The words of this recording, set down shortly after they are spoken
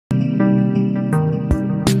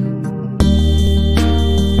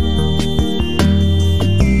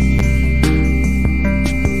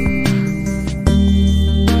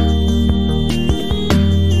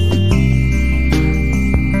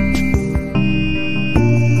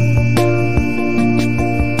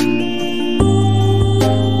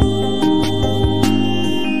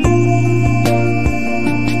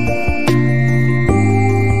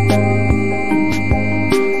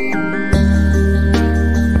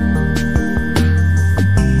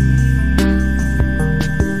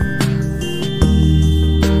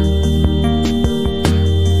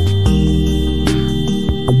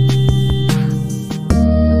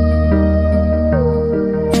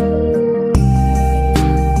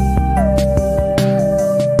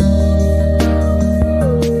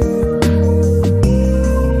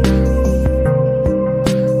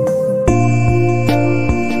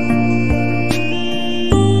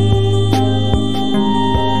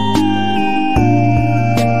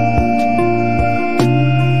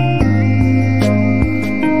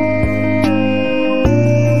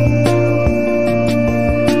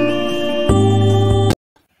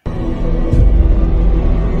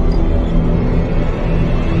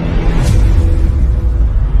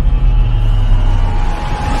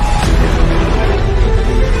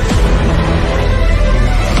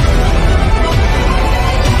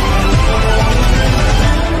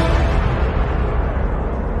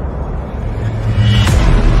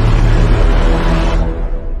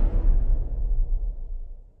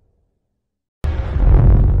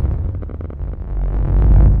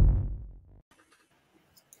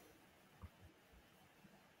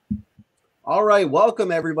All right,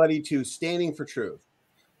 welcome everybody to Standing for Truth.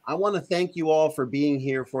 I want to thank you all for being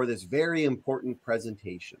here for this very important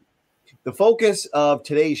presentation. The focus of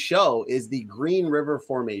today's show is the Green River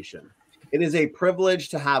Formation. It is a privilege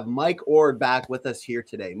to have Mike Oard back with us here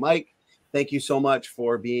today. Mike, thank you so much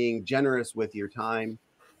for being generous with your time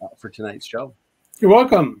for tonight's show. You're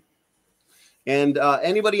welcome. And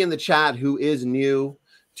anybody in the chat who is new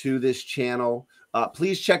to this channel,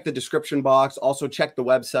 please check the description box. Also check the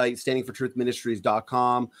website,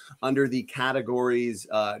 standingfortruthministries.com, under the categories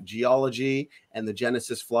Geology and the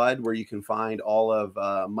Genesis Flood, where you can find all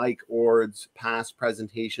of Mike Oard's past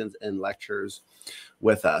presentations and lectures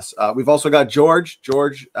with us. We've also got George,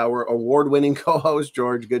 our award-winning co-host.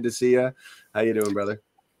 George, good to see you. How you doing, brother?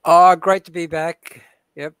 Great to be back.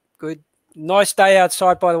 Yep, good. Nice day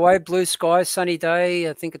outside, by the way. Blue sky, sunny day.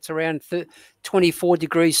 I think it's around 24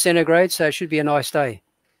 degrees centigrade, so it should be a nice day.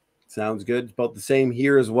 Sounds good. About the same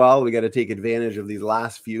here as well. We got to take advantage of these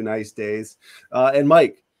last few nice days. And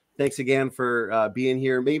Mike, thanks again for being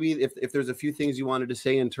here. Maybe if there's a few things you wanted to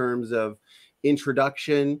say in terms of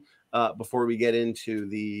introduction before we get into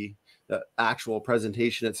the actual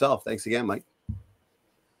presentation itself. Thanks again, Mike.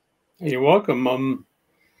 You're welcome.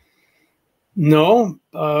 No.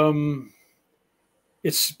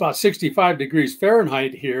 It's about 65 degrees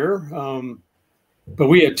Fahrenheit here, but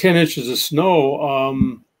we had 10 inches of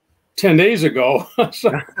snow 10 days ago.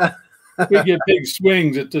 So we get big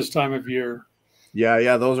swings at this time of year.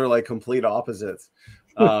 Yeah, those are like complete opposites.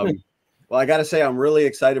 Well, I got to say, I'm really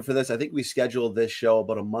excited for this. I think we scheduled this show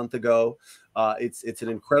about a month ago. It's an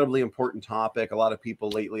incredibly important topic. A lot of people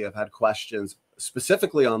lately have had questions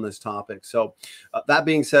specifically on this topic. So that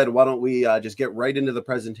being said, why don't we just get right into the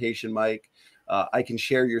presentation, Mike? I can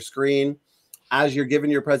share your screen. As you're giving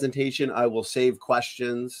your presentation, I will save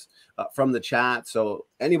questions from the chat. So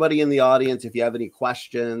anybody in the audience, if you have any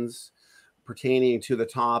questions pertaining to the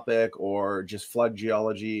topic or just flood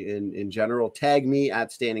geology in general, tag me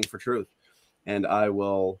at Standing for Truth, and I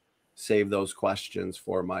will save those questions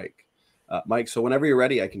for Mike. Mike, so whenever you're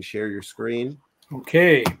ready, I can share your screen.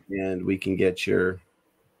 Okay. And we can get your...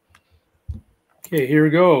 Okay, here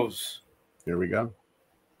goes. Here we go.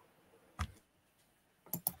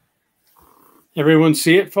 Everyone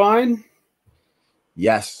see it fine?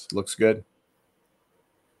 Yes, looks good.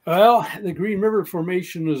 Well, the Green River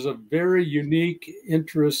Formation is a very unique,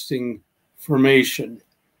 interesting formation.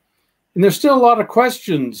 And there's still a lot of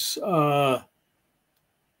questions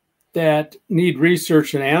that need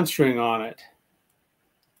research and answering on it.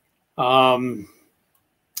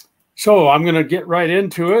 So I'm going to get right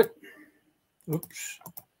into it. Oops.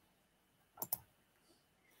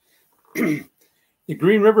 The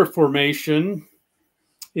Green River Formation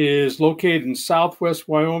is located in southwest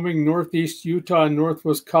Wyoming, northeast Utah, and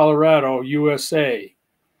northwest Colorado, USA.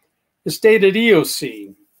 It's dated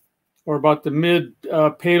Eocene, or about the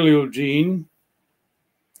mid-Paleogene.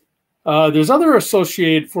 There's other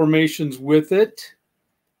associated formations with it.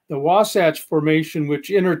 The Wasatch Formation, which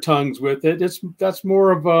intertongues with it, that's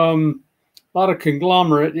more of a lot of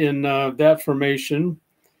conglomerate in that formation.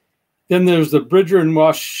 Then there's the Bridger and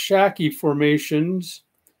Washakie formations.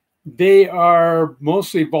 They are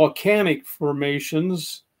mostly volcanic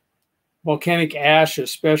formations, volcanic ash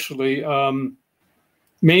especially,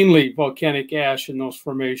 mainly volcanic ash in those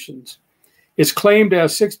formations. It's claimed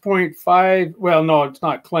as 6.5, well, no, it's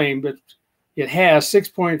not claimed, but it has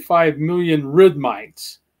 6.5 million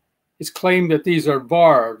rhythmites. It's claimed that these are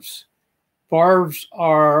varves. Varves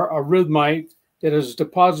are a rhythmite that is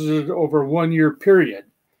deposited over a 1-year period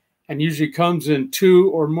and usually comes in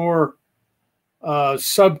 2 or more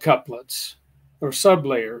subcouplets or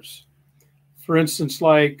sublayers. For instance,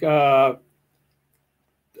 like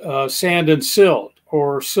sand and silt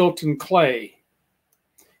or silt and clay.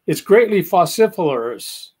 It's greatly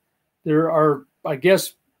fossiliferous. There are, I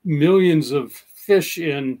guess, millions of fish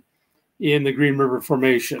in the Green River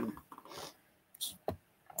Formation.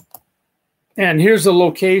 And here's the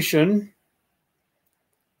location.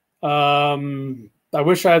 I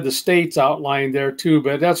wish I had the states outlined there too,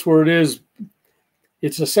 but that's where it is.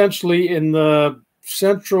 It's essentially in the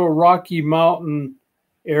central Rocky Mountain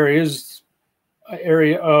area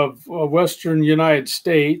of western United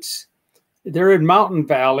States. They're in mountain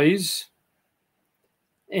valleys,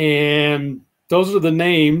 and those are the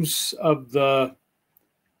names of the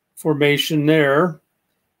formation there.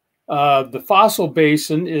 The fossil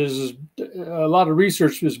basin is, a lot of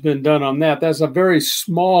research has been done on that. That's a very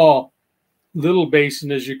small little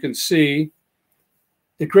basin, as you can see.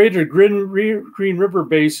 The greater Green River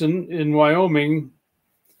Basin in Wyoming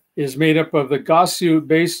is made up of the Gossute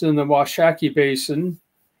Basin and the Washakie Basin.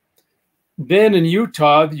 Then in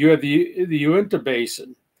Utah, you have the Uinta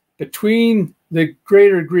Basin. Between the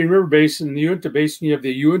greater Green River Basin and the Uinta Basin, you have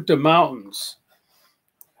the Uinta Mountains.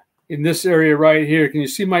 In this area right here, can you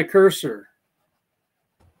see my cursor?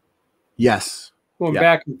 Yes. Going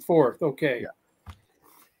back and forth. Okay. Yeah.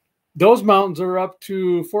 Those mountains are up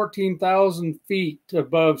to 14,000 feet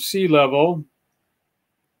above sea level,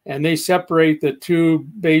 and they separate the two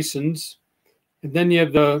basins. And then you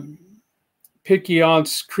have the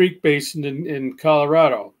Piceance Creek Basin in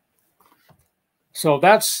Colorado. So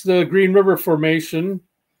that's the Green River Formation.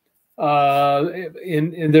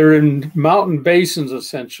 They're in mountain basins,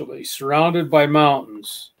 essentially, surrounded by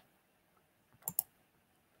mountains.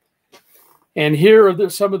 And here are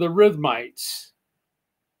some of the rhythmites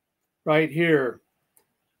right here.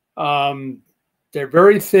 They're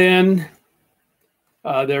very thin.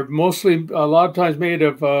 They're mostly, a lot of times, made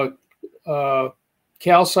of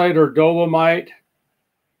calcite or dolomite.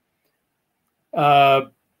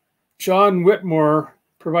 John Whitmore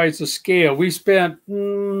provides a scale. We spent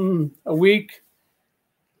a week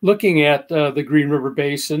looking at the Green River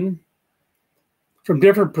Basin from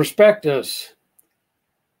different perspectives.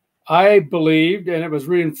 I believed, and it was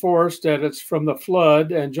reinforced, that it's from the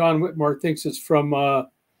flood, and John Whitmore thinks it's from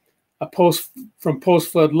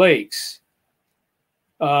post-flood lakes.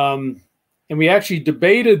 And we actually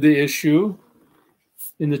debated the issue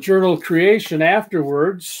in the Journal of Creation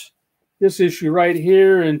afterwards. This issue right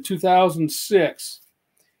here in 2006.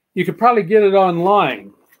 You could probably get it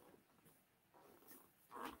online.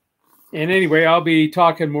 And anyway, I'll be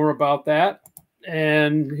talking more about that.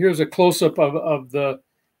 And here's a close-up of the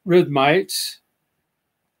rhythmites.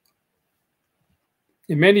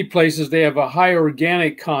 In many places, they have a high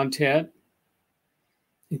organic content.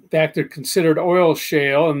 In fact, they're considered oil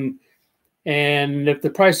shale. And if the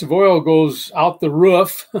price of oil goes out the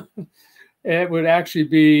roof, it would actually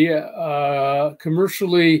be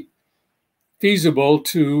commercially feasible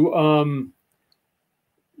to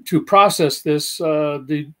process this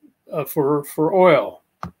for oil.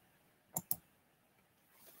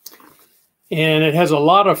 And it has a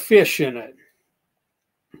lot of fish in it.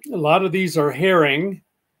 A lot of these are herring,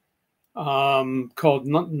 called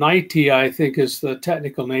nighty, I think is the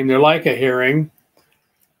technical name. They're like a herring.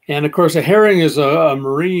 And of course, a herring is a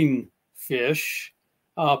marine fish.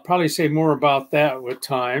 I'll probably say more about that with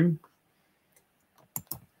time.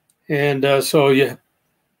 And so you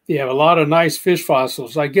have a lot of nice fish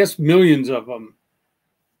fossils, I guess millions of them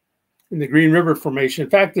in the Green River Formation. In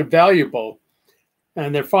fact, they're valuable.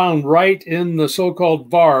 And they're found right in the so-called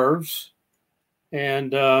varves.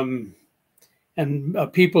 And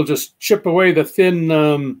people just chip away the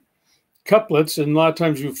thin couplets, and a lot of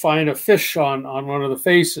times you find a fish on one of the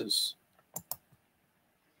faces.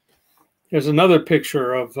 Here's another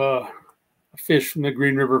picture of a fish from the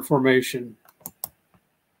Green River Formation.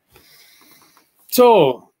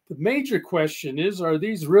 So the major question is, are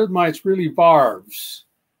these rhythmites really varves?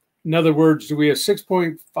 In other words, do we have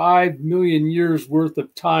 6.5 million years worth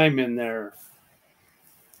of time in there?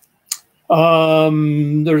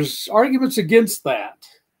 There's arguments against that.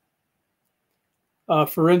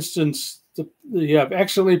 For instance, you have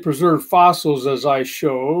excellently preserved fossils, as I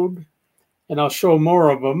showed, and I'll show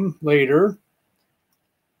more of them later.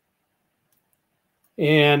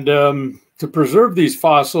 And to preserve these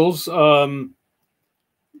fossils,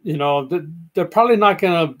 you know, they're probably not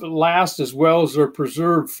going to last as well as they're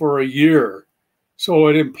preserved for a year. So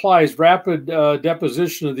it implies rapid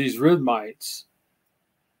deposition of these rhythmites.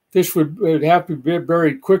 Fish would have to be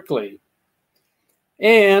buried quickly.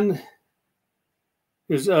 And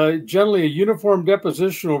there's generally a uniform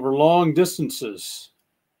deposition over long distances.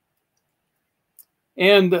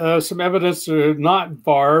 And some evidence they're not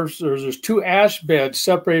varves. There's two ash beds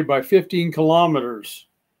separated by 15 kilometers.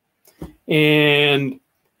 And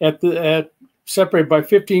separated by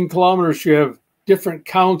 15 kilometers, you have different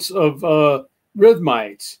counts of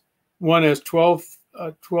rhythmites. One has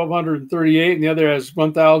 1,238 and the other has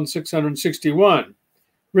 1,661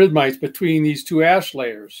 rhythmites between these two ash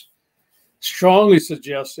layers, strongly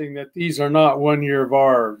suggesting that these are not one-year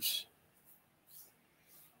varves.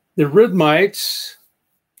 The rhythmites,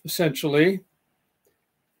 essentially,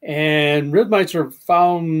 and rhythmites are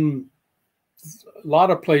found a lot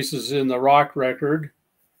of places in the rock record.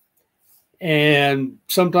 And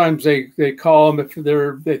sometimes they call them, if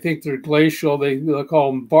they think they're glacial, they'll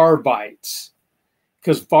call them varvites,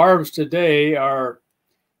 because varves today are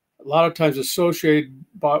a lot of times associated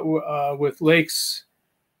with lakes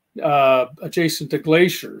adjacent to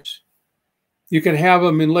glaciers. You can have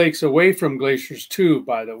them in lakes away from glaciers too,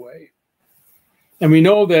 by the way. And we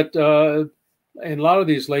know that in a lot of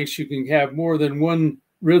these lakes, you can have more than one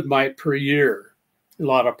rhythmite per year, a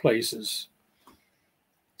lot of places.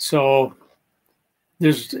 So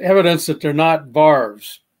there's evidence that they're not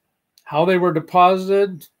varves. How they were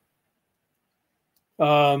deposited,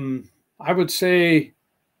 I would say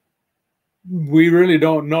we really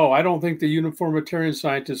don't know. I don't think the uniformitarian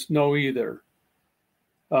scientists know either.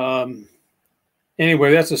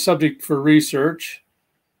 Anyway, that's a subject for research.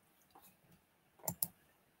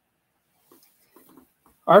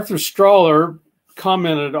 Arthur Strahler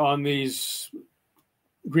commented on these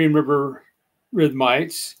Green River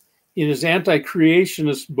rhythmites in his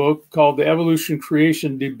anti-creationist book called The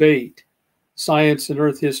Evolution-Creation Debate, Science and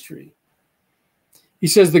Earth History. He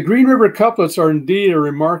says, the Green River couplets are indeed a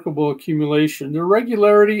remarkable accumulation. Their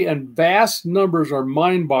regularity and vast numbers are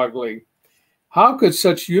mind-boggling. How could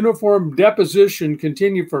such uniform deposition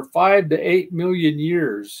continue for 5 to 8 million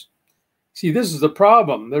years? See, this is the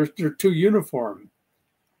problem. They're too uniform.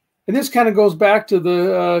 And this kind of goes back to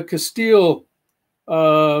the Castile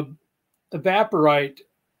evaporite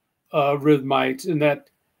rhythmites, in that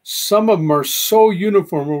some of them are so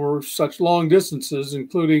uniform over such long distances,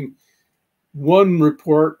 including one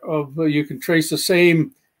report of you can trace the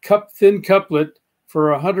same thin couplet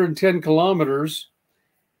for 110 kilometers.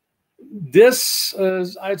 This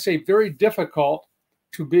is, I'd say, very difficult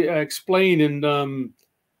to be explained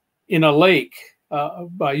in a lake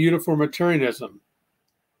by uniformitarianism.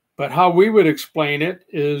 But how we would explain it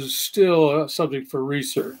is still a subject for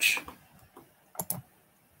research.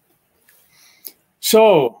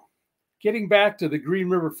 So, getting back to the Green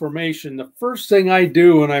River Formation, the first thing I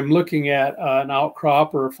do when I'm looking at an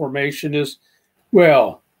outcrop or a formation is,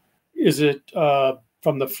 well, is it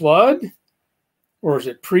from the flood, or is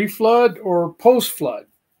it pre-flood or post-flood?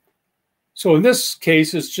 So in this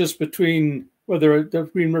case, it's just between whether the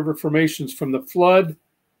Green River Formation is from the flood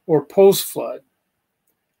or post-flood.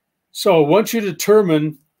 So once you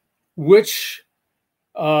determine which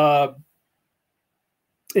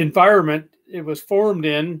environment it was formed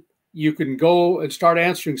in, you can go and start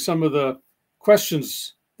answering some of the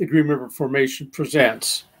questions the Green River Formation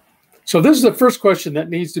presents. So this is the first question that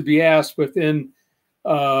needs to be asked within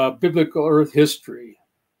biblical Earth history.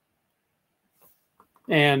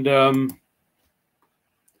 And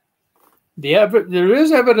there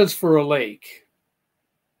is evidence for a lake.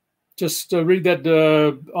 Just read that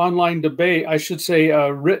online debate, I should say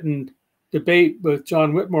a written debate with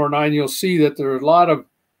John Whitmore and I, and you'll see that there are a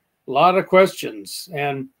lot of questions.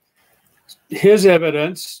 And his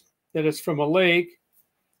evidence that it's from a lake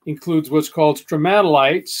includes what's called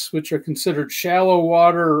stromatolites, which are considered shallow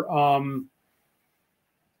water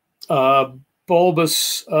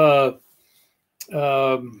bulbous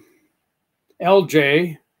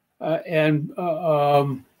algae and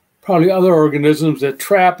probably other organisms that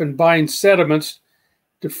trap and bind sediments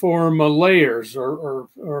to form layers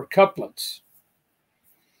or couplets.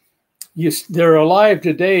 They're alive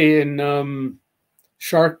today in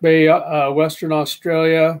Shark Bay, Western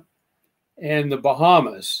Australia, and the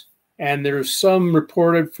Bahamas. And there's some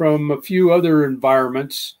reported from a few other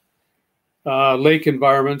environments, lake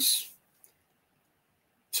environments.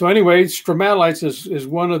 So anyway, stromatolites is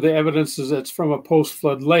one of the evidences that's from a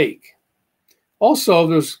post-flood lake. Also,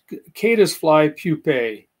 there's caddisfly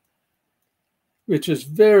pupae, which is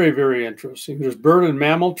very, very interesting. There's bird and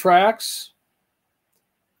mammal tracks.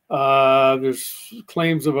 There's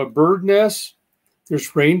claims of a bird nest.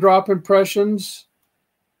 There's raindrop impressions.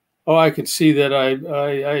 Oh, I can see that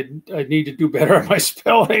I need to do better at my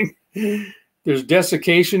spelling. There's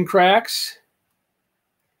desiccation cracks.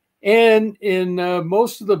 And in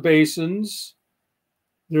most of the basins,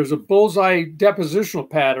 there's a bullseye depositional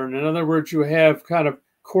pattern. In other words, you have kind of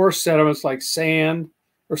coarse sediments like sand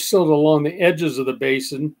or silt along the edges of the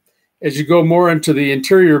basin. As you go more into the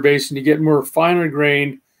interior basin, you get more finer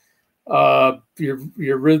grained your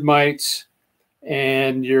rhythmites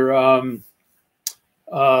and your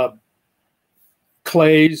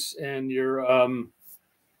clays and your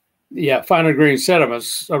finer grained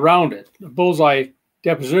sediments around it. The bullseye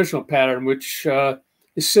depositional pattern, which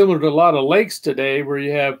is similar to a lot of lakes today, where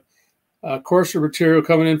you have coarser material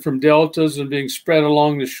coming in from deltas and being spread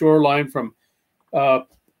along the shoreline from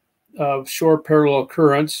shore parallel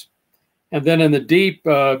currents. And then in the deep,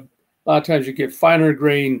 a lot of times you get finer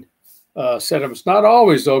grained sediments. Not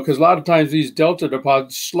always, though, because a lot of times these delta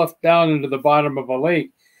deposits slough down into the bottom of a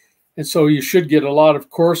lake. And so you should get a lot of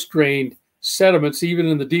coarse grained sediments even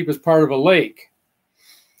in the deepest part of a lake.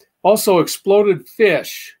 Also, exploded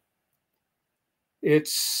fish.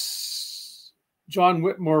 John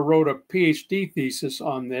Whitmore wrote a PhD thesis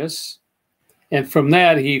on this. And from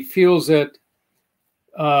that, he feels that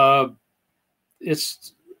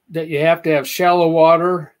it's that you have to have shallow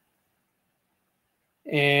water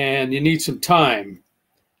and you need some time.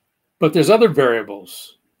 But there's other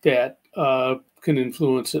variables that can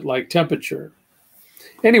influence it, like temperature.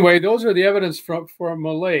 Anyway, those are the evidence from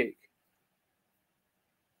a lake.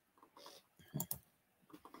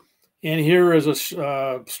 And here is a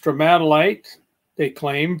stromatolite, they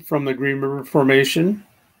claim, from the Green River Formation.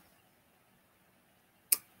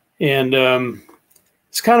 And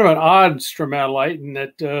it's kind of an odd stromatolite in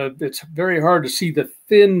that it's very hard to see the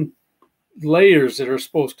thin layers that are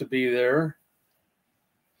supposed to be there.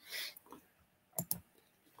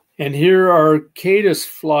 And here are caddis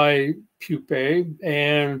fly pupae,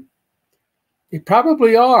 and they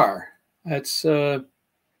probably are. That's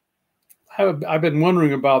I've been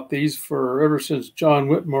wondering about these ever since John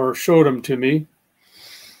Whitmore showed them to me.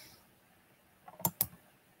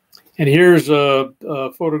 And here's a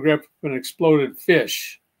photograph of an exploded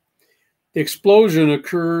fish. The explosion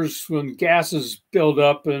occurs when gases build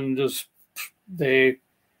up and just they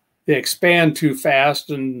expand too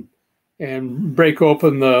fast and break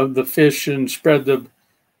open the fish and spread the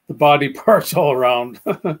body parts all around.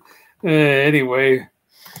 Anyway,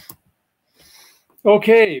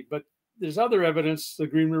 okay, but there's other evidence, the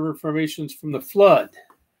Green River formations from the flood.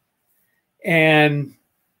 And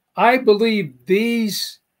I believe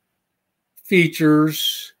these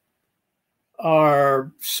features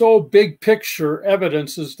are so big picture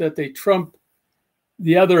evidences that they trump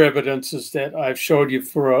the other evidences that I've showed you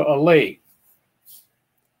for a lake.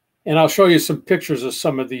 And I'll show you some pictures of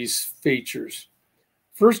some of these features.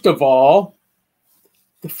 First of all,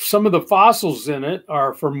 some of the fossils in it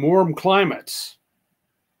are from warm climates.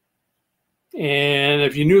 And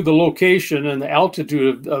if you knew the location and the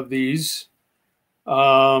altitude of these,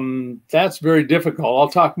 that's very difficult. I'll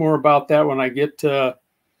talk more about that when I get to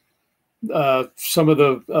some of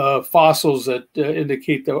the fossils that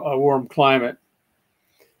indicate a warm climate.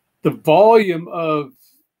 The volume of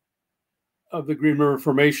the Green River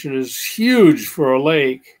Formation is huge for a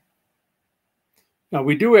lake. Now,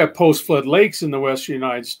 we do have post-flood lakes in the western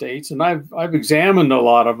United States, and I've examined a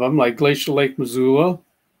lot of them, like Glacial Lake Missoula,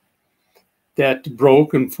 that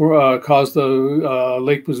broke and caused the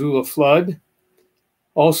Lake Missoula flood.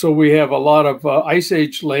 Also, we have a lot of Ice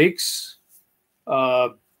Age lakes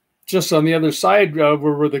just on the other side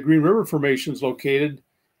where the Green River Formation is located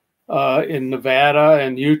in Nevada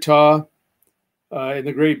and Utah, in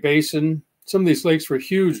the Great Basin. Some of these lakes were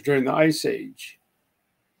huge during the Ice Age.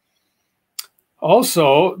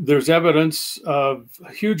 Also, there's evidence of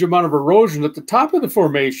a huge amount of erosion at the top of the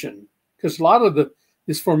formation, because a lot of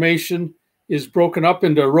this formation is broken up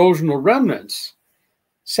into erosional remnants.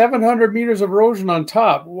 700 meters of erosion on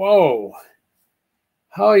top. Whoa.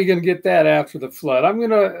 How are you going to get that after the flood? I'm going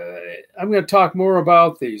to talk more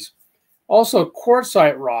about these. Also,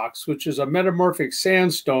 quartzite rocks, which is a metamorphic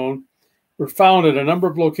sandstone, were found at a number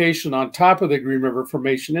of locations on top of the Green River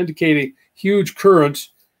Formation, indicating huge currents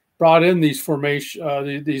brought in these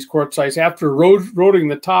quartzites. After eroding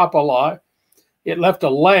the top a lot, it left a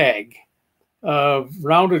lag of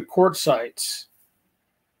rounded quartzites.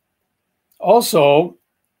 Also,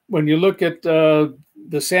 when you look at the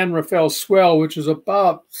San Rafael swell, which is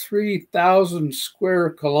about 3,000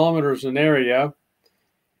 square kilometers in area,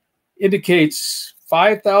 indicates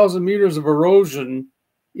 5,000 meters of erosion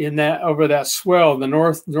over that swell in the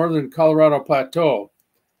northern Colorado Plateau.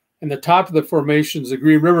 And the top of the formation is the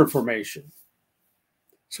Green River Formation.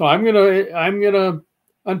 So I'm gonna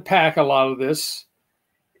unpack a lot of this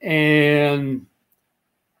and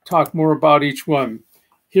talk more about each one.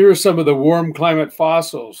 Here are some of the warm climate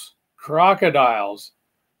fossils: crocodiles,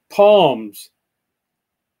 palms.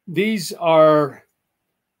 These are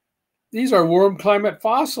warm climate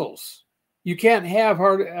fossils. You can't have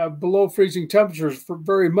below freezing temperatures for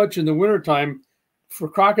very much in the wintertime for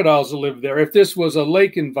crocodiles to live there. If this was a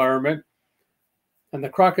lake environment and the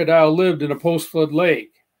crocodile lived in a post-flood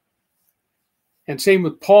lake. And same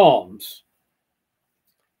with palms.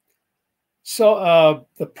 So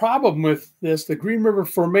the problem with this, the Green River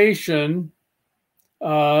Formation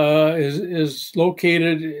is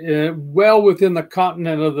located well within the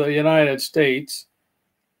continent of the United States.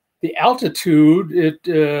 The altitude,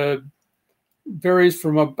 it varies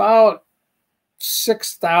from about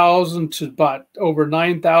 6,000 to about over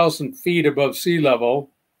 9,000 feet above sea level.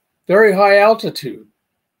 Very high altitude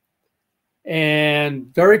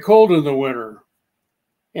and very cold in the winter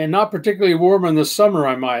and not particularly warm in the summer,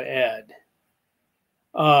 I might add.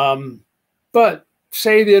 But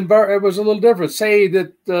say the environment was a little different. Say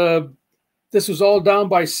that this was all down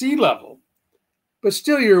by sea level, but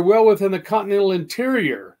still you're well within the continental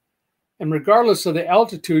interior. And regardless of the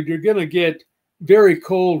altitude, you're going to get very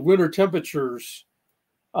cold winter temperatures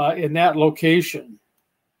in that location.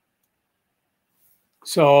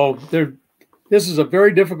 So this is a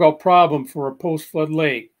very difficult problem for a post-flood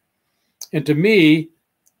lake. And to me,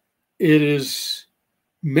 it is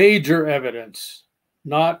major evidence,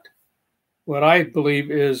 not what I believe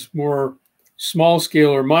is more small scale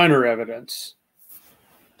or minor evidence.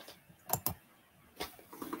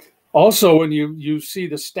 Also, when you see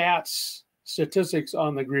the statistics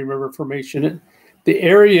on the Green River Formation, the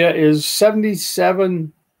area is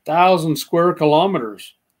 77,000 square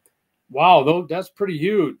kilometers. Wow, that's pretty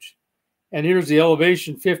huge. And here's the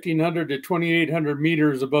elevation, 1,500 to 2,800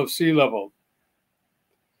 meters above sea level.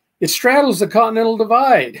 It straddles the Continental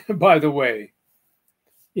Divide, by the way,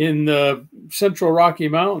 in the central Rocky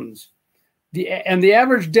Mountains. And the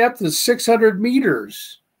average depth is 600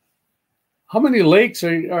 meters. How many lakes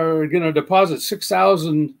are going to deposit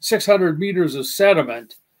 6,600 meters of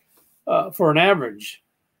sediment for an average?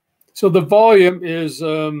 So the volume is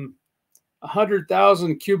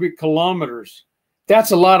 100,000 cubic kilometers.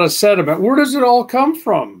 That's a lot of sediment. Where does it all come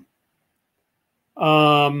from?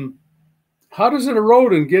 How does it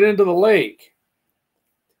erode and get into the lake?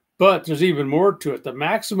 But there's even more to it. The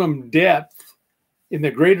maximum depth in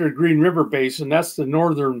the greater Green River Basin, that's the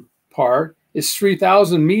northern part, is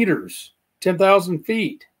 3,000 meters, 10,000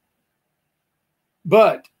 feet.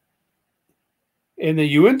 But in the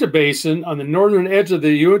Uinta Basin, on the northern edge of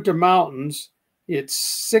the Uinta Mountains, it's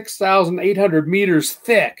 6,800 meters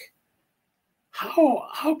thick.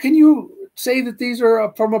 How can you say that these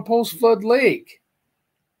are from a post-flood lake?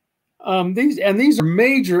 These are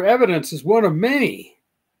major evidence, is one of many.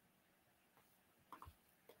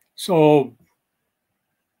 So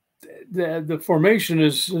the formation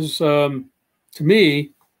is to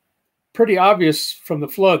me pretty obvious from the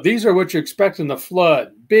flood. These are what you expect in the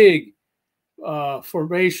flood: big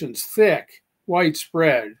formations, thick,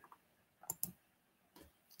 widespread.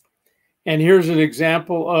 And here's an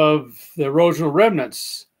example of the erosional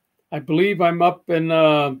remnants. I believe I'm up in,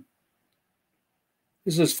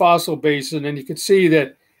 this is Fossil Basin, and you can see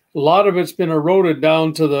that a lot of it's been eroded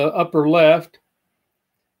down to the upper left,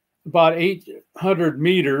 about 800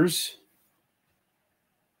 meters.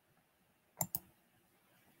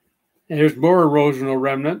 And here's more erosional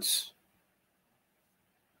remnants.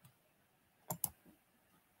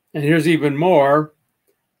 And here's even more.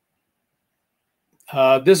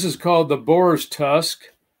 This is called the boar's tusk.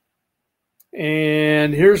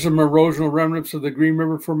 And here's some erosional remnants of the Green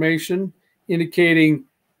River Formation, indicating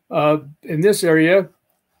in this area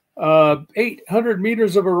 800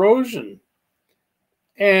 meters of erosion.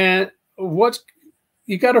 And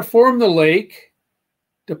you got to form the lake,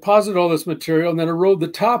 deposit all this material, and then erode the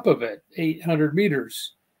top of it, 800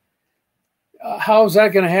 meters. How is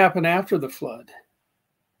that going to happen after the flood?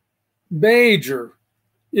 Major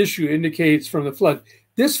issue indicates from the flood.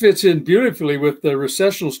 This fits in beautifully with the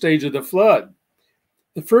recessional stage of the flood.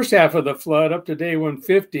 The first half of the flood, up to day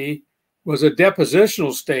 150, was a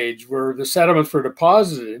depositional stage where the sediments were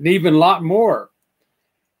deposited, and even a lot more.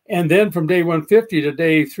 And then from day 150 to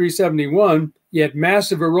day 371, you had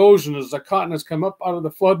massive erosion as the continents come up out of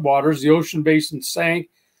the floodwaters, the ocean basin sank,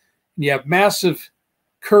 and you have massive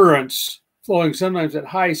currents flowing sometimes at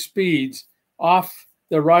high speeds off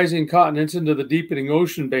the rising continents into the deepening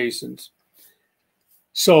ocean basins.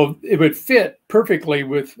 So it would fit perfectly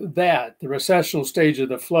with that, the recessional stage of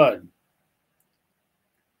the flood.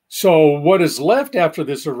 So what is left after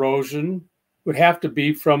this erosion would have to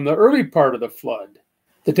be from the early part of the flood,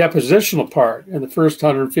 the depositional part in the first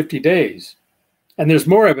 150 days. And there's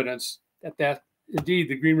more evidence that indeed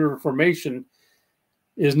the Green River Formation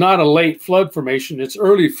is not a late flood formation, it's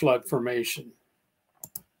early flood formation.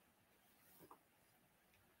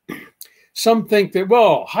 Some think that,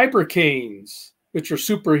 well, hypercanes, which are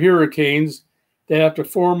super hurricanes that have to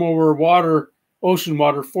form over water, ocean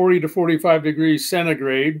water, 40 to 45 degrees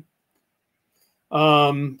centigrade,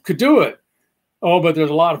 could do it. Oh, but there's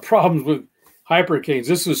a lot of problems with hypercanes.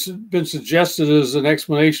 This has been suggested as an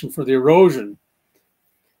explanation for the erosion.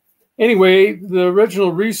 Anyway, the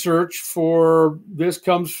original research for this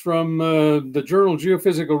comes from the journal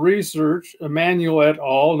Geophysical Research, Emanuel et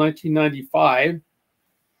al., 1995.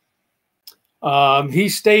 He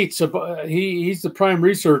states he's the prime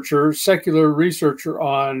researcher, secular researcher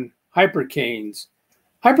on hypercanes.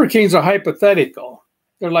 Hypercanes are hypothetical.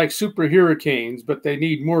 They're like super hurricanes, but they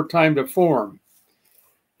need more time to form.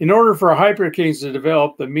 In order for hypercanes to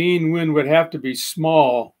develop, the mean wind would have to be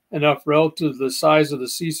small enough relative to the size of the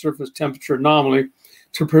sea surface temperature anomaly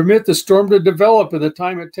to permit the storm to develop in the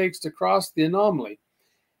time it takes to cross the anomaly.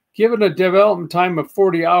 Given a development time of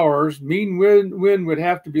 40 hours, mean wind would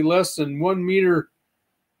have to be less than 1 meter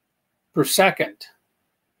per second,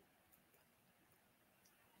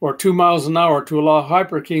 or 2 miles an hour, to allow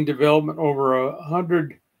hypercane development over a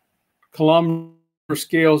 100-kilometer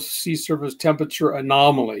scale sea surface temperature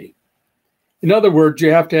anomaly. In other words,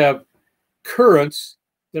 you have to have currents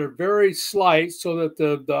that are very slight so that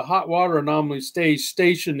the hot water anomaly stays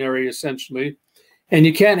stationary, essentially. And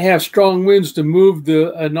you can't have strong winds to move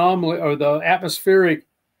the anomaly or the atmospheric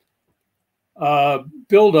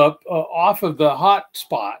buildup off of the hot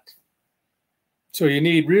spot. So you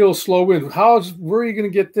need real slow winds. Where are you going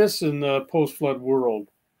to get this in the post-flood world?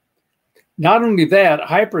 Not only that,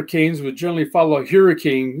 hypercanes would generally follow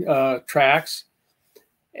hurricane tracks,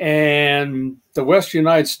 and the western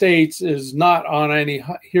United States is not on any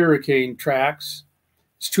hurricane tracks.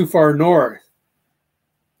 It's too far north.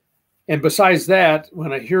 And besides that,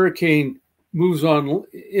 when a hurricane moves on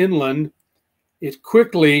inland, it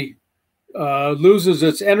quickly loses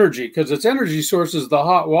its energy, because its energy source is the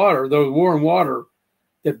hot water, the warm water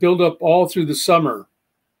that build up all through the summer.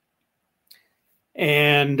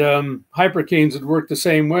 And hypercanes would work the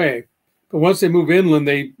same way. But once they move inland,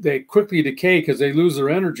 they quickly decay because they lose their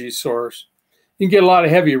energy source. You can get a lot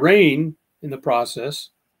of heavy rain in the process,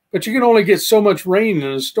 but you can only get so much rain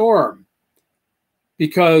in a storm,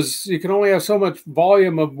 because you can only have so much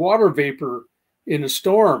volume of water vapor in a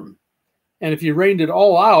storm. And if you rained it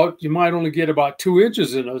all out, you might only get about 2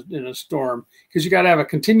 inches in a storm, because you got to have a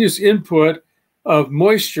continuous input of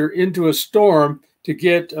moisture into a storm to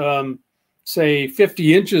get, say,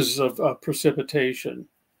 50 inches of precipitation.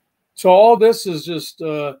 So all this is just,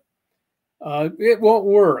 it won't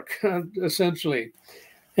work, essentially.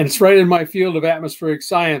 And it's right in my field of atmospheric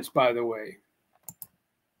science, by the way.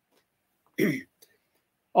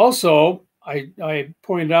 Also, I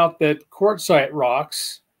pointed out that quartzite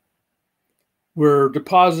rocks were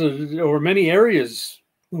deposited over many areas.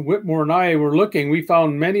 When Whitmore and I were looking, we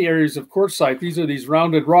found many areas of quartzite. These are these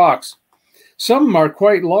rounded rocks. Some of them are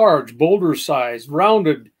quite large, boulder size,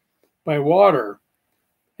 rounded by water.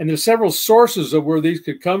 And there's several sources of where these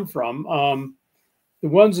could come from. The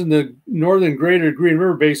ones in the northern greater Green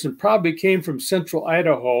River Basin probably came from central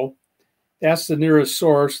Idaho. That's the nearest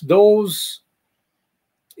source. Those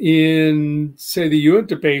in, say, the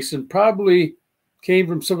Uinta Basin probably came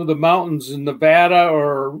from some of the mountains in Nevada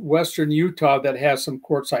or western Utah that has some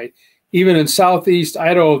quartzite. Even in southeast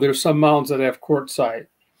Idaho, there's some mountains that have quartzite.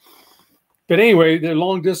 But anyway, they're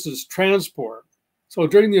long distance transport. So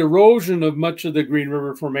during the erosion of much of the Green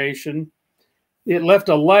River Formation, it left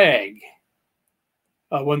a lag.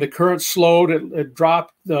 When the current slowed, it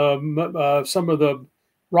dropped some of the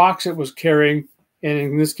rocks it was carrying, and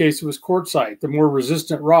in this case, it was quartzite, the more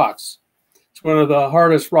resistant rocks. It's one of the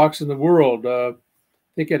hardest rocks in the world. I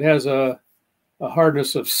think it has a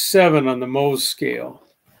hardness of 7 on the Mohs scale.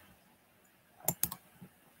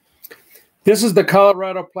 This is the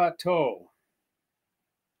Colorado Plateau.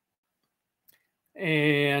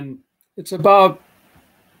 And it's about,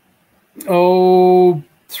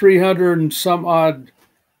 300 and some odd,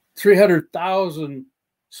 300,000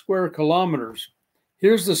 square kilometers.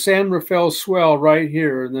 Here's the San Rafael Swell right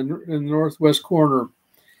here in the northwest corner.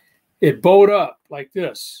 It bowed up like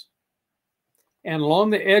this. And along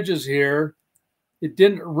the edges here, it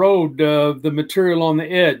didn't erode the material on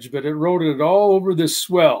the edge, but it eroded it all over this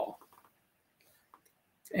swell.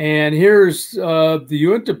 And here's the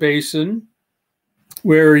Uinta Basin,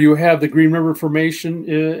 where you have the Green River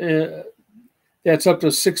Formation. That's up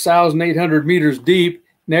to 6,800 meters deep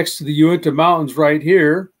next to the Uinta Mountains right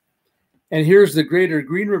here. And here's the greater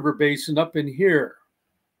Green River Basin up in here.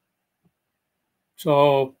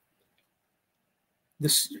 So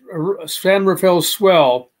this San Rafael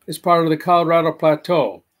Swell is part of the Colorado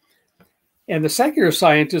Plateau. And the secular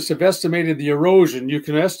scientists have estimated the erosion. You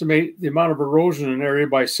can estimate the amount of erosion in an area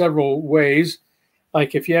by several ways.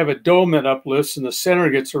 Like if you have a dome that uplifts and the center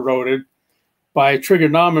gets eroded, by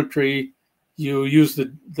trigonometry, you use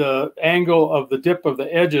the angle of the dip of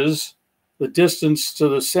the edges, the distance to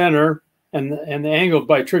the center, and the angle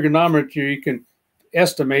by trigonometry, you can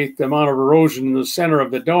estimate the amount of erosion in the center of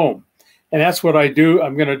the dome. And that's what I'm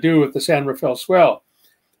going to do with the San Rafael Swell.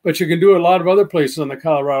 But you can do a lot of other places on the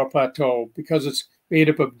Colorado Plateau because it's made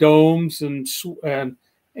up of domes and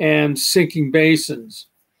sinking basins.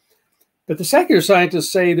 But the secular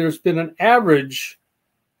scientists say there's been an average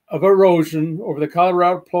of erosion over the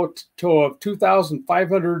Colorado Plateau of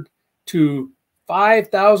 2,500 to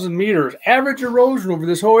 5,000 meters. Average erosion over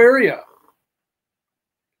this whole area.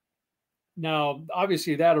 Now,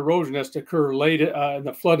 obviously, that erosion has to occur late in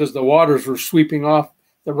the flood as the waters were sweeping off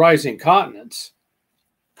the rising continents.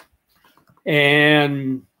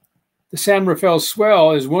 And the San Rafael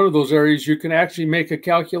Swell is one of those areas you can actually make a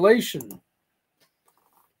calculation.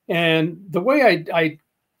 And the way I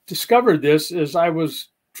discovered this is I was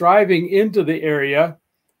driving into the area,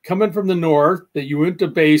 coming from the north, the Uinta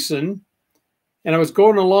Basin, and I was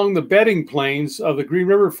going along the bedding plains of the Green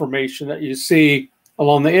River Formation that you see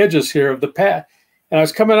along the edges here of the pass. And I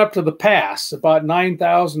was coming up to the pass, about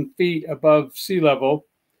 9,000 feet above sea level.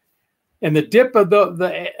 And the dip of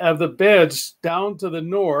the beds down to the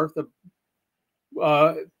north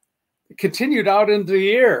continued out into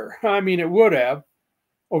the air. I mean, it would have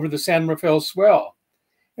over the San Rafael Swell.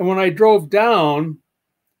 And when I drove down,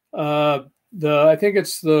 I think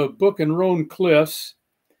it's the Book and Roan Cliffs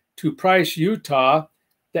to Price, Utah,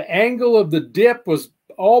 the angle of the dip was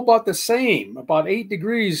all about the same, about 8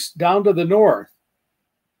 degrees down to the north.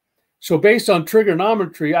 So based on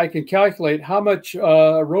trigonometry, I can calculate how much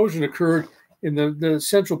erosion occurred in the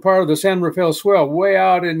central part of the San Rafael Swell, way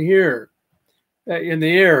out in here, in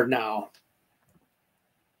the air now.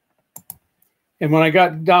 And when I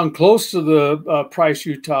got down close to the Price,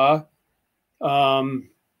 Utah,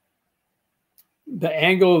 the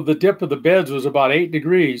angle of the dip of the beds was about 8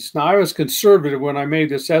 degrees. Now, I was conservative when I made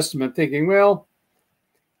this estimate, thinking, well,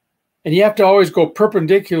 and you have to always go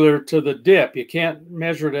perpendicular to the dip. You can't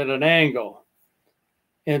measure it at an angle.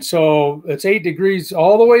 And so it's 8 degrees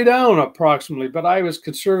all the way down approximately, but I was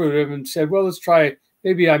conservative and said, well, let's try,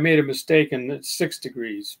 maybe I made a mistake and it's 6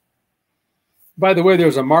 degrees. By the way,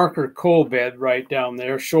 there's a marker coal bed right down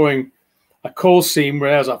there showing a coal seam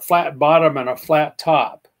where it has a flat bottom and a flat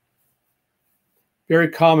top. Very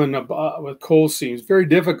common with coal seams, very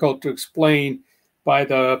difficult to explain by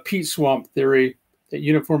the peat swamp theory that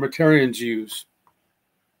uniformitarians use.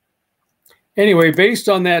 Anyway, based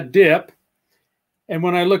on that dip, and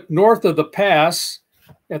when I looked north of the pass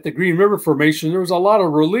at the Green River Formation, there was a lot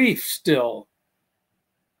of relief still.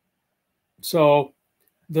 So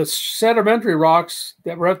the sedimentary rocks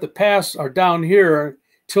that were at the pass are down here,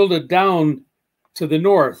 tilted down to the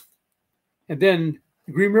north. And then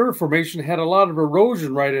the Green River Formation had a lot of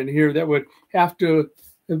erosion right in here that would have to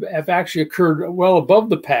have actually occurred well above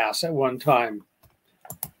the pass at one time.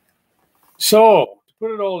 So to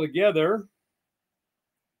put it all together,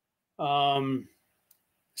 the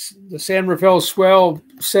San Rafael Swell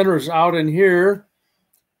centers out in here.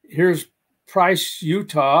 Here's Price,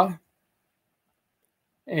 Utah.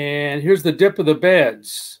 And here's the dip of the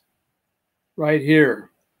beds right here.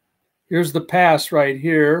 Here's the pass right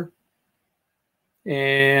here.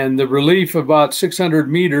 And the relief about 600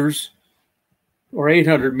 meters or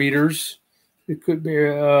 800 meters. It could be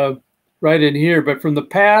right in here. But from the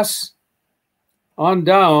pass on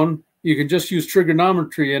down, you can just use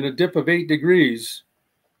trigonometry and a dip of 8 degrees.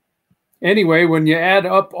 Anyway, when you add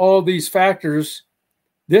up all these factors,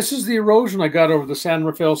 this is the erosion I got over the San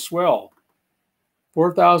Rafael Swell.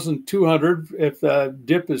 4,200 if the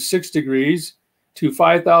dip is 6 degrees to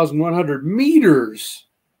 5,100 meters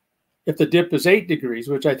if the dip is 8 degrees,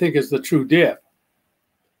 which I think is the true dip.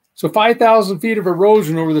 So 5,000 feet of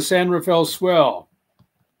erosion over the San Rafael Swell.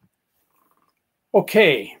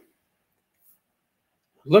 Okay.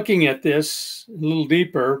 Looking at this a little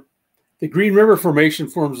deeper, the Green River Formation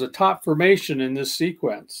forms the top formation in this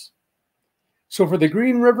sequence. So for the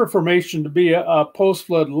Green River Formation to be a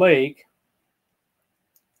post-flood lake,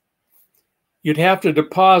 you'd have to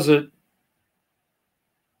deposit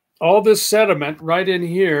all this sediment right in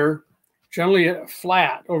here, generally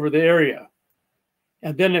flat over the area.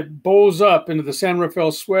 And then it bows up into the San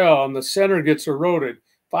Rafael Swell and the center gets eroded.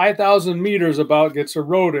 5,000 meters about gets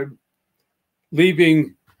eroded,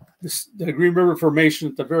 leaving the Green River Formation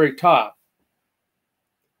at the very top.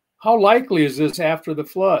 How likely is this after the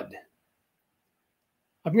flood?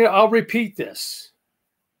 I'll repeat this.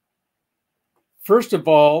 First of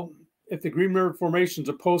all, if the Green River Formation is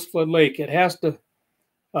a post-flood lake, it has to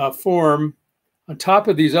form on top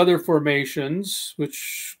of these other formations,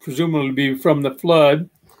 which presumably will be from the flood,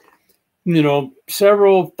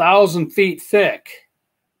 several thousand feet thick,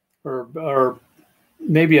 or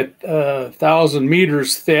maybe 1,000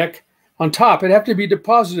 meters thick. On top, it'd have to be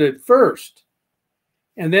deposited first,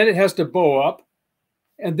 and then it has to bow up,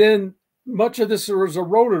 and then much of this was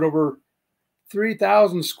eroded over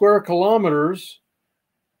 3,000 square kilometers,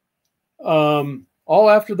 all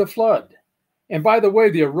after the flood. And by the way,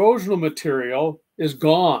 the erosional material is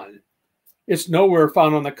gone. It's nowhere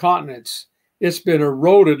found on the continents. It's been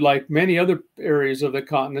eroded like many other areas of the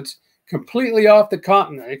continents, completely off the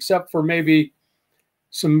continent, except for maybe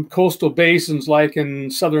some coastal basins like in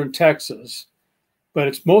southern Texas. But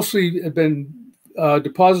it's mostly been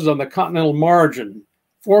deposited on the continental margin.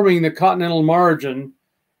 Forming the continental margin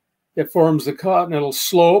that forms the continental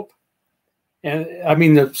slope, and I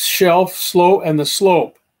mean the shelf slope and the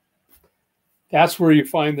slope. That's where you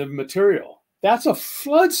find the material. That's a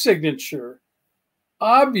flood signature,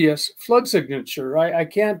 obvious flood signature. I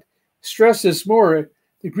can't stress this more.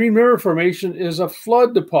 The Green River Formation is a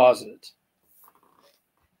flood deposit.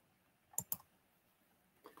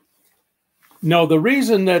 Now, the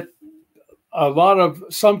reason that a lot of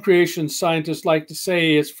some creation scientists like to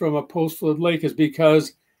say it's from a post-flood lake is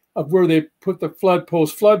because of where they put the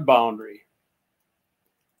post-flood boundary.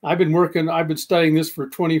 I've been studying this for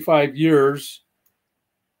 25 years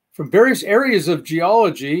from various areas of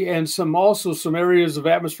geology and also some areas of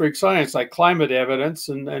atmospheric science like climate evidence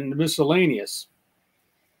and miscellaneous.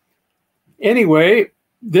 Anyway,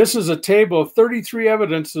 this is a table of 33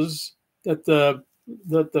 evidences that the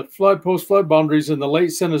post-flood boundaries in the late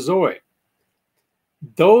Cenozoic.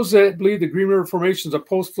 Those that believe the Green River Formation is a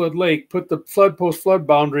post-flood lake put the post-flood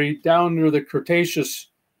boundary down near the Cretaceous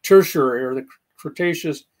Tertiary or the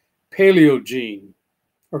Cretaceous Paleogene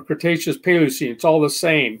or Cretaceous Paleocene. It's all the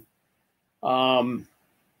same. Or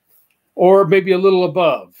maybe a little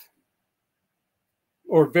above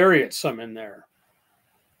or vary some in there.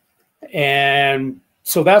 And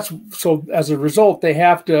so as a result, they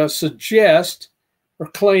have to suggest or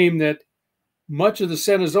claim that much of the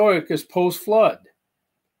Cenozoic is post-flood,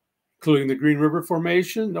 including the Green River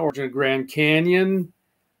Formation, the origin of Grand Canyon,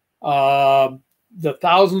 the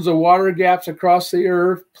thousands of water gaps across the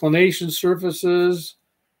earth, planation surfaces,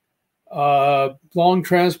 long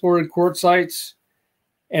transported quartzites,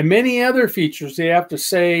 and many other features they have to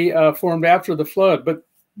say formed after the flood. But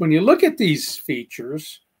when you look at these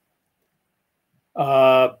features,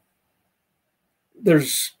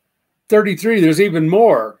 there's 33. There's even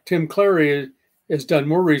more. Tim Clary has done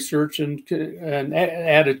more research and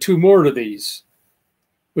added 2 more to these,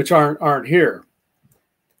 which aren't here.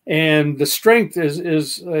 And the strength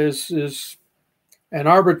is an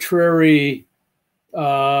arbitrary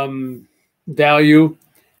value,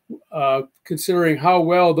 considering how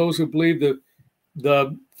well those who believe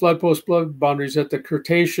the post-flood boundaries at the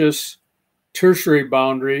Cretaceous Tertiary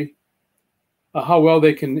boundary, how well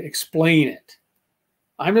they can explain it.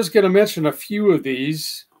 I'm just going to mention a few of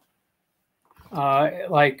these,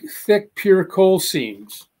 like thick, pure coal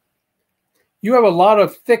seams. You have a lot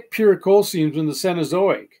of thick, pure coal seams in the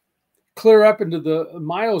Cenozoic, clear up into the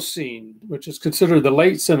Miocene, which is considered the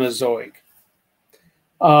late Cenozoic.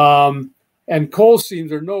 And coal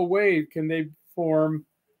seams are no way can they form,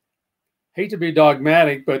 hate to be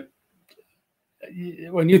dogmatic, but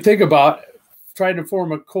when you think about trying to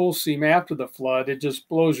form a coal seam after the flood, it just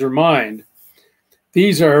blows your mind.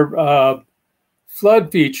 These are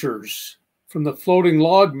flood features from the floating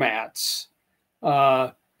log mats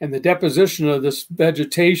and the deposition of this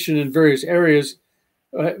vegetation in various areas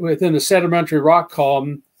within the sedimentary rock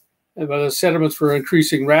column, the sediments were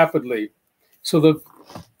increasing rapidly. So the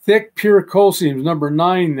thick, pure coal seams, number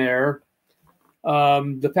 9 there,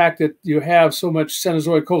 the fact that you have so much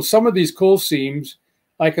Cenozoic coal, some of these coal seams,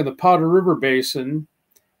 like in the Powder River Basin,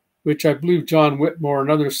 which I believe John Whitmore and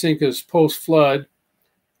others think is post-flood,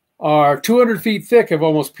 are 200 feet thick of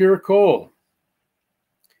almost pure coal.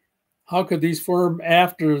 How could these form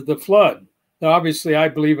after the flood? Now, obviously, I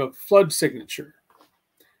believe a flood signature.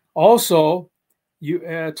 Also,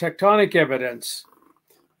 tectonic evidence.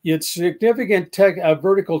 It's significant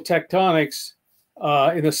vertical tectonics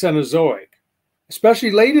in the Cenozoic,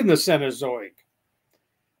 especially late in the Cenozoic.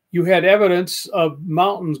 You had evidence of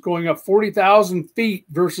mountains going up 40,000 feet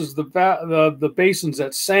versus the basins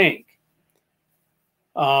that sank.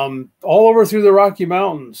 All over through the Rocky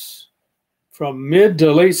Mountains, from mid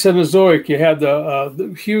to late Cenozoic, you had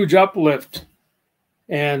the huge uplift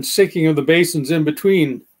and sinking of the basins in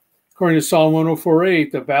between. According to Psalm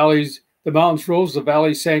 104:8, the mountains rose, the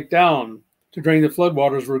valleys sank down to drain the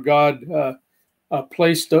floodwaters where God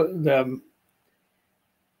placed them.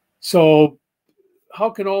 So how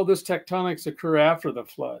can all this tectonics occur after the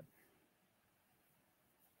flood?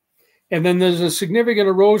 And then there's a significant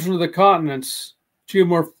erosion of the continents,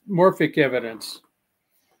 geomorphic evidence.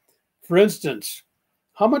 For instance,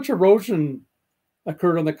 how much erosion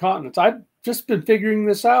occurred on the continents? I've just been figuring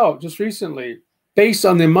this out just recently. Based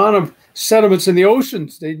on the amount of sediments in the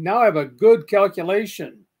oceans, they now have a good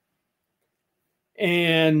calculation.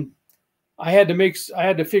 And I had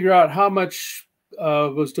to figure out how much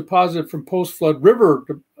was deposited from post-flood river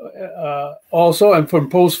also, and from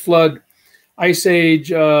post-flood ice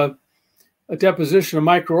age a deposition of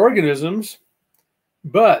microorganisms.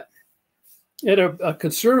 But at a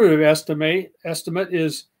conservative estimate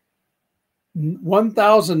is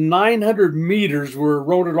 1,900 meters were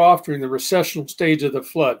eroded off during the recessional stage of the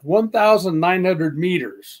flood. 1,900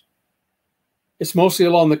 meters. It's mostly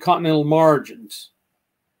along the continental margins,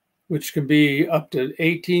 which can be up to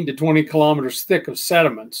 18 to 20 kilometers thick of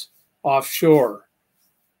sediments offshore.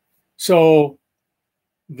 So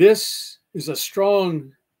this is a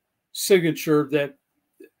strong signature that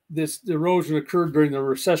this erosion occurred during the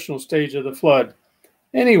recessional stage of the flood.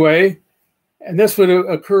 Anyway, and this would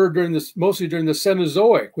occur mostly during the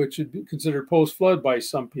Cenozoic, which would be considered post-flood by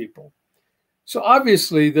some people. So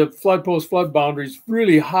obviously the post-flood boundary is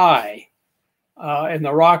really high in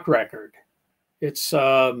the rock record. It's,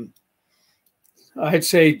 I'd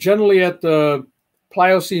say, generally at the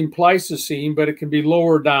Pliocene, Pleistocene, but it can be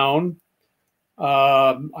lower down.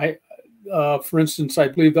 For instance, I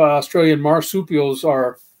believe the Australian marsupials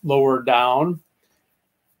are lower down.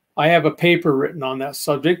 I have a paper written on that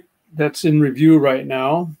subject that's in review right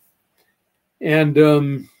now.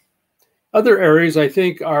 And other areas, I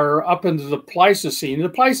think, are up into the Pleistocene. The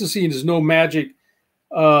Pleistocene is no magic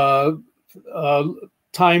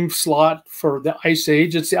time slot for the Ice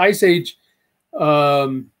Age. It's the Ice Age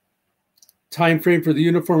time frame for the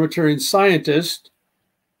uniformitarian scientist,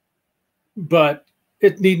 but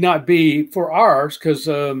it need not be for ours, because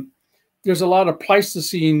there's a lot of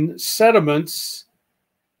Pleistocene sediments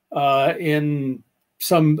in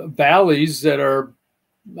some valleys that are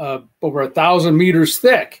over 1,000 meters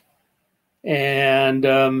thick.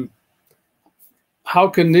 And how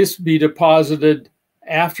can this be deposited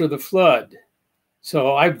after the flood?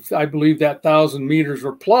 So I believe that 1,000 meters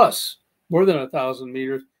or plus, more than 1,000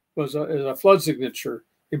 meters, is a flood signature,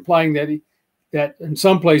 implying that in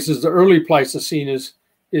some places the early Pleistocene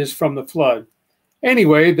is from the flood.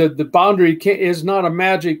 Anyway, the boundary is not a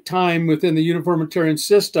magic time within the uniformitarian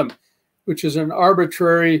system, which is an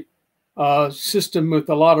arbitrary system with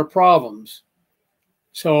a lot of problems.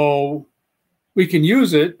 So we can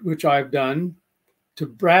use it, which I've done, to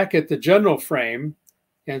bracket the general frame.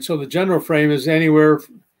 And so the general frame is anywhere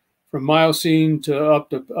from Miocene to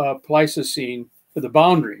up to Pleistocene for the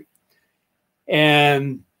boundary.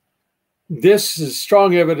 And this is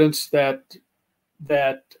strong evidence that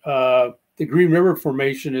the Green River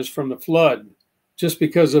Formation is from the flood, just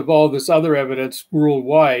because of all this other evidence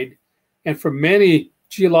worldwide and from many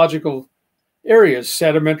geological areas: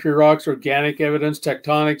 sedimentary rocks, organic evidence,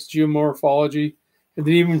 tectonics, geomorphology, and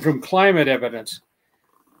then even from climate evidence.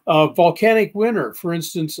 Volcanic winter, for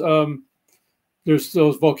instance, there's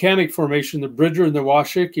those volcanic formation, the Bridger and the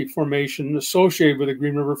Washakie Formation associated with the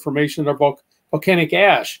Green River Formation are volcanic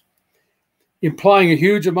ash, implying a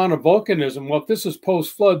huge amount of volcanism. Well, if this is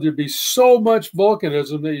post-flood, there'd be so much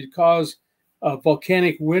volcanism that you'd cause a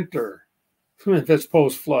volcanic winter if that's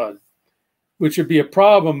post-flood, which would be a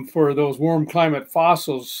problem for those warm climate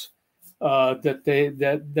fossils that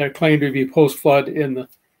they're claimed to be post-flood in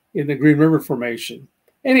the Green River Formation.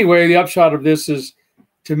 Anyway, the upshot of this is,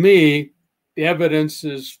 to me, the evidence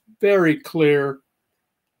is very clear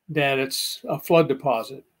that it's a flood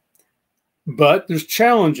deposit. But there's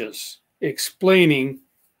challenges explaining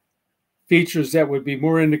features that would be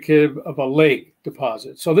more indicative of a lake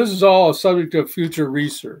deposit. So this is all a subject of future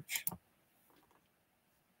research.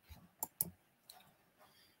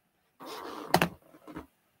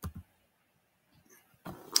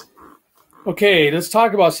 Okay, let's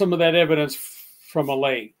talk about some of that evidence from a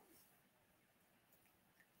lake.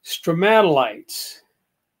 Stromatolites.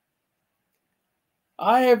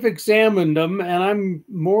 I have examined them, and I'm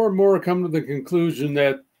more and more come to the conclusion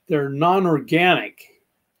that they're non-organic.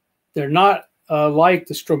 They're not like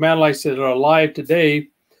the stromatolites that are alive today.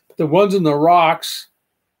 The ones in the rocks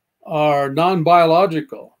are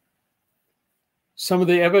non-biological. Some of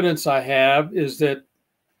the evidence I have is that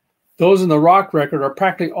those in the rock record are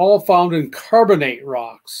practically all found in carbonate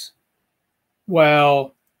rocks,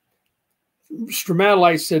 while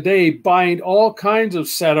stromatolites today bind all kinds of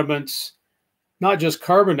sediments, not just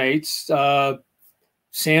carbonates,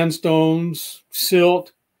 sandstones,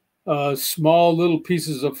 silt, small little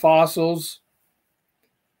pieces of fossils.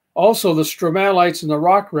 Also, the stromatolites in the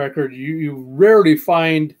rock record, you rarely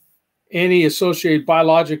find any associated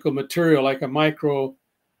biological material like a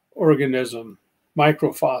microorganism,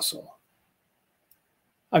 microfossil.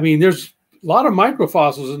 I mean, there's a lot of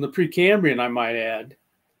microfossils in the Precambrian, I might add.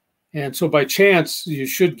 And so by chance, you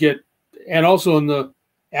should get, and also in the,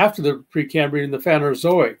 after the Precambrian, in the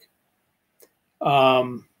Phanerozoic.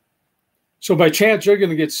 So by chance, you're going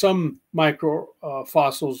to get some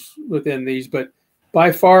microfossils within these, but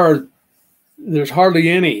by far, there's hardly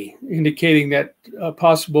any indicating that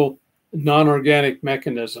possible non-organic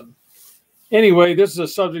mechanism. Anyway, this is a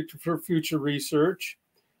subject for future research.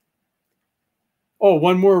 Oh,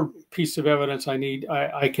 one more piece of evidence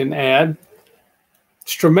I can add.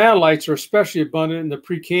 Stromatolites are especially abundant in the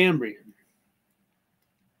Precambrian,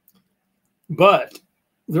 but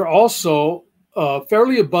they're also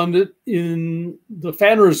fairly abundant in the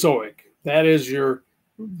Phanerozoic. That is your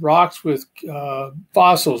rocks with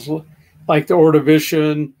fossils like the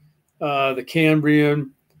Ordovician, the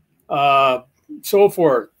Cambrian, so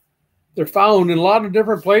forth. They're found in a lot of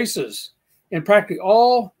different places, and practically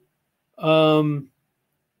all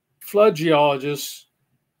flood geologists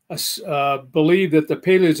believe that the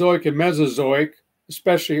Paleozoic and Mesozoic,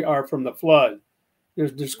 especially, are from the flood.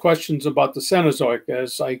 There's questions about the Cenozoic,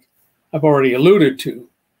 as I've already alluded to.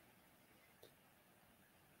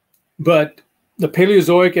 But the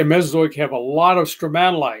Paleozoic and Mesozoic have a lot of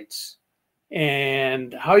stromatolites.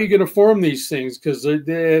 And how are you going to form these things? Because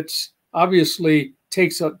it's obviously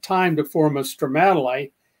takes time to form a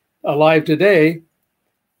stromatolite alive today.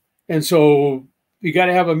 And so you got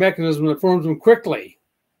to have a mechanism that forms them quickly.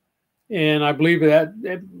 And I believe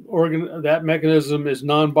that mechanism is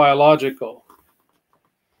non-biological.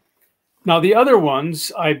 Now, the other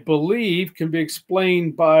ones, I believe, can be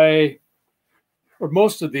explained by, or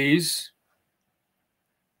most of these,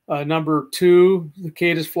 number 2, the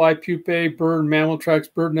caddisfly pupae, bird, mammal tracks,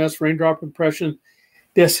 bird nest, raindrop impression.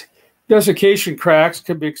 Desiccation cracks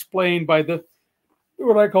can be explained by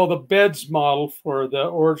what I call the beds model for the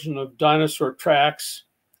origin of dinosaur tracks,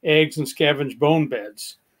 eggs, and scavenged bone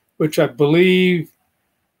beds, which I believe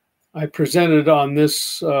I presented on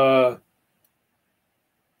this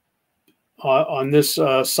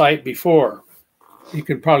site before. You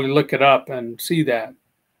can probably look it up and see that.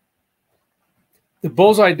 The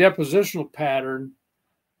bullseye depositional pattern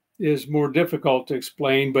is more difficult to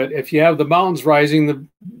explain, but if you have the mountains rising, the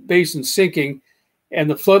basin sinking, and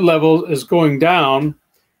the flood level is going down,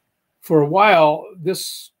 for a while,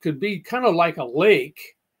 this could be kind of like a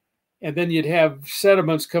lake, and then you'd have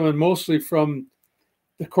sediments coming mostly from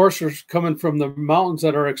the coursers coming from the mountains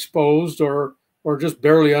that are exposed or just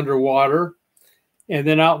barely underwater. And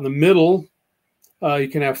then out in the middle, you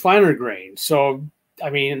can have finer grain. So, I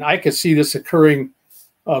mean, I could see this occurring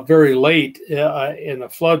very late in the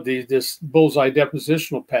flood, this bullseye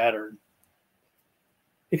depositional pattern.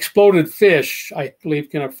 Exploded fish, I believe,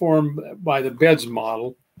 can have formed by the beds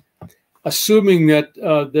model, assuming that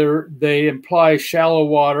they imply shallow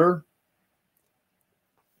water.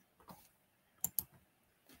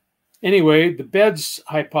 Anyway, the beds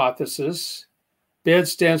hypothesis, bed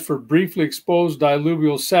stands for briefly exposed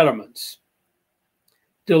diluvial sediments.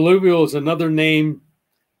 Diluvial is another name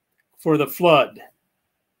for the flood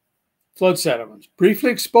sediments. Briefly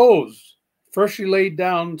exposed, freshly laid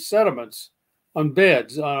down sediments on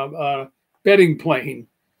beds, on a bedding plane.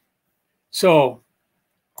 So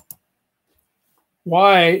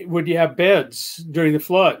why would you have beds during the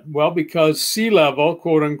flood? Well, because sea level,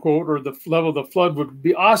 quote unquote, or the level of the flood would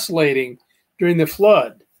be oscillating during the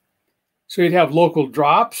flood. So you'd have local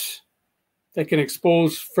drops that can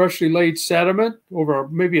expose freshly laid sediment over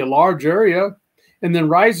maybe a large area, and then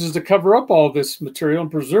rises to cover up all this material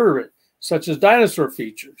and preserve it, such as dinosaur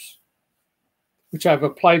features, which I've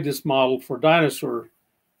applied this model for dinosaur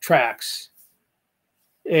tracks,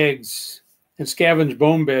 eggs, and scavenged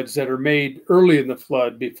bone beds that are made early in the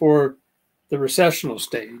flood before the recessional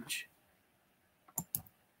stage.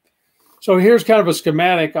 So here's kind of a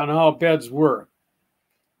schematic on how beds work.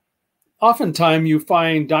 Oftentimes you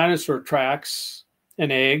find dinosaur tracks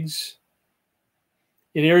and eggs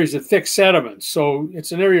in areas of thick sediments. So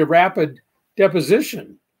it's an area of rapid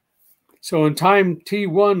deposition. So in time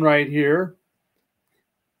T1 right here,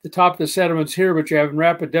 the top of the sediment's here, but you're having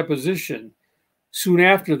rapid deposition. Soon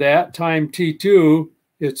after that, time T2,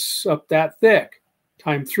 it's up that thick.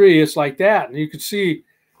 Time 3, it's like that. And you can see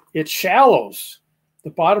it shallows.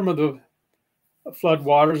 The bottom of the flood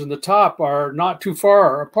waters and the top are not too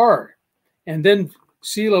far apart. And then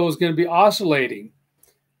sea level is going to be oscillating.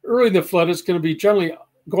 Early in the flood, it's going to be generally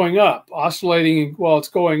going up, oscillating while it's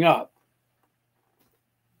going up.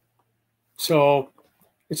 So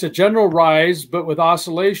it's a general rise, but with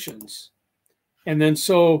oscillations. And then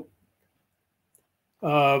so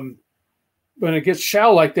when it gets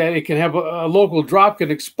shallow like that, it can have a local drop can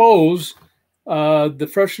expose the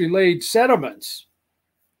freshly laid sediments.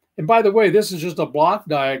 And by the way, this is just a block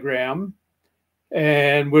diagram,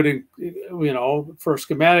 and would, you know, for a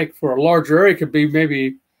schematic for a larger area, could be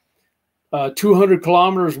maybe 200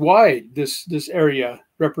 kilometers wide, this area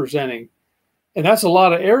representing. And that's a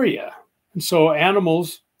lot of area. And so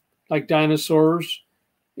animals like dinosaurs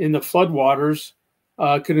in the floodwaters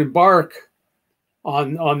could embark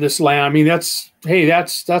on this land. I mean, that's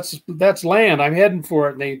land. I'm heading for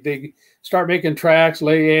it. And they start making tracks,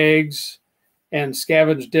 lay eggs, and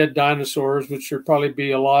scavenge dead dinosaurs, which should probably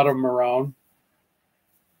be a lot of them around.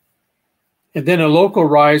 And then a local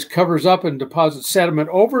rise covers up and deposits sediment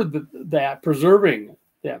over that, preserving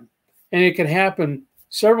them. And it can happen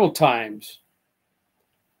several times.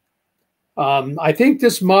 I think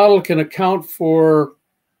this model can account for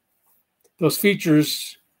those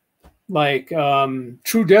features like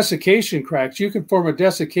true desiccation cracks. You can form a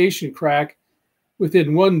desiccation crack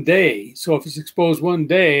within 1 day. So if it's exposed 1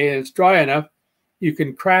 day and it's dry enough, you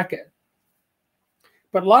can crack it.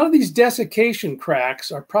 But a lot of these desiccation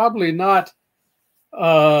cracks are probably not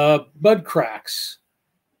mud cracks.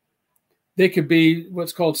 They could be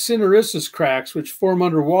what's called cinerisis cracks, which form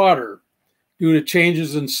underwater due to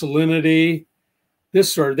changes in salinity,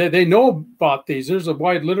 this sort of. They know about these. There's a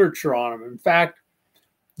wide literature on them. In fact,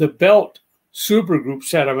 the belt supergroup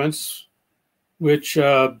sediments, which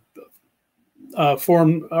are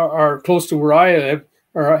close to where I live,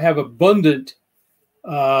 have abundant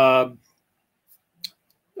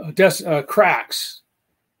cracks,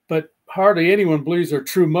 but hardly anyone believes they're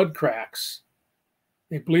true mud cracks.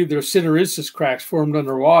 They believe they're cinerisis cracks formed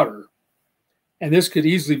underwater. And this could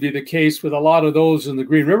easily be the case with a lot of those in the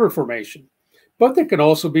Green River Formation. But there can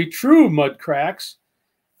also be true mud cracks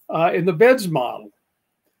in the beds model.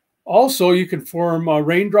 Also, you can form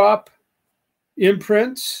raindrop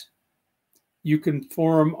imprints. You can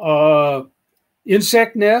form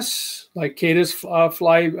insect nests like caddis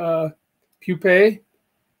fly pupae,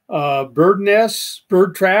 bird nests,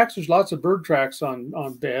 bird tracks. There's lots of bird tracks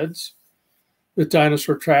on beds with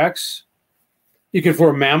dinosaur tracks. You can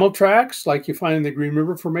form mammal tracks like you find in the Green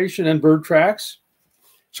River Formation and bird tracks.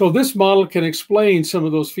 So this model can explain some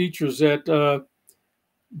of those features that are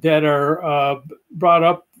brought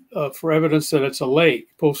up for evidence that it's a lake,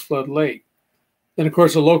 post-flood lake. And of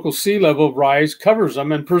course, a local sea level rise covers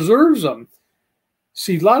them and preserves them.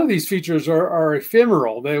 See, a lot of these features are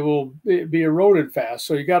ephemeral. They will be eroded fast.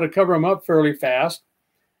 So you got to cover them up fairly fast.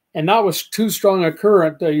 And not with too strong a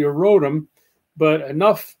current that you erode them, but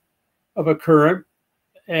enough of a current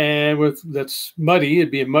and that's muddy,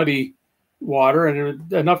 it'd be a muddy water,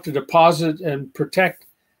 and enough to deposit and protect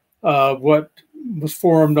what was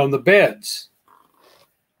formed on the beds.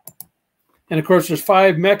 And of course, there's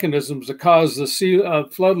 5 mechanisms that cause the sea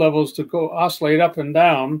flood levels to go oscillate up and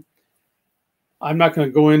down. I'm not going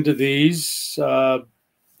to go into these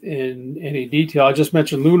in any detail. I just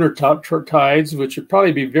mentioned lunar tides, which would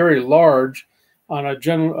probably be very large on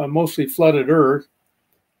a mostly flooded Earth.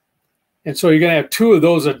 And so you're going to have 2 of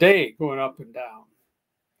those a day going up and down.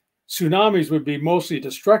 Tsunamis would be mostly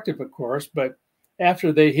destructive, of course, but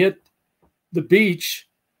after they hit the beach,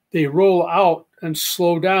 they roll out and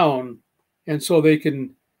slow down. And so they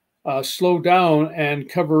can slow down and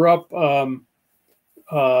cover up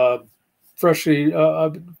freshly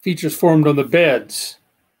features formed on the beds.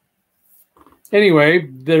 Anyway,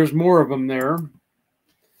 there's more of them there.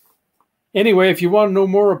 Anyway, if you want to know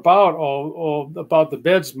more about all about the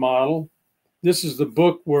beds model, this is the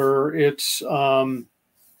book where it's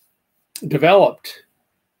developed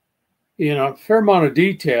in a fair amount of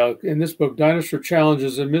detail. In this book, Dinosaur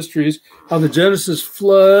Challenges and Mysteries, how the Genesis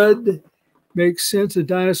flood makes sense of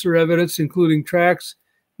dinosaur evidence, including tracks,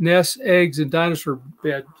 nests, eggs, and dinosaur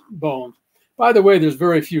bed bones. By the way, there's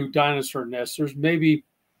very few dinosaur nests. There's maybe,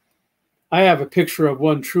 I have a picture of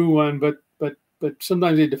one true one, but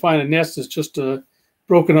sometimes they define a nest as just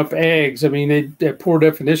broken up eggs. I mean, they're poor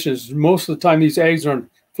definitions. Most of the time, these eggs are on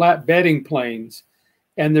flat bedding planes,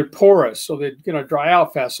 and they're porous, so they're going to dry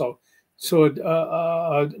out fast. So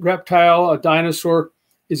a reptile, a dinosaur,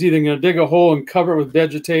 is either going to dig a hole and cover it with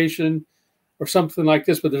vegetation or something like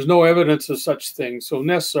this, but there's no evidence of such things. So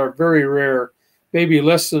nests are very rare, maybe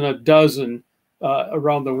less than a dozen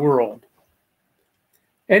around the world.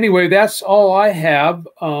 Anyway, that's all I have.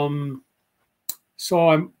 So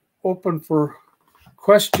I'm open for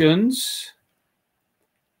questions.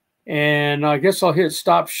 And I guess I'll hit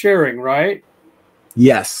stop sharing, right?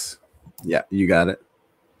 Yes. Yeah, you got it.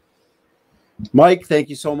 Mike, thank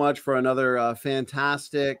you so much for another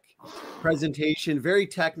fantastic presentation. Very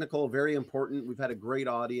technical, very important. We've had a great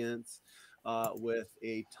audience with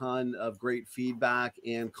a ton of great feedback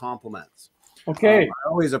and compliments. Okay. I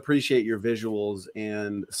always appreciate your visuals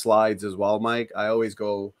and slides as well, Mike. I always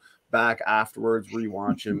go back afterwards,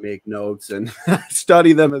 rewatch them, make notes, and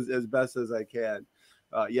study them as best as I can.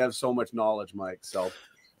 You have so much knowledge, Mike, so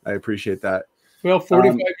I appreciate that. Well,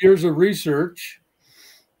 45 years of research.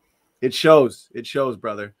 It shows,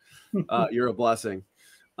 brother. You're a blessing.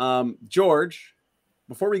 George,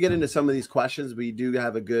 before we get into some of these questions, we do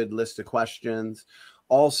have a good list of questions.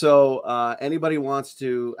 Also, anybody wants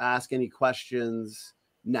to ask any questions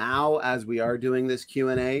now as we are doing this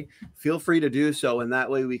Q&A, feel free to do so, and that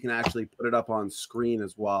way we can actually put it up on screen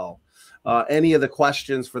as well. Any of the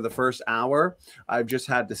questions for the first hour, I've just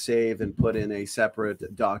had to save and put in a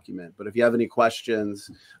separate document. But if you have any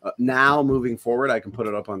questions now moving forward, I can put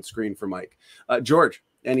it up on screen for Mike. George,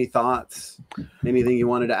 any thoughts? Anything you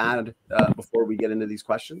wanted to add before we get into these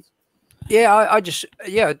questions? Yeah, I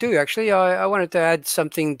do actually. I wanted to add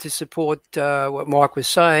something to support what Mike was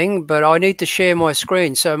saying, but I need to share my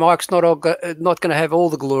screen, so Mike's not going to have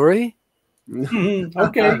all the glory.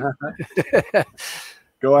 Okay.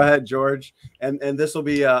 Go ahead, George, and this will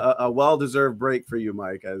be a well-deserved break for you,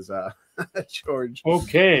 Mike, as George.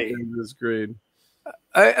 Okay. The screen.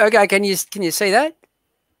 Okay, can you see that?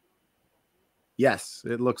 Yes,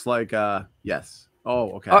 it looks like yes.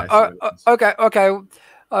 Oh, okay. Okay.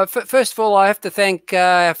 First of all, I have to thank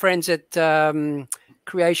our friends at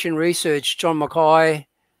Creation Research, John Mackay,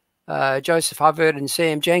 Joseph Hubbard, and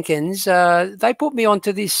Sam Jenkins. They put me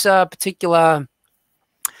onto this particular.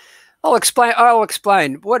 I'll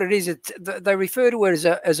explain what it is. They refer to it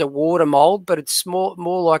as a water mold, but it's more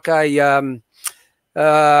like a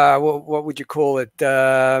what would you call it?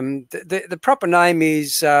 The proper name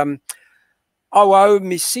is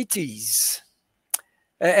Oomycetes.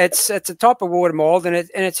 It's a type of water mold, and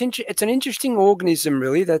it's an interesting organism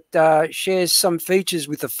really that shares some features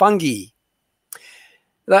with the fungi.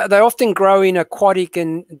 They often grow in aquatic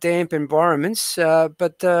and damp environments,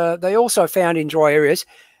 but they also found in dry areas.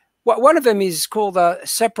 One of them is called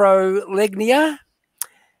Saprolegnia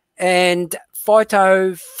and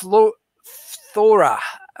Phytophthora.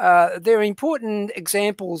 They're important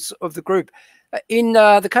examples of the group. In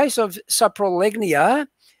the case of Saprolegnia,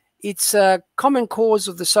 it's a common cause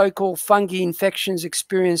of the so-called fungi infections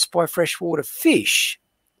experienced by freshwater fish.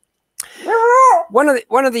 One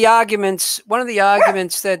of the arguments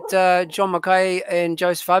that John Mackay and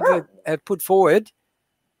Joseph Hubbard have put forward.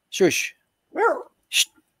 Shush.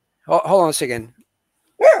 Hold on a second.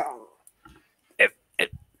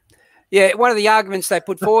 Yeah, one of the arguments they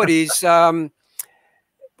put forward is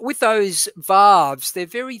with those valves, they're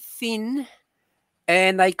very thin,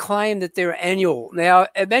 and they claim that they're annual. Now,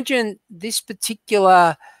 imagine this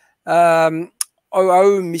particular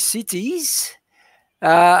Oomycetes.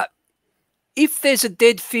 If there's a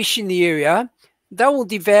dead fish in the area, they will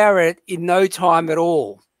devour it in no time at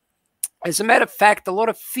all. As a matter of fact, a lot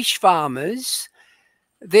of fish farmers,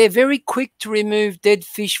 they're very quick to remove dead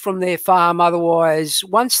fish from their farm. Otherwise,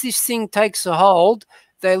 once this thing takes a hold,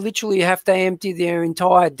 they literally have to empty their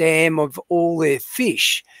entire dam of all their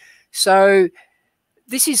fish. So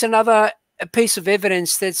this is another piece of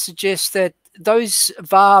evidence that suggests that those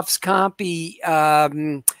valves can't be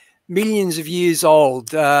millions of years old.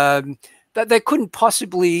 That they couldn't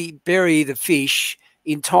possibly bury the fish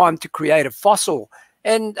in time to create a fossil.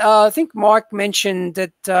 And I think Mike mentioned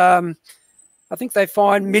that I think they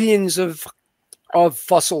find millions of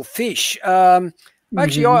fossil fish.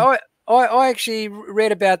 Actually, I actually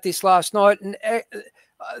read about this last night, and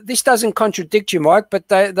this doesn't contradict you, Mike, but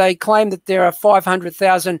they claim that there are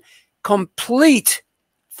 500,000 complete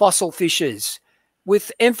fossil fishes,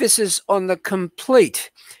 with emphasis on the complete,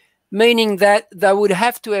 meaning that they would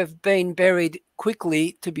have to have been buried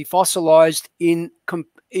quickly to be fossilized in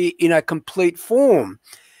a complete form.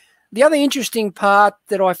 The other interesting part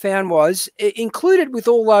that I found was included with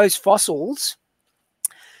all those fossils,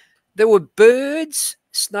 there were birds,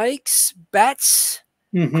 snakes, bats,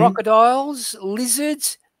 crocodiles,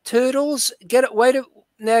 lizards, turtles. Get a load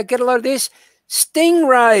of this.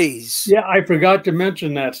 Stingrays. Yeah, I forgot to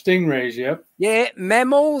mention that. Stingrays, yep. Yeah,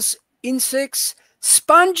 mammals, insects,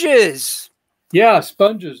 sponges. Yeah,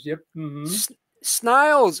 sponges, yep.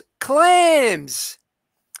 Snails, clams,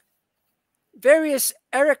 various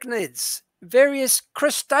arachnids, various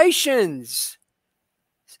crustaceans,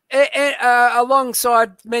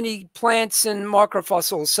 alongside many plants and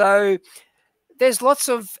microfossils. So there's lots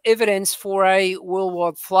of evidence for a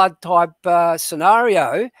worldwide flood type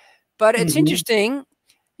scenario, but it's interesting.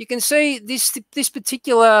 You can see this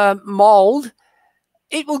particular mold,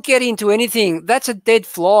 it will get into anything. That's a dead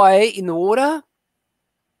fly in the water.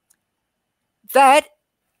 That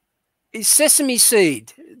is sesame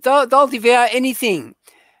seed. They'll devour anything.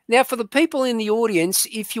 Now, for the people in the audience,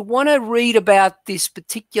 if you want to read about this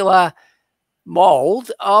particular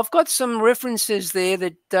mold, I've got some references there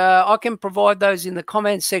that I can provide those in the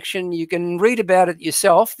comment section. You can read about it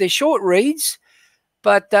yourself. They're short reads,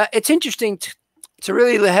 but it's interesting to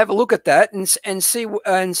really have a look at that and see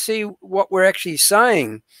what we're actually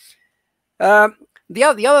saying. Now,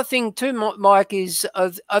 The other thing too, Mike, is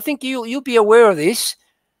I think you'll be aware of this.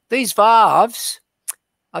 These valves,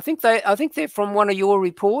 I think they're from one of your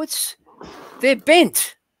reports. They're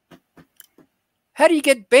bent. How do you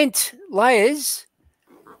get bent layers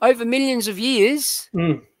over millions of years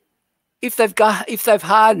if they've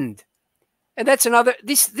hardened? And that's another.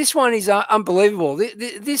 This one is unbelievable.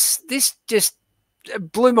 This just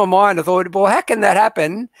blew my mind. I thought, well, how can that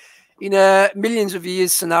happen in a millions of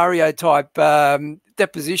years scenario type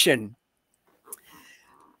deposition?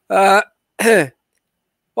 Well,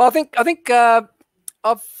 I think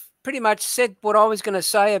I've pretty much said what I was going to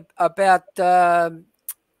say about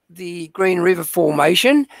the Green River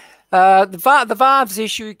Formation. The valves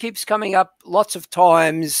issue keeps coming up lots of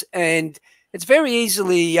times, and it's very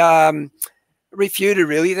easily refuted,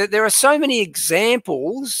 really. There are so many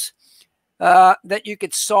examples that you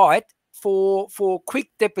could cite for quick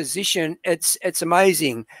deposition. It's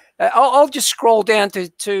amazing. I'll just scroll down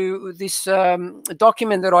to this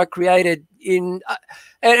document that I created and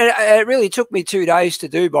it really took me 2 days to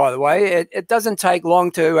do, by the way. It doesn't take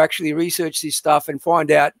long to actually research this stuff and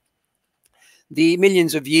find out the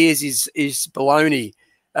millions of years is baloney.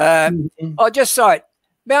 I'll just cite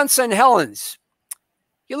Mount St. Helens.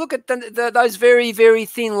 You look at those very, very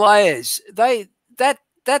thin layers.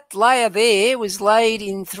 That layer there was laid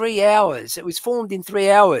in 3 hours. It was formed in 3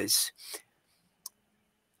 hours.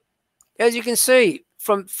 As you can see,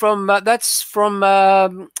 that's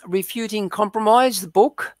from Refuting Compromise, the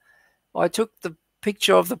book. I took the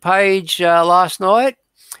picture of the page last night.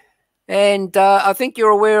 And I think you're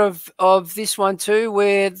aware of this one too,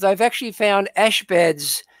 where they've actually found ash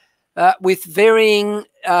beds with varying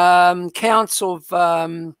counts of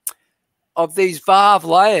these valve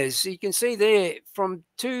layers. You can see there from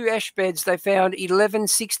 2 ash beds, they found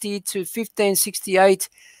 1160 to 1568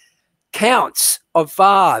 counts of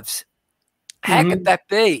valves. How could that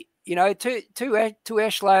be? You know, two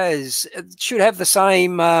ash layers should have the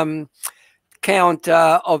same count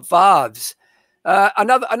of valves.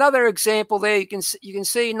 Another example there, you can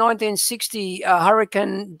see 1960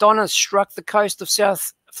 Hurricane Donna struck the coast of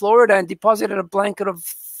South Florida and deposited a blanket of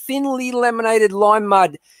thinly laminated lime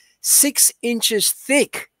mud 6 inches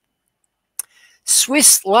thick.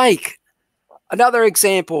 Swiss Lake, another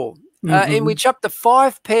example, in which up to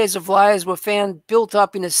 5 pairs of layers were found built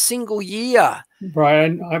up in a single year.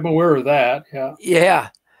 Brian, I'm aware of that. Yeah. Yeah.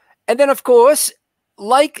 And then, of course,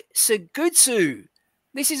 Lake Segutsu.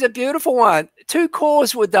 This is a beautiful one. 2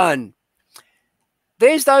 cores were done.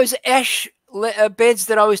 There's those ash beds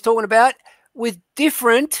that I was talking about with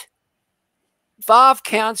different valve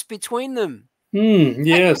counts between them.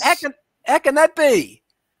 Yes. How can that be?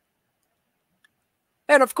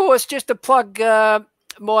 And of course, just to plug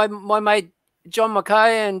my mate John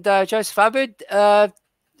McKay and Joseph Hubbard,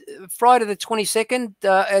 Friday the 22nd.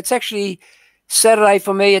 It's actually Saturday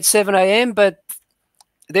for me at 7 a.m. But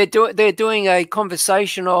they're doing a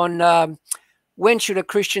conversation on when should a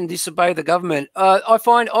Christian disobey the government. I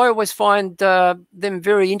always find them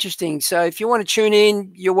very interesting. So if you want to tune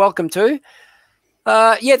in, you're welcome to.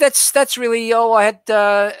 Yeah, that's really all I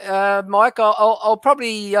had, Mike. I'll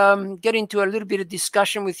probably get into a little bit of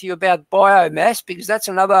discussion with you about biomass, because that's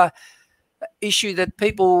another issue that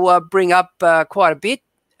people bring up quite a bit.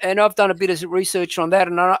 And I've done a bit of research on that,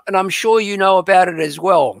 and I'm sure you know about it as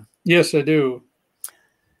well. Yes, I do.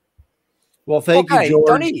 Well, thank you, George.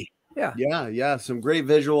 Donnie. Yeah. Some great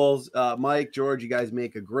visuals. Mike, George, you guys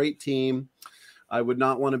make a great team. I would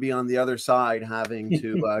not want to be on the other side having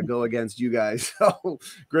to go against you guys. So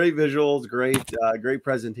great visuals, great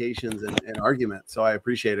presentations and arguments. So I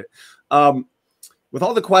appreciate it. With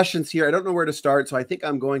all the questions here, I don't know where to start. So I think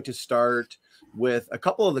I'm going to start with a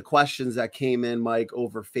couple of the questions that came in, Mike,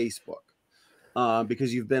 over Facebook.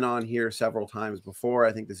 Because you've been on here several times before.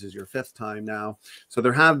 I think this is your 5th time now. So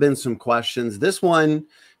there have been some questions. This one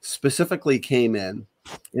specifically came in.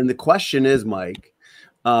 And the question is, Mike,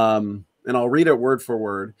 and I'll read it word for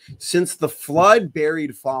word. Since the flood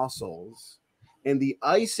buried fossils and the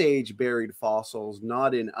ice age buried fossils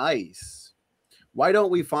not in ice, why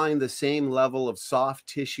don't we find the same level of soft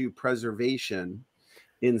tissue preservation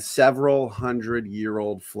in several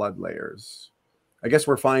 100-year-old flood layers? I guess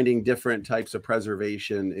we're finding different types of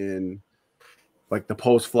preservation in like the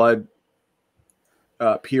post-flood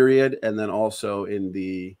period, and then also in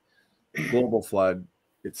the global flood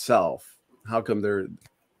itself. How come they're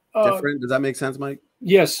different? Does that make sense, Mike?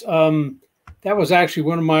 Yes. That was actually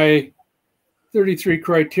one of my 33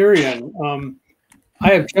 criterion.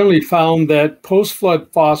 I have generally found that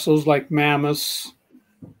post-flood fossils like mammoths,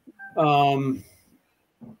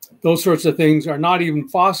 those sorts of things are not even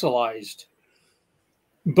fossilized.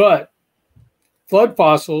 But flood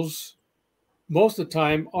fossils, most of the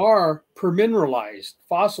time, are permineralized,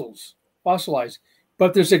 fossilized.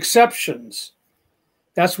 But there's exceptions.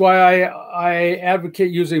 That's why I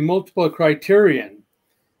advocate using multiple criterion.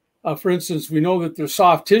 For instance, we know that there's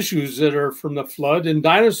soft tissues that are from the flood in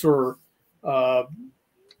dinosaur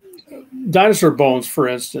bones, for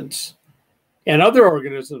instance, and other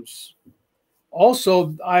organisms.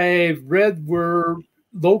 Also, I've read where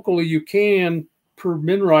locally you can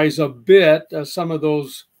permineralize a bit some of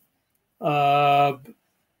those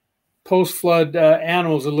post-flood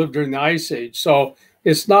animals that lived during the Ice Age. So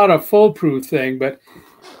it's not a foolproof thing, but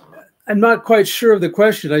I'm not quite sure of the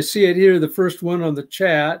question. I see it here, the first one on the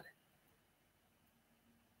chat.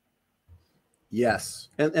 Yes,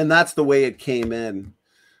 and that's the way it came in,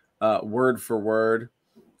 word for word.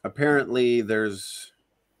 Apparently, there's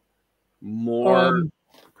more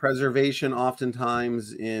preservation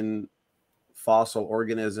oftentimes in fossil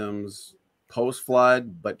organisms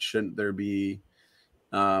post-flood, but shouldn't there be?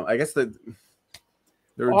 I guess the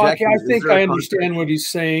rejection. I think I understand what he's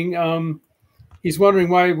saying. He's wondering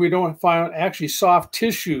why we don't find actually soft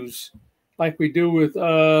tissues like we do with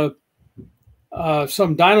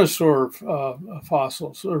some dinosaur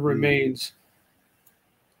fossils or remains.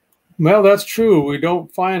 Well, that's true. We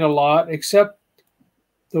don't find a lot, except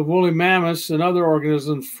the woolly mammoths and other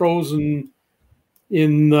organisms frozen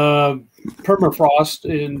in permafrost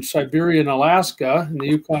in Siberia and Alaska, in the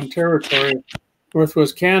Yukon Territory,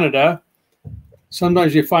 Northwest Canada.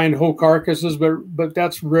 Sometimes you find whole carcasses, but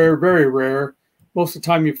that's rare, very rare. Most of the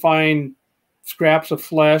time you find scraps of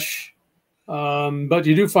flesh, but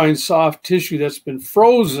you do find soft tissue that's been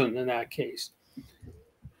frozen in that case.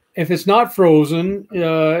 If it's not frozen, in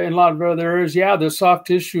a lot of other areas, yeah, the soft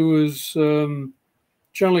tissue is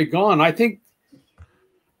generally gone. I think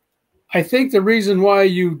the reason why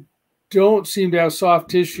you don't seem to have soft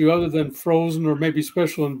tissue other than frozen or maybe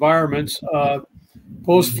special environments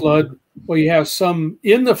post-flood, well, you have some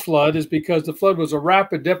in the flood, is because the flood was a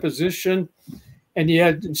rapid deposition, and you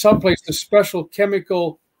had in some places special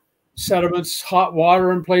chemical sediments, hot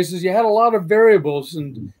water in places. You had a lot of variables,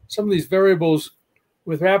 and some of these variables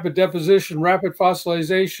with rapid deposition, rapid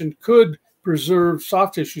fossilization could preserve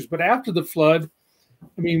soft tissues. But after the flood,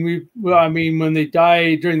 I mean, when they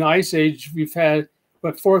die during the Ice Age, we've had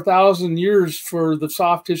about 4,000 years for the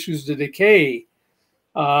soft tissues to decay,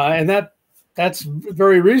 and that's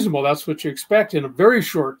very reasonable. That's what you expect in a very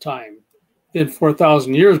short time, in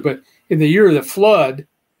 4,000 years. But in the year of the flood,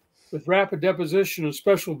 with rapid deposition and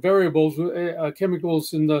special variables,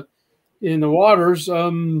 chemicals in the waters,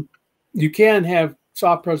 you can have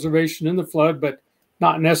soft preservation in the flood, but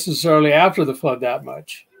not necessarily after the flood that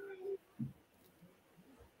much.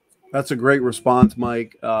 That's a great response,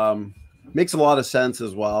 Mike. Makes a lot of sense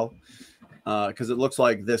as well, because it looks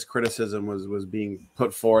like this criticism was being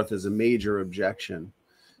put forth as a major objection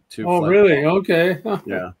to. Oh, really? Okay.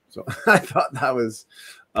 Yeah. So I thought that was,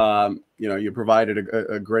 you provided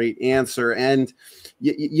a great answer, and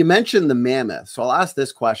you mentioned the mammoth. So I'll ask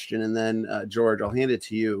this question, and then George, I'll hand it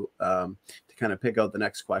to you to kind of pick out the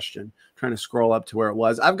next question. I'm trying to scroll up to where it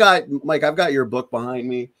was. I've got your book behind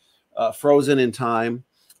me, Frozen in Time.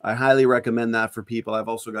 I highly recommend that for people. I've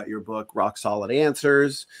also got your book, Rock Solid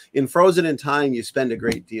Answers. In Frozen in Time, you spend a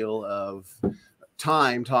great deal of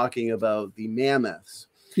time talking about the mammoths.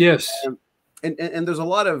 Yes. And there's a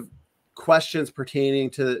lot of questions pertaining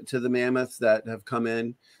to the mammoths that have come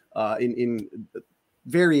in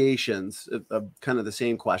variations of kind of the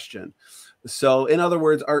same question. So in other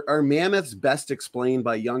words, are mammoths best explained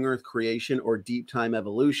by young Earth creation or deep time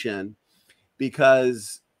evolution?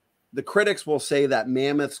 Because the critics will say that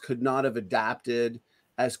mammoths could not have adapted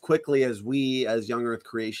as quickly as we, as young Earth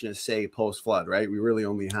creationists, say post-flood, right? We really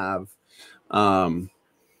only have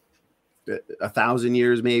 1,000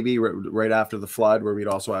 years maybe right after the flood, where we'd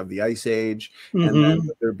also have the Ice Age, and then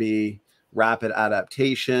there'd be rapid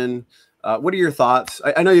adaptation. What are your thoughts?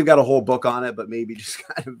 I know you've got a whole book on it, but maybe just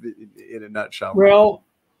kind of in a nutshell. Well,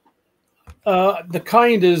 the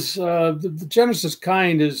kind is the Genesis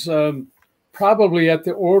kind is probably at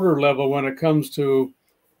the order level when it comes to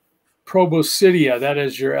proboscidea, that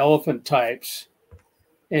is your elephant types.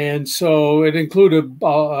 And so it included,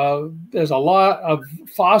 there's a lot of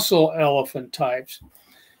fossil elephant types.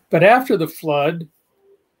 But after the flood,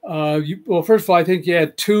 well, first of all, I think you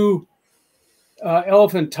had two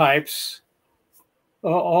elephant types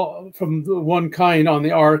from the one kind on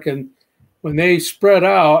the ark. And when they spread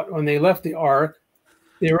out, when they left the ark,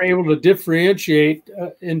 they were able to differentiate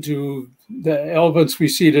into the elephants we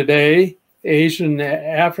see today, Asian,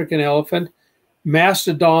 African elephant,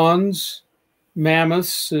 mastodons,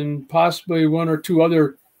 mammoths, and possibly one or two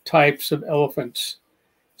other types of elephants.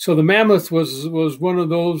 So the mammoth was one of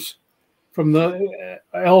those from the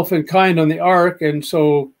elephant kind on the ark, and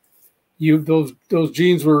so those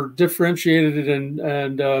genes were differentiated,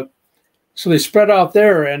 and so they spread out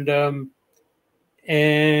there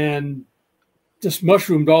and just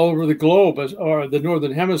mushroomed all over the globe, or the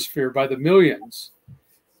northern hemisphere, by the millions,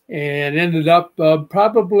 and ended up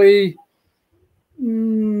probably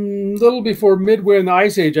little before midway in the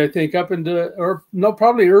Ice Age, I think, up into, or no,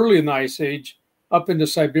 probably early in the Ice Age, up into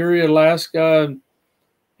Siberia, Alaska,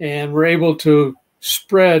 and were able to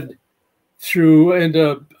spread through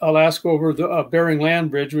into Alaska over the Bering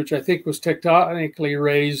Land Bridge, which I think was tectonically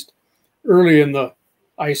raised early in the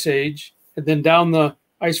Ice Age, and then down the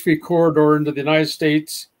ice-free corridor into the United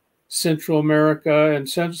States, Central America, and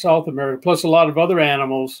South America, plus a lot of other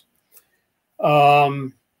animals.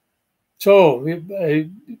 So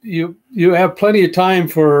you have plenty of time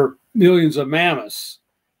for millions of mammoths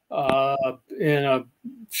in a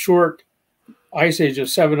short ice age of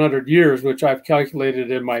 700 years, which I've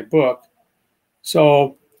calculated in my book.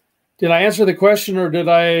 So did I answer the question, or did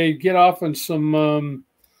I get off on some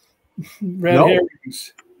red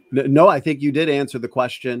herrings? No, I think you did answer the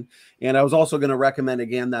question. And I was also going to recommend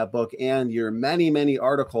again that book and your many, many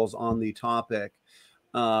articles on the topic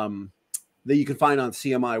that you can find on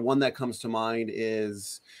CMI. One that comes to mind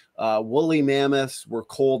is woolly mammoths were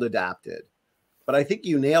cold adapted. But I think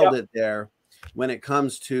you nailed it there when it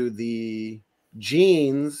comes to the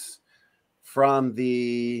genes from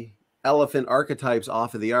the elephant archetypes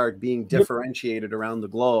off of the ark being differentiated around the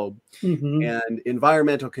globe. And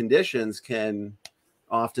environmental conditions can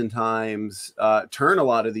oftentimes turn a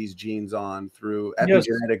lot of these genes on through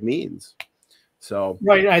epigenetic means. So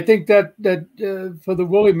right, I think that for the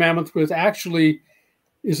woolly mammoth was actually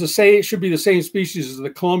it should be the same species as the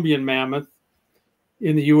Columbian mammoth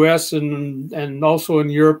in the U.S. and also in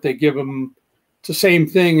Europe. They give them the same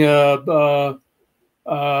thing. Other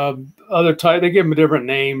type, they give them different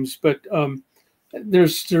names, but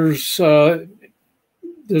there's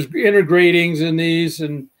intergradings in these,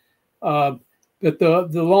 and that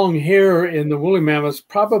the long hair in the woolly mammoths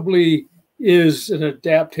probably is an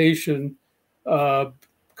adaptation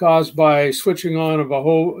caused by switching on of a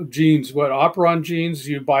whole genes, operon genes,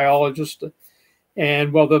 you biologists.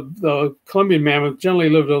 And while the Columbian mammoth generally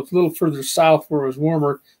lived a little further south where it was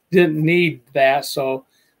warmer, didn't need that. So,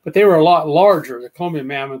 but they were a lot larger. The Columbian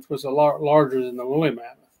mammoth was a lot larger than the woolly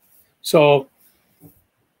mammoth. So,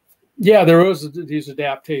 yeah, there was these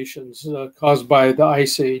adaptations caused by the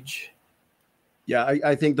Ice Age. Yeah,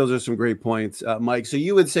 I think those are some great points, Mike. So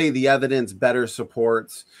you would say the evidence better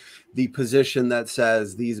supports the position that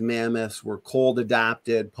says these mammoths were cold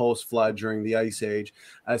adapted post-flood during the Ice Age,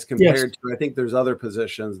 as compared to, I think there's other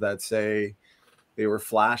positions that say they were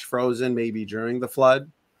flash frozen maybe during the flood.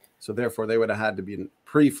 So therefore they would have had to be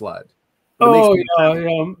pre-flood. Oh,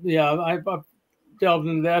 yeah. I've delved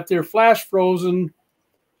into that. They're flash frozen.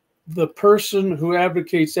 The person who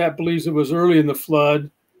advocates that believes it was early in the flood.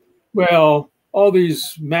 Well, all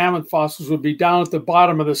these mammoth fossils would be down at the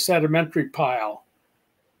bottom of the sedimentary pile.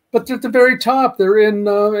 But they're at the very top. They're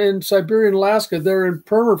in Siberia and Alaska. They're in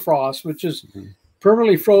permafrost, which is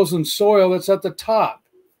permanently frozen soil that's at the top.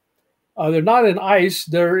 They're not in ice.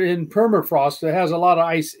 They're in permafrost that has a lot of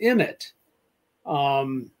ice in it.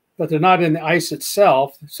 But they're not in the ice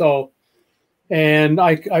itself. So, and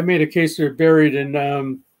I made a case they're buried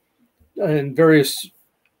in various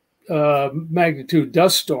magnitude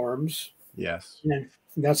dust storms. Yes. And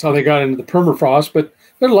that's how they got into the permafrost. But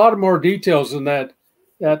there's a lot of more details in that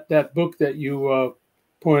book that you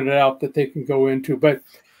pointed out that they can go into. But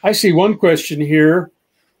I see one question here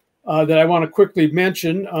that I want to quickly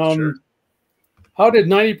mention. Sure. How did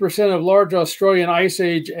 90% of large Australian Ice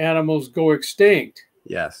Age animals go extinct?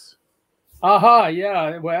 Yes. Aha,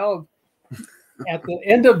 yeah. Well, at the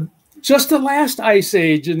end of just the last Ice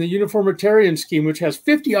Age in the uniformitarian scheme, which has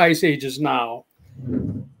 50 Ice Ages now,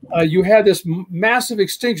 you had this massive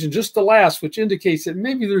extinction, just the last, which indicates that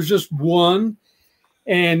maybe there's just one.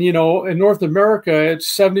 And, you know, in North America,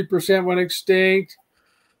 it's 70% went extinct,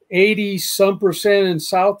 80-some% in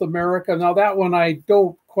South America. Now, that one I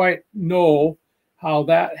don't quite know how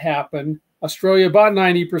that happened. Australia, about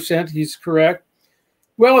 90%, he's correct.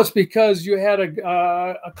 Well, it's because you had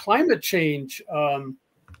a climate change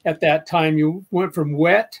at that time. You went from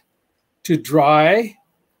wet to dry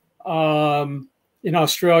in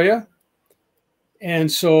Australia.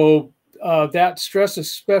 And so that stressed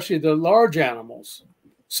especially the large animals.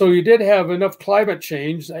 So you did have enough climate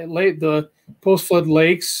change. The post-flood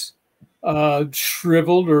lakes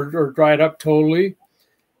shriveled or dried up totally.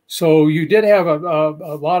 So you did have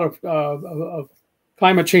a lot of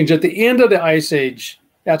climate change at the end of the ice age.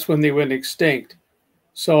 That's when they went extinct.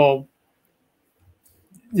 So,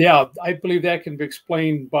 yeah, I believe that can be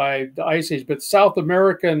explained by the ice age. But South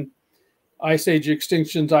American ice age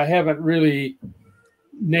extinctions, I haven't really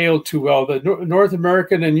nailed too well. The North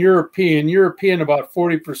American and European about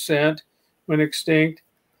 40% went extinct.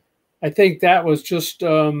 I think that was just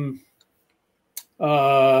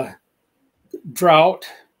drought,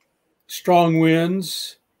 strong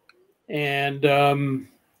winds, and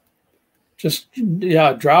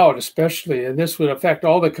drought especially. And this would affect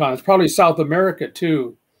all the continents, probably South America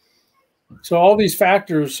too. So all these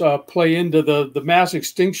factors play into the mass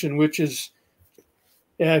extinction, which is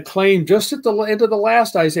claimed just at the end of the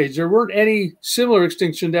last ice age. There weren't any similar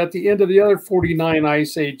extinction at the end of the other 49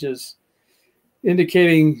 ice ages,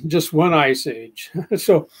 indicating just one ice age.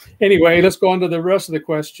 So anyway, let's go on to the rest of the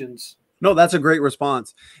questions. No, that's a great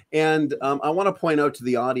response. And I want to point out to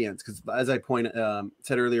the audience, because as I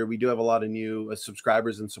said earlier, we do have a lot of new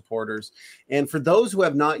subscribers and supporters. And for those who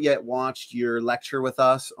have not yet watched your lecture with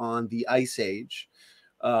us on the Ice Age,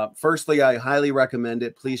 firstly, I highly recommend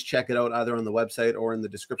it. Please check it out either on the website or in the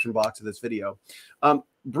description box of this video.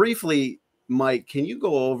 Briefly, Mike, can you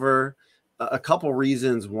go over a couple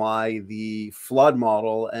reasons why the flood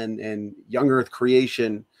model and young Earth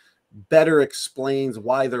creation better explains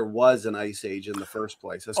why there was an ice age in the first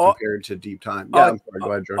place as compared to deep time? Yeah, I'm sorry.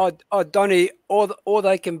 Go ahead, George. Donnie, or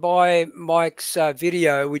they can buy Mike's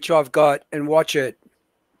video, which I've got, and watch it.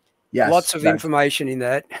 Yes, lots of information in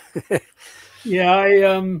that.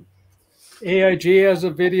 Yeah, AIG has a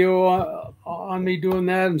video on me doing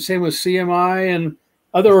that, and same with CMI and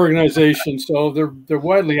other organizations. So they're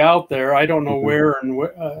widely out there. I don't know where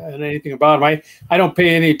and anything about them. I don't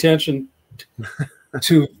pay any attention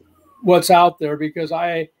to what's out there because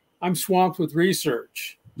I'm swamped with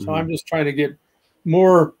research. So I'm just trying to get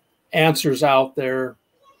more answers out there.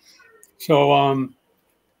 So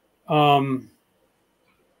what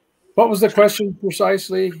was the question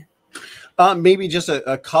precisely? Maybe just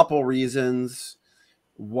a couple reasons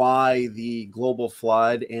why the global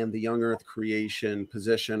flood and the young Earth creation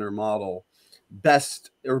position or model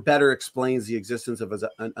best or better explains the existence of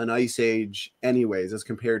an ice age anyways, as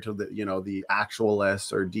compared to the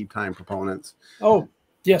actualists or deep time proponents. Oh,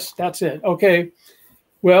 yes, that's it. Okay.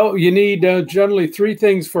 Well, you need generally three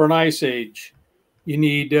things for an ice age. You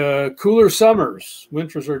need cooler summers.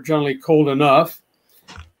 Winters are generally cold enough.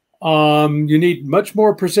 You need much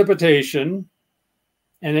more precipitation,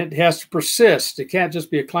 and it has to persist. It can't just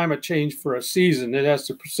be a climate change for a season. It has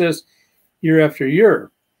to persist year after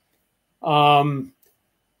year.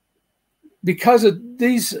 Because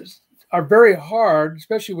these are very hard,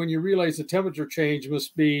 especially when you realize the temperature change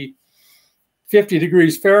must be 50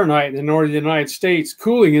 degrees Fahrenheit in the north of the United States,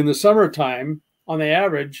 cooling in the summertime on the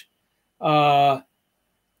average.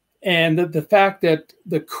 And the fact that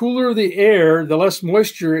the cooler the air, the less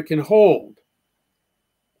moisture it can hold.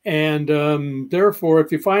 And therefore,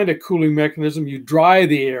 if you find a cooling mechanism, you dry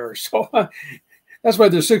the air. So that's why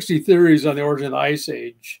there's 60 theories on the origin of the Ice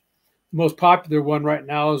Age. The most popular one right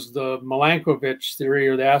now is the Milankovitch theory,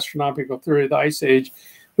 or the astronomical theory of the Ice Age,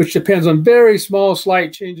 which depends on very small,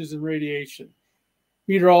 slight changes in radiation.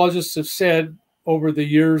 Meteorologists have said over the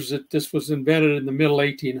years that this was invented in the middle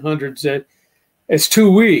 1800s, that it's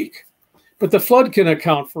too weak. But the flood can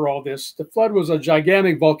account for all this. The flood was a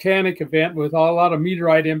gigantic volcanic event with a lot of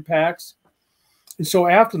meteorite impacts. And so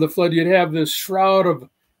after the flood, you'd have this shroud of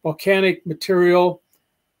volcanic material,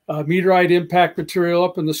 meteorite impact material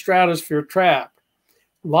up in the stratosphere trapped.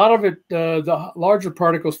 A lot of it, the larger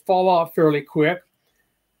particles fall off fairly quick,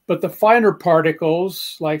 but the finer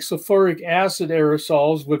particles, like sulfuric acid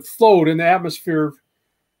aerosols, would float in the atmosphere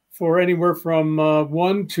for anywhere from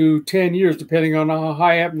 1 to 10 years, depending on how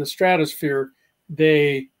high up in the stratosphere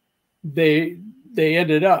they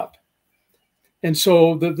ended up. And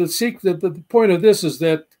so the point of this is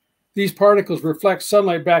that these particles reflect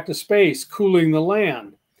sunlight back to space, cooling the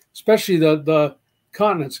land, especially the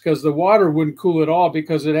continents, because the water wouldn't cool at all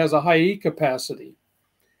because it has a high heat capacity.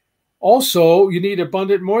 Also, you need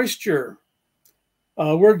abundant moisture.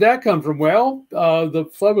 Where'd that come from? Well, the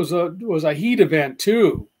flood was a heat event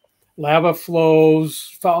too. Lava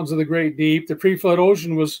flows, fountains of the great deep. The pre-flood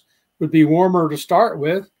ocean would be warmer to start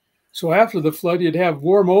with. So after the flood, you'd have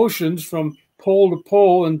warm oceans from pole to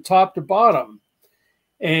pole and top to bottom.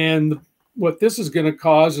 And what this is going to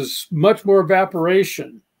cause is much more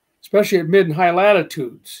evaporation, especially at mid and high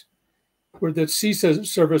latitudes, where the sea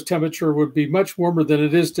surface temperature would be much warmer than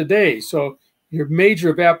it is today. So your major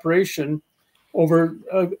evaporation over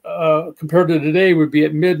compared to today would be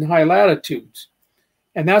at mid and high latitudes.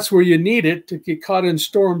 And that's where you need it to get caught in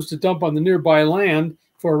storms to dump on the nearby land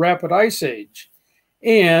for a rapid ice age.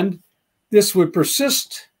 And this would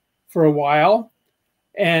persist for a while,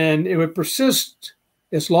 and it would persist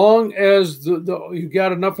as long as you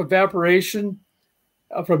got enough evaporation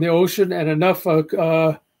from the ocean and enough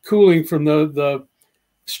cooling from the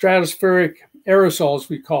stratospheric aerosols,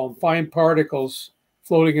 we call them, fine particles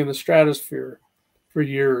floating in the stratosphere for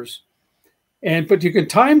years. But you can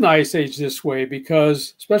time the ice age this way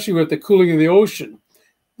because, especially with the cooling of the ocean,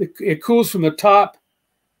 it cools from the top,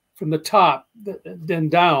 then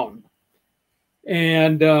down.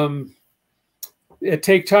 And it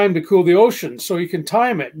takes time to cool the ocean, so you can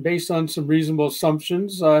time it based on some reasonable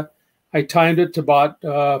assumptions. I timed it to about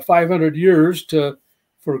 500 years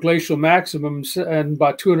for glacial maximums and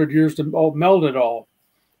about 200 years to melt it all,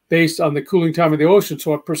 based on the cooling time of the ocean.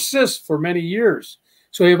 So it persists for many years.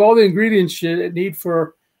 So you have all the ingredients you need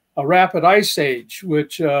for a rapid ice age,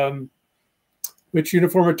 which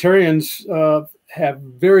uniformitarians have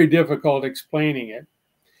very difficult explaining it.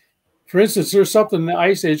 For instance, there's something in the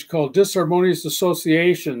ice age called disharmonious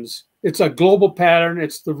associations. It's a global pattern.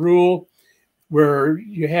 It's the rule where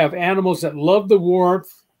you have animals that love the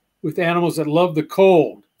warmth with animals that love the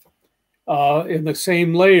cold in the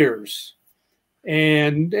same layers.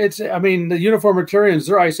 And the uniformitarians,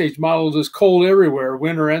 their ice age model is cold everywhere,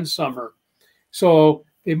 winter and summer. So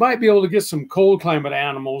they might be able to get some cold climate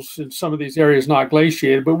animals in some of these areas not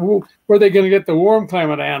glaciated, but where are they going to get the warm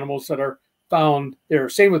climate animals that are found there?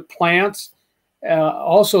 Same with plants,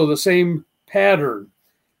 also the same pattern.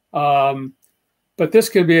 But this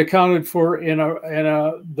can be accounted for in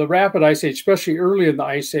the rapid ice age, especially early in the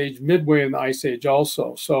ice age, midway in the ice age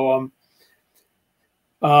also. So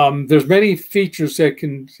there's many features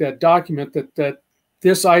that document that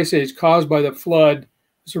this ice age caused by the flood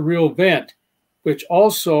is a real event, which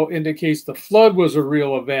also indicates the flood was a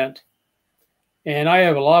real event. And I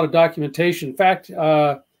have a lot of documentation. In fact,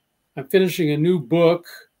 I'm finishing a new book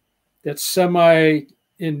that's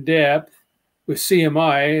semi-in-depth with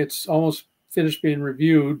CMI. It's almost finished being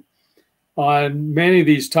reviewed on many of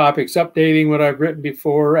these topics, updating what I've written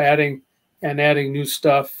before, adding new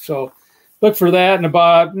stuff. So look for that in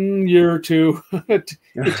about a year or two. It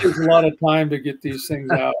takes a lot of time to get these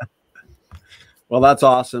things out. Well, that's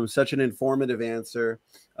awesome. Such an informative answer,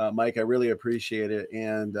 Mike. I really appreciate it,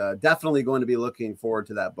 and definitely going to be looking forward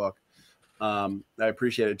to that book. I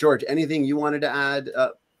appreciate it. George, anything you wanted to add,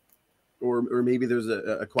 or maybe there's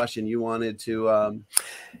a question you wanted to?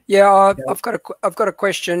 Yeah, I've got a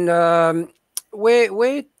question.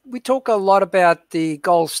 We talk a lot about the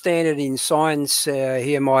gold standard in science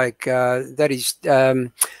here, Mike. That is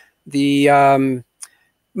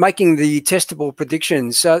making the testable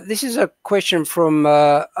predictions. This is a question from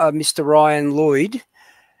Mr. Ryan Lloyd.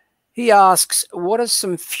 He asks, what are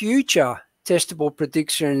some future testable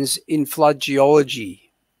predictions in flood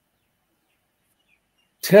geology?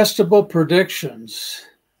 Testable predictions.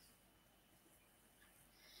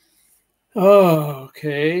 Oh,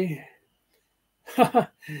 okay.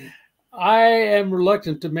 I am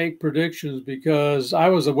reluctant to make predictions because I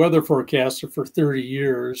was a weather forecaster for 30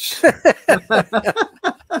 years.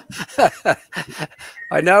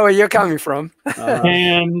 I know where you're coming from.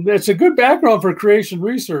 And it's a good background for creation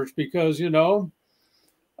research because,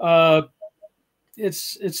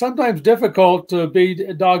 it's sometimes difficult to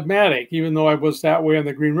be dogmatic, even though I was that way on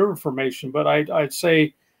the Green River Formation. But I'd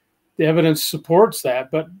say the evidence supports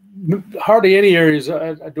that. But hardly any areas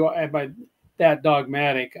am I that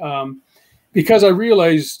dogmatic, because I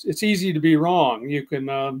realized it's easy to be wrong. You can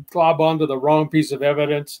glob onto the wrong piece of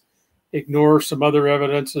evidence, ignore some other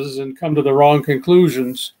evidences, and come to the wrong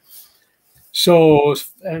conclusions. So,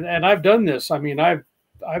 and I've done this. I mean, I've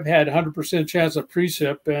had 100% chance of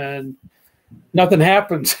precip, and nothing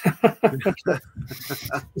happens.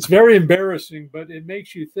 It's very embarrassing, but it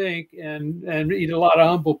makes you think and eat a lot of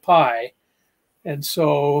humble pie. And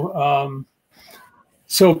so,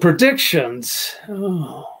 so predictions.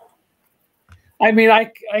 Oh. I mean,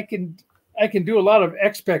 I can do a lot of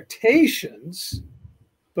expectations,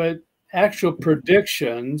 but actual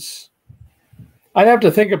predictions, I'd have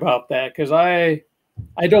to think about that because I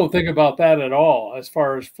don't think about that at all as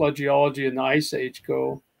far as flood geology and the ice age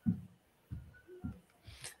go.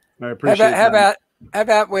 I appreciate how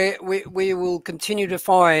about we will continue to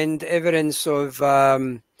find evidence of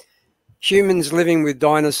humans living with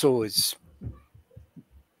dinosaurs?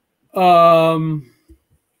 Well,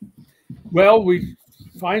 we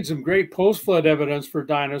find some great post-flood evidence for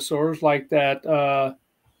dinosaurs, like that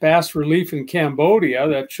bas relief in Cambodia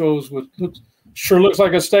that shows what sure looks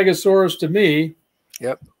like a stegosaurus to me.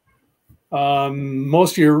 Yep.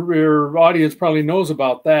 Most of your audience probably knows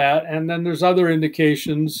about that. And then there's other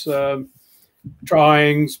indications,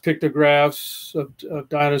 drawings, pictographs of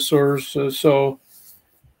dinosaurs,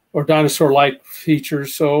 or dinosaur-like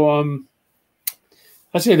features. So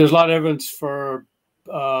I'd say there's a lot of evidence for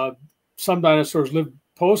some dinosaurs lived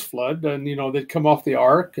post-flood, and they'd come off the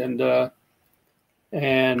ark, and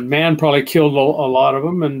man probably killed a lot of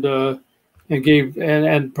them, and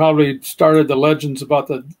probably started the legends about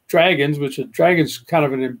the dragons, which a dragon's kind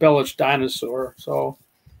of an embellished dinosaur. So,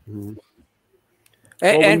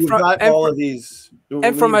 and from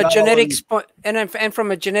a genetics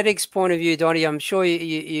point of view, Donnie, I'm sure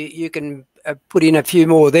you can put in a few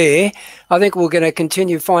more there. I think we're going to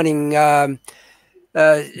continue finding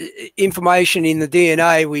information in the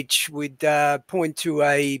DNA which would point to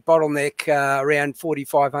a bottleneck around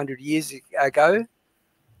 4,500 years ago.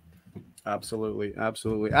 Absolutely.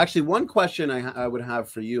 Actually, one question I would have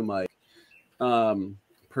for you, Mike,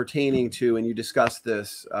 pertaining to, and you discussed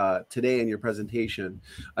this today in your presentation,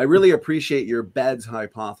 I really appreciate your beds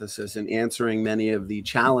hypothesis in answering many of the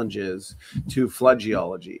challenges to flood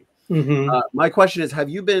geology. My question is, have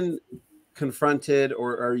you been confronted,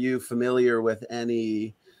 or are you familiar with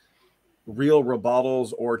any real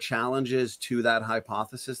rebuttals or challenges to that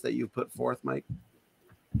hypothesis that you put forth, Mike?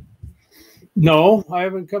 No, I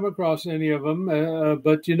haven't come across any of them.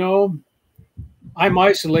 But I'm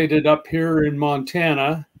isolated up here in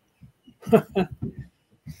Montana,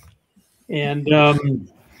 and so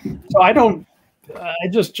I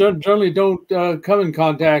just generally don't come in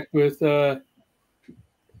contact with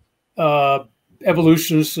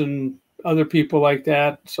evolutionists and other people like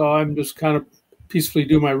that. So I'm just kind of peacefully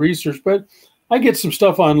do my research, but I get some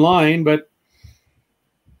stuff online, but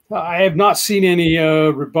I have not seen any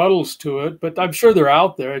rebuttals to it, but I'm sure they're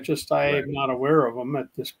out there. It's just I'm not aware of them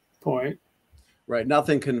at this point. Right.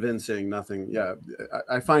 Nothing convincing, nothing. Yeah.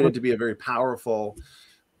 I find it to be a very powerful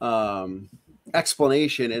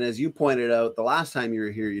explanation. And as you pointed out, the last time you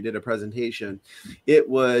were here, you did a presentation, it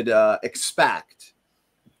would expect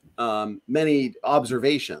many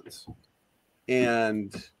observations.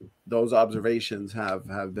 And those observations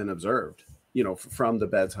have been observed, from the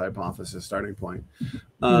beds hypothesis starting point.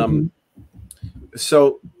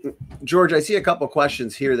 So, George, I see a couple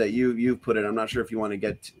questions here that you've put in. I'm not sure if you want to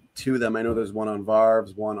get to them. I know there's one on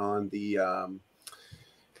varves, one on the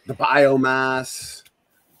biomass.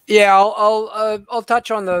 Yeah, I'll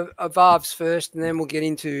touch on the varves first, and then we'll get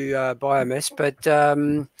into biomass. But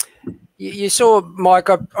you saw, Mike,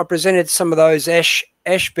 I presented some of those ash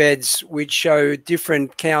beds which show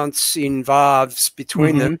different counts in varves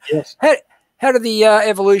between them. Yes. How do the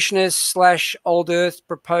evolutionists / old Earth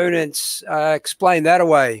proponents explain that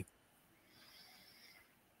away?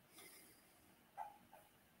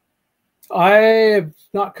 I have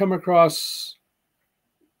not come across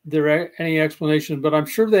any explanation, but I'm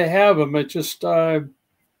sure they have them. It's just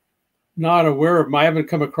not aware of them. I haven't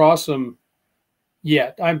come across them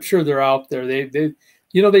yet. I'm sure they're out there.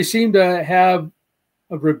 They seem to have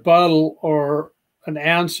a rebuttal or an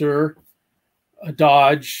answer, a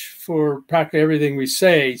dodge for practically everything we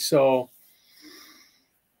say. So,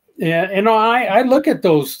 and I look at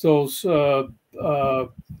those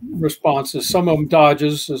responses. Some of them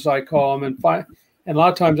dodges, as I call them, and a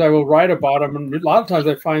lot of times I will write about them, and a lot of times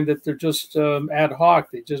I find that they're just ad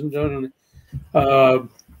hoc. They just don't.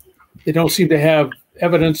 They don't seem to have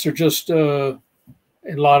evidence. They're just a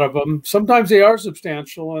lot of them. Sometimes they are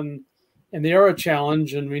substantial and they are a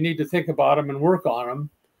challenge, and we need to think about them and work on them.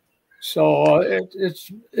 So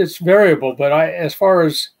it's variable. But as far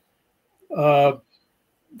as the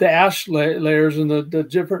ash layers and the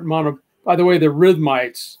different amount of, by the way, the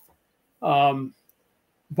rhythmites,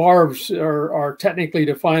 varves are technically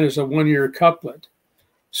defined as a 1-year couplet.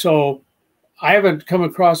 So I haven't come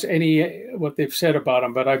across what they've said about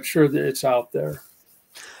them, but I'm sure that it's out there.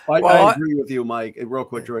 I agree with you, Mike. Real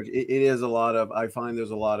quick, George, it is a lot of, I find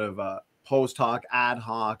there's a lot of post hoc, ad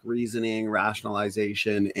hoc reasoning,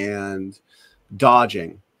 rationalization, and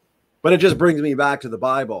dodging. But it just brings me back to the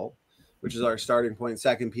Bible, which is our starting point,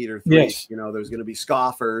 2 Peter 3. Yes. There's going to be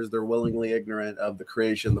scoffers. They're willingly ignorant of the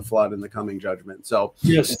creation, the flood, and the coming judgment. So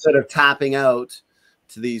instead of tapping out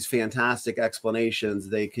to these fantastic explanations,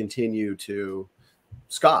 they continue to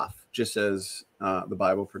scoff, just as the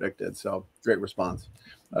Bible predicted. So great response.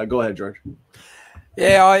 Go ahead, George.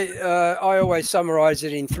 Yeah, I always summarize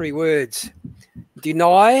it in 3 words: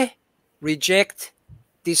 deny, reject,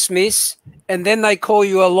 dismiss, and then they call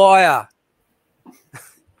you a liar.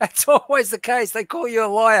 That's always the case. They call you a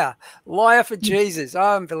liar. Liar for Jesus.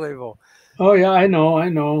 Oh, unbelievable. Oh, yeah, I know.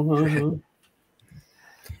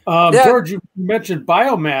 Yeah. George, you mentioned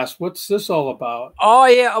biomass. What's this all about? Oh,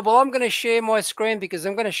 yeah. Well, I'm going to share my screen because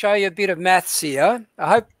I'm going to show you a bit of maths here. I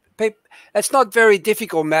hope people, it's not very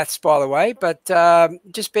difficult maths, by the way, but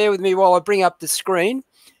just bear with me while I bring up the screen.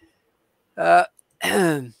 Okay,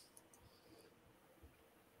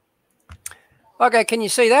 can you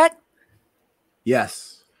see that?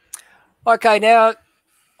 Yes. Okay, now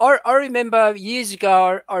I remember years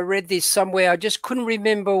ago I read this somewhere. I just couldn't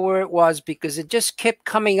remember where it was because it just kept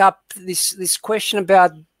coming up, this question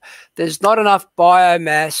about there's not enough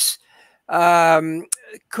biomass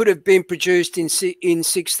could have been produced in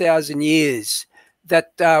 6,000 years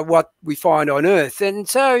that what we find on Earth. And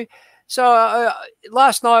so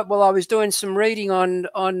last night while I was doing some reading on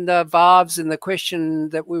valves and the question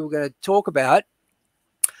that we were going to talk about,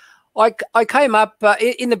 I came up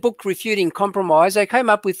in the book Refuting Compromise. I came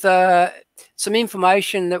up with some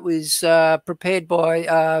information that was prepared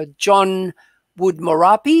by John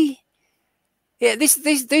Wood-Morapi. Yeah,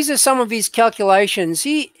 these are some of his calculations.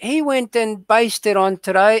 He went and based it on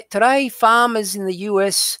today farmers in the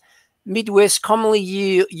US Midwest commonly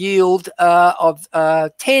yield of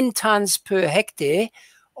 10 tons per hectare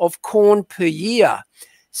of corn per year.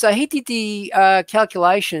 So he did the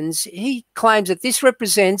calculations. He claims that this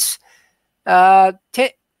represents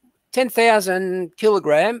 10,000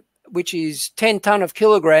 kilogram, which is 10 ton of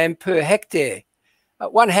kilogram per hectare.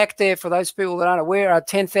 1 hectare, for those people that aren't aware, are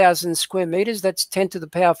 10,000 square meters. That's 10 to the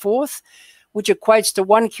power fourth, which equates to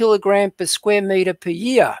 1 kilogram per square meter per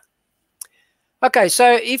year. Okay,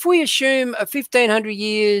 so if we assume a 1,500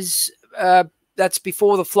 years, that's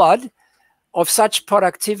before the flood, of such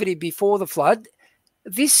productivity before the flood,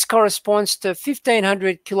 this corresponds to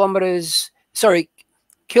 1,500 kilograms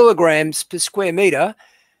per square meter,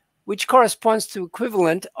 which corresponds to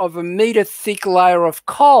equivalent of a meter thick layer of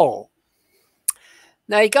coal.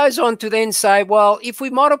 Now he goes on to then say, well, if we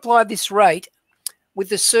multiply this rate with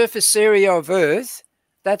the surface area of Earth,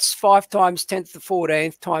 that's 5 times 10 to the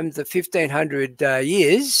 14th times the 1,500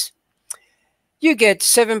 years, you get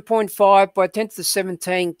 7.5 by 10 to the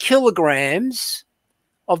 17 kilograms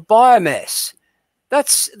of biomass.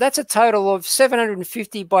 That's a total of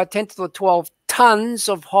 750 by 10 to the 12 tons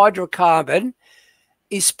of hydrocarbon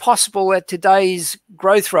is possible at today's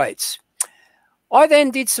growth rates. I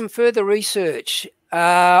then did some further research.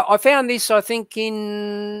 I found this, I think,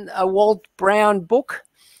 in a Walt Brown book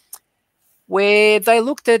where they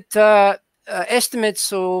looked at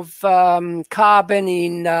estimates of carbon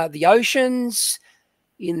in the oceans,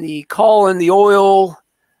 in the coal and the oil,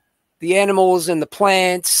 the animals and the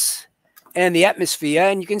plants, and the atmosphere.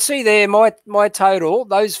 And you can see there my total,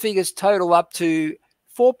 those figures total up to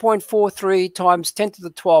 4.43 times 10 to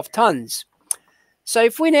the 12 tons. So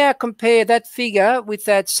if we now compare that figure with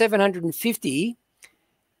that 750,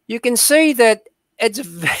 you can see that it's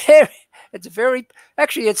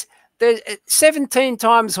there's 17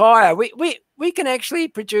 times higher. We can actually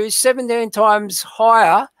produce 17 times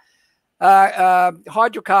higher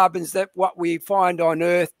hydrocarbons than what we find on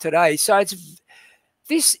Earth today. So it's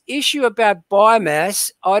this issue about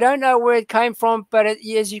biomass. I don't know where it came from, but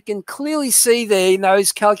as you can clearly see there in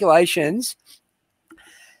those calculations,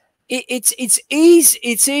 it's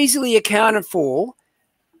easily accounted for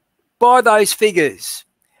by those figures.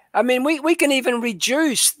 I mean, we can even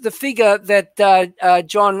reduce the figure that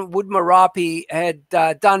John Wood-Morapi had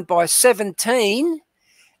done by 17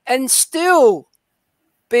 and still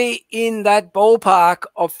be in that ballpark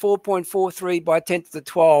of 4.43 by 10 to the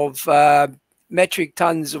 12 metric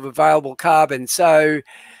tons of available carbon. So,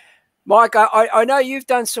 Mike, I know you've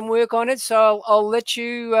done some work on it, so I'll let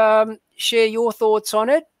you share your thoughts on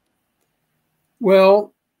it.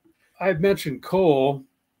 Well, I've mentioned coal.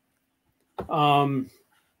 From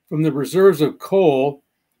the reserves of coal,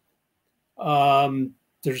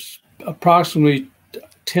 there's approximately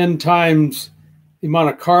 10 times the amount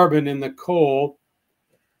of carbon in the coal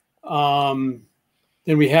than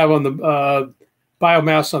we have on the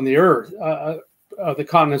biomass on the Earth, the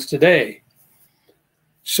continents today.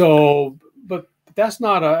 So, but that's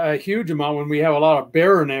not a huge amount when we have a lot of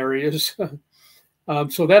barren areas.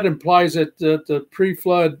 So that implies that the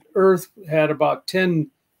pre-flood Earth had about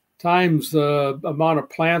 10 times the amount of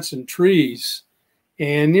plants and trees.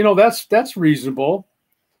 And, you know, that's reasonable.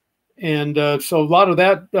 And so a lot of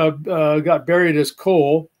that got buried as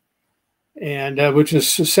coal, and which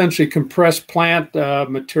is essentially compressed plant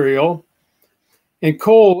material. And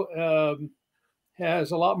coal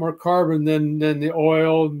has a lot more carbon than the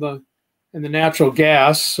oil and the natural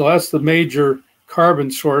gas. So that's the major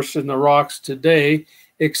carbon source in the rocks today,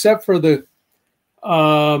 except for the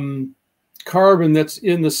carbon that's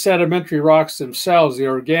in the sedimentary rocks themselves, the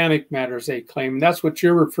organic matter, as they claim. And that's what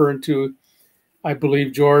you're referring to, I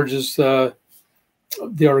believe, George, is the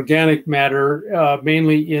organic matter,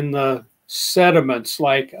 mainly in the sediments,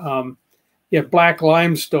 like you have black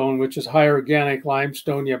limestone, which is high organic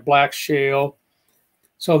limestone. You have black shale.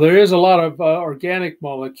 So there is a lot of organic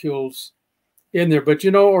molecules in there. But,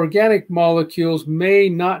 you know, organic molecules may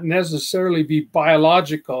not necessarily be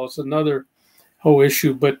biological. It's another whole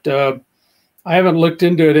issue. But I haven't looked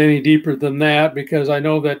into it any deeper than that, because I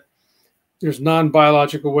know that there's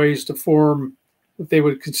non-biological ways to form what they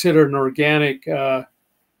would consider an organic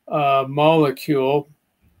molecule,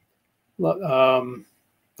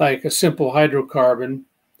 like a simple hydrocarbon.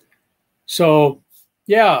 So,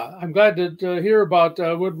 yeah, I'm glad to hear about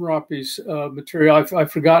Woodroppy's material.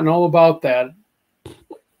 I've forgotten all about that.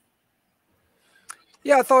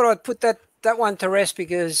 Yeah, I thought I'd put that one to rest,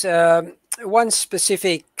 because one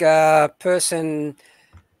specific person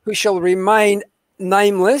who shall remain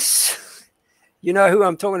nameless, you know who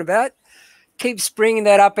I'm talking about, keeps bringing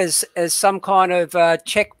that up as some kind of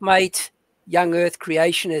checkmate young Earth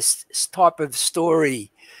creationist type of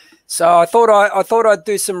story. So I thought I'd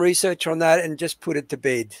do some research on that and just put it to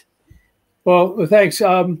bed. Well, thanks.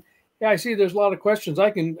 Yeah, I see there's a lot of questions. I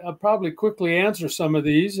can probably quickly answer some of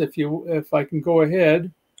these if I can go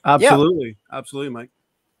ahead. Absolutely. Yeah. Absolutely, Mike.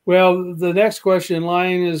 Well, the next question in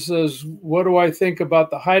line is what do I think about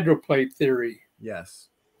the hydroplate theory? Yes.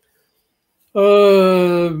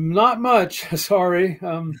 Not much. Sorry.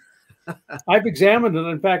 I've examined it.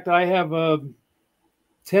 In fact, I have a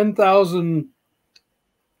 10,000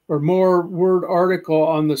 or more word article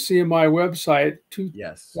on the CMI website,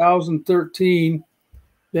 2013,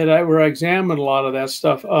 where I examined a lot of that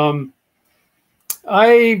stuff.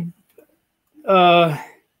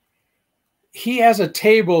 He has a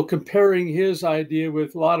table comparing his idea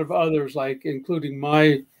with a lot of others, like including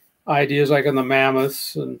my ideas, like on the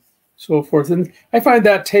mammoths and so forth. And I find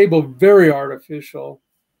that table very artificial.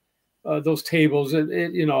 Those tables,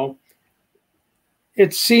 you know,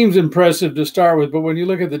 it seems impressive to start with, but when you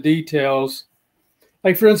look at the details,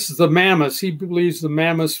 like for instance, the mammoths, he believes the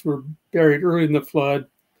mammoths were buried early in the flood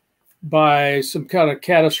by some kind of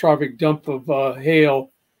catastrophic dump of hail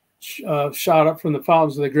shot up from the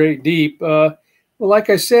fountains of the Great Deep. Well, like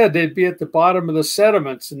I said, they'd be at the bottom of the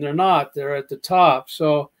sediments, and they're not. They're at the top.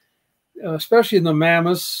 So especially in the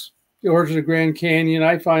mammoths, the origin of the Grand Canyon,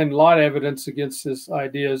 I find a lot of evidence against his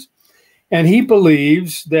ideas. And he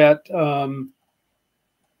believes that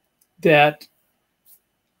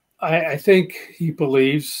I think he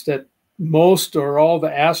believes that most or all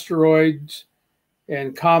the asteroids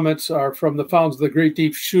and comets are from the fountains of the Great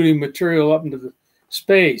Deep shooting material up into the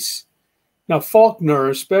space. Now, Faulkner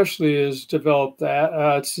especially has developed that.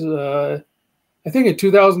 I think in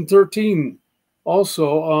 2013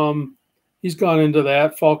 also, he's gone into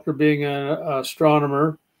that, Faulkner being an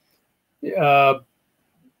astronomer,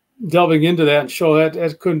 delving into that and show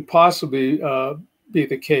that couldn't possibly be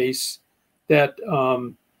the case, that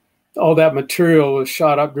all that material was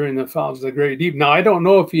shot up during the fountains of the Great Deep. Now, I don't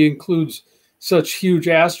know if he includes such huge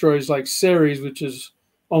asteroids like Ceres, which is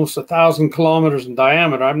almost 1,000 kilometers in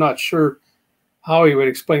diameter. I'm not sure how he would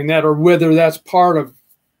explain that, or whether that's part of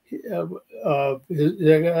his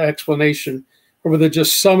explanation, or whether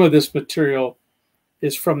just some of this material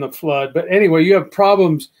is from the flood. But anyway, you have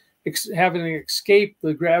problems having escaped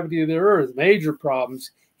the gravity of the Earth, major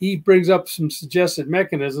problems. He brings up some suggested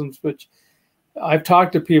mechanisms, which I've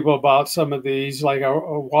talked to people about some of these, like a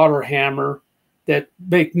water hammer, that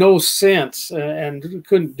make no sense and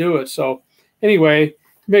couldn't do it. So anyway, to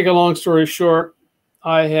make a long story short,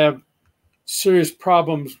 I have serious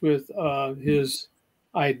problems with his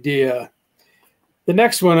idea. The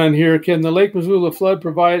next one on here, can the Lake Missoula flood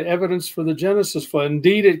provide evidence for the Genesis flood?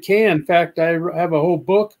 Indeed, it can. In fact, I have a whole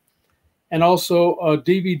book and also a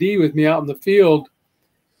DVD with me out in the field.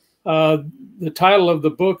 The title of the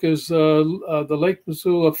book is The Lake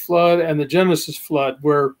Missoula Flood and the Genesis Flood,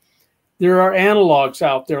 where there are analogs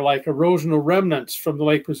out there like erosional remnants from the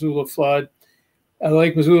Lake Missoula Flood. The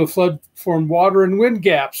Lake Missoula Flood formed water and wind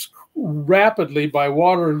gaps rapidly by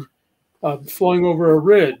water flowing over a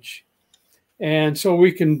ridge. And so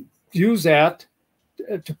we can use that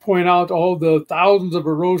to point out all the thousands of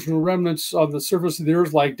erosional remnants on the surface of the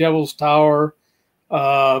Earth, like Devil's Tower,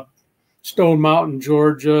 Stone Mountain,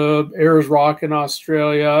 Georgia, Ayers Rock in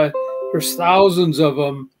Australia. There's thousands of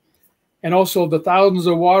them. And also the thousands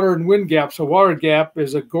of water and wind gaps. A water gap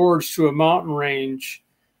is a gorge to a mountain range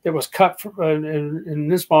that was cut from, in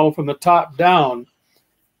this model from the top down.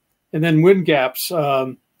 And then wind gaps.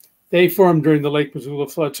 They formed during the Lake Missoula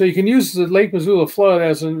flood. So you can use the Lake Missoula flood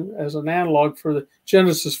as an analog for the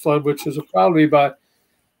Genesis flood, which is probably about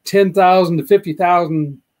 10,000 to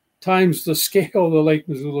 50,000 times the scale of the Lake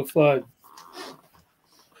Missoula flood.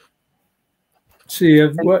 See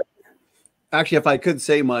what? Actually, if I could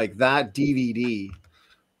say, Mike, that DVD,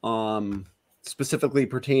 specifically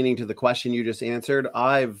pertaining to the question you just answered,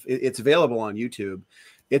 it's available on YouTube.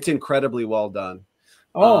 It's incredibly well done.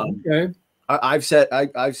 Oh, okay. I've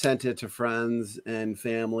sent it to friends and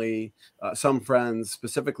family, some friends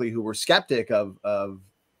specifically who were skeptic of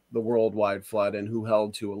the worldwide flood and who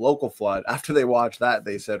held to a local flood. After they watched that,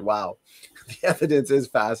 they said, wow, the evidence is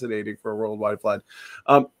fascinating for a worldwide flood.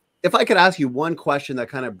 If I could ask you one question that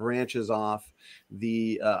kind of branches off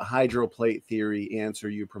the hydroplate theory answer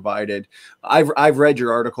you provided. I've read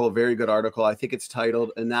your article, a very good article. I think it's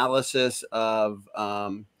titled Analysis of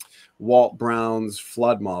Walt Brown's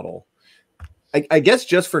Flood Model. I guess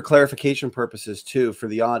just for clarification purposes too, for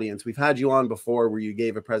the audience, we've had you on before where you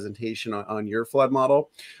gave a presentation on your flood model.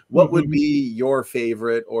 What would be your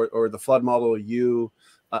favorite or the flood model you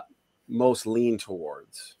most lean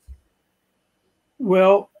towards?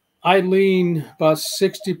 Well, I lean about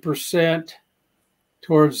 60%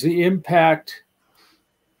 towards the impact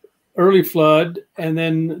early flood and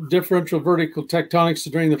then differential vertical tectonics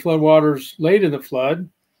during the flood waters late in the flood.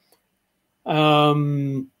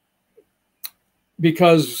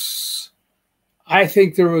 Because I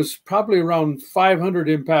think there was probably around 500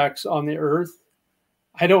 impacts on the Earth.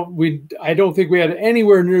 I don't think we had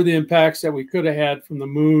anywhere near the impacts that we could have had from the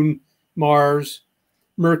Moon, Mars,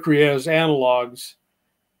 Mercury as analogs.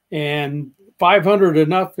 And 500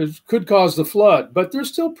 enough could cause the flood, but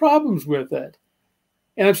there's still problems with it.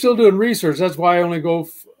 And I'm still doing research. That's why I only go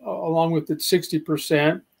along with it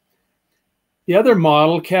 60%. The other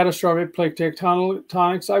model, catastrophic plate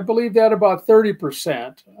tectonics, I believe that about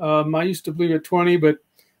 30%. I used to believe at 20, but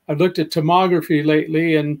I've looked at tomography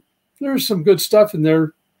lately, and there's some good stuff in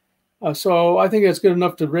there. So I think that's good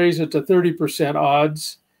enough to raise it to 30%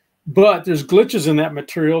 odds. But there's glitches in that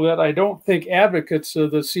material that I don't think advocates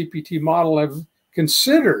of the CPT model have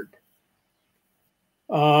considered.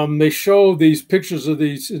 They show these pictures of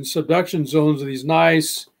these in subduction zones of these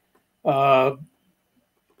nice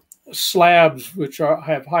slabs which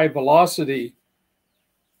have high velocity,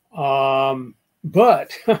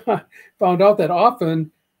 but found out that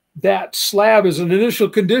often that slab is an initial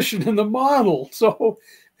condition in the model, so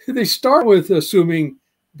they start with assuming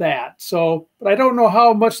that. So, but I don't know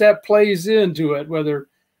how much that plays into it, whether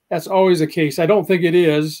that's always the case. I don't think it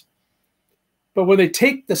is, but when they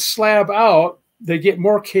take the slab out, they get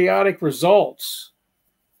more chaotic results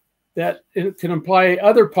that it can imply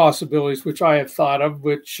other possibilities, which I have thought of,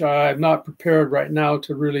 which I'm not prepared right now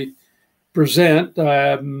to really present.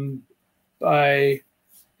 It's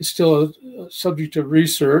still a subject of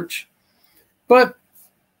research, but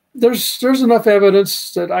there's enough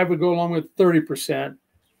evidence that I would go along with 30%.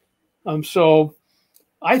 So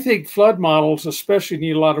I think flood models especially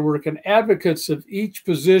need a lot of work, and advocates of each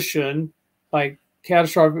position, like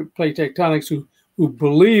catastrophic plate tectonics, who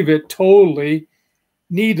believe it totally,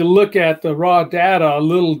 need to look at the raw data a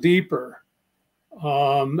little deeper.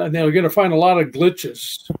 And they're going to find a lot of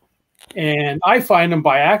glitches. And I find them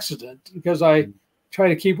by accident because I try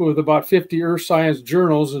to keep it with about 50 earth science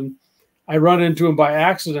journals, and I run into them by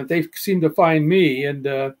accident. They seem to find me. And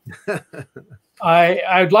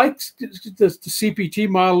I'd like the CPT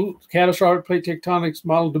model, catastrophic plate tectonics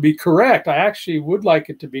model, to be correct. I actually would like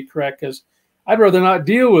it to be correct because I'd rather not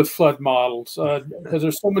deal with flood models because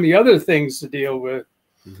there's so many other things to deal with.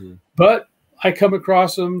 But I come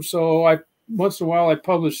across them, so once in a while I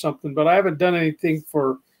publish something, but I haven't done anything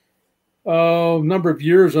for a number of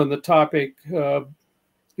years on the topic,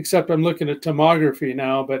 except I'm looking at tomography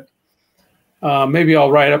now, but maybe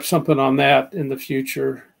I'll write up something on that in the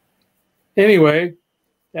future. Anyway,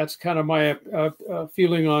 that's kind of my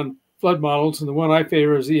feeling on flood models, and the one I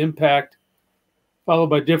favor is the impact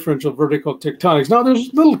followed by differential vertical tectonics. Now,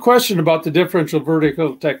 there's little question about the differential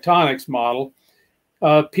vertical tectonics model.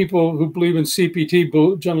 People who believe in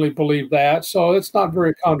CPT generally believe that, so it's not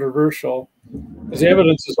very controversial because the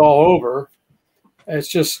evidence is all over. It's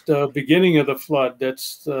just the beginning of the flood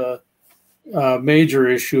that's the major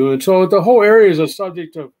issue. And so the whole area is a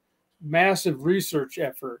subject of massive research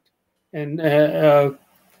effort and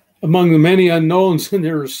among the many unknowns in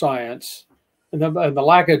neuroscience and the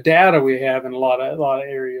lack of data we have in a lot of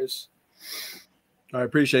areas. I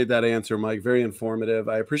appreciate that answer, Mike. Very informative.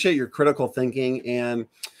 I appreciate your critical thinking, and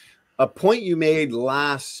a point you made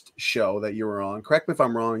last show that you were on, correct me if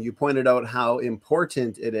I'm wrong, you pointed out how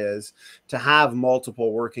important it is to have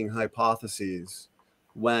multiple working hypotheses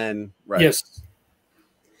when, right. Yes.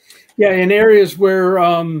 Yeah, in areas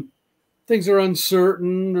where things are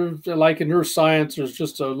uncertain, like in earth science, there's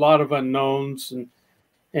just a lot of unknowns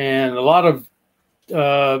and a lot of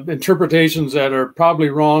interpretations that are probably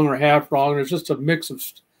wrong or half wrong. There's just a mix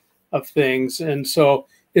of things. And so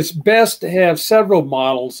it's best to have several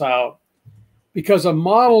models out, because a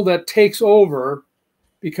model that takes over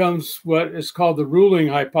becomes what is called the ruling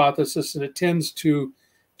hypothesis, and it tends to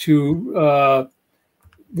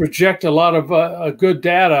reject a lot of good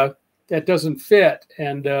data that doesn't fit,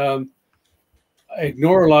 and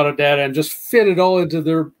ignore a lot of data and just fit it all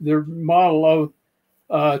into their model.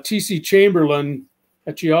 Of T.C. Chamberlain,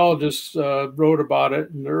 a geologist, wrote about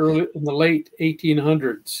it in the late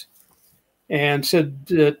 1800s, and said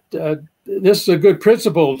that this is a good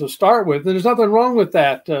principle to start with, and there's nothing wrong with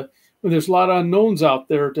that. When there's a lot of unknowns out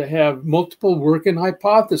there, to have multiple working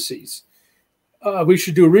hypotheses. We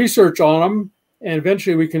should do research on them, and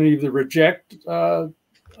eventually we can either reject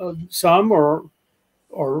some or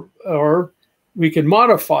we can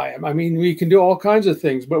modify them. I mean, we can do all kinds of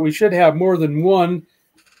things, but we should have more than one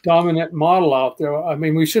dominant model out there. I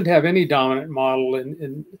mean, we shouldn't have any dominant model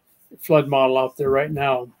in flood model out there right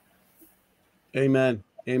now. Amen.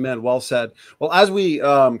 Amen. Well said. Well, as we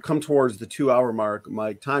come towards the 2-hour mark,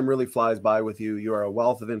 Mike, time really flies by with you. You are a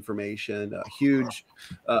wealth of information, a huge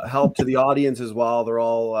help to the audience as well. They're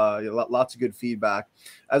all lots of good feedback.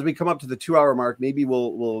 As we come up to the 2-hour mark, maybe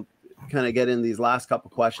we'll kind of get in these last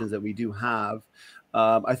couple questions that we do have.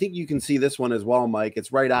 I think you can see this one as well, Mike.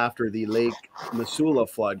 It's right after the Lake Missoula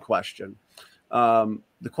flood question.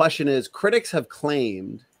 The question is, critics have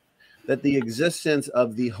claimed that the existence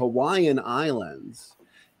of the Hawaiian Islands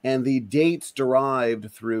and the dates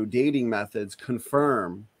derived through dating methods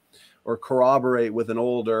confirm or corroborate with an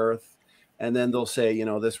old Earth. And then they'll say, you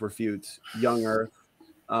know, this refutes young Earth.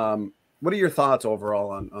 What are your thoughts overall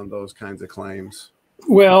on those kinds of claims?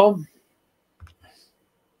 Well,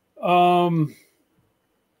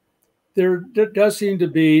 there does seem to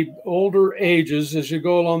be older ages as you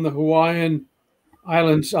go along the Hawaiian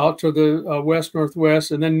Islands out to the west-northwest,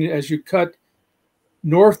 and then as you cut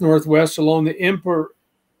north-northwest along the Emperor's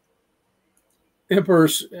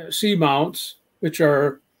seamounts, which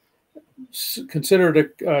are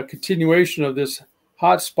considered a continuation of this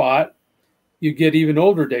hot spot, you get even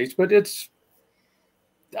older dates. But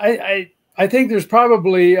I think there's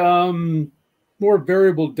probably more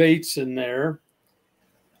variable dates in there.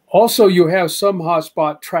 Also, you have some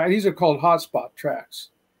hotspot tracks. These are called hotspot tracks.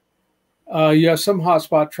 You have some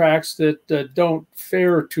hotspot tracks that don't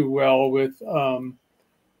fare too well with the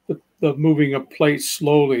moving of plates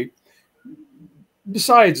slowly.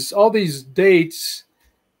 Besides, all these dates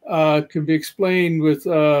can be explained with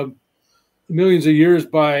millions of years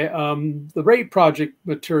by the rate project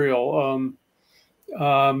material,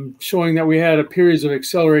 showing that we had a periods of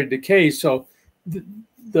accelerated decay. So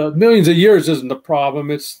the millions of years isn't the problem.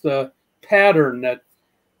 It's the pattern that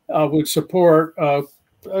would support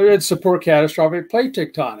catastrophic plate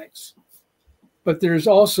tectonics. But there's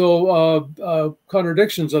also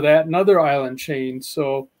contradictions of that in other island chains.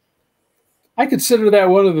 So I consider that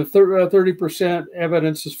one of the 30%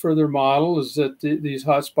 evidences for their model is that these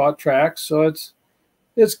hotspot tracks. So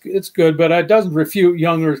it's good, but it doesn't refute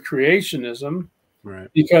young Earth creationism, right?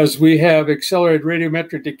 Because we have accelerated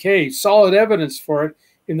radiometric decay, solid evidence for it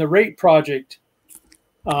in the rate project,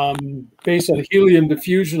 based on helium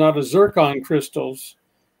diffusion out of zircon crystals,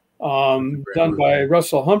 done by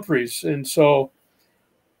Russell Humphreys. And so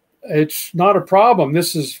it's not a problem.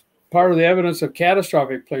 This is part of the evidence of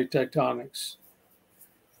catastrophic plate tectonics.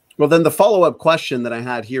 Well, then the follow-up question that I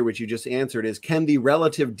had here, which you just answered, is can the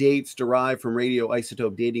relative dates derived from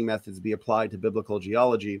radioisotope dating methods be applied to biblical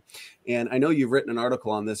geology? And I know you've written an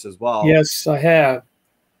article on this as well. Yes, I have.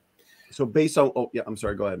 So based on, oh yeah, I'm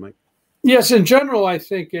sorry, go ahead, Mike. Yes, in general, I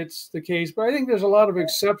think it's the case, but I think there's a lot of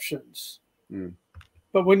exceptions.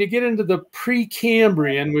 But when you get into the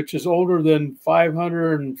Precambrian, which is older than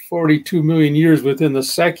 542 million years within the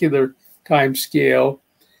secular time scale,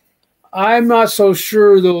 I'm not so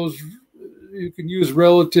sure you can use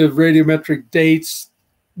relative radiometric dates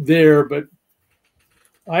there, but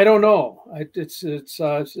I don't know. It's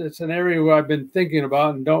an area where I've been thinking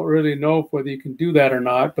about and don't really know whether you can do that or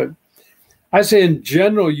not. But I say in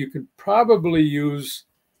general, you can probably use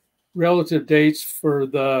relative dates for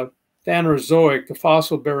the Phanerozoic, the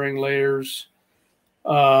fossil-bearing layers.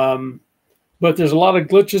 But there's a lot of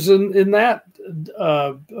glitches in that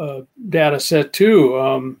data set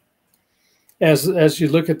too. As you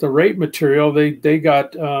look at the rate material, they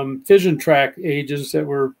got fission track ages that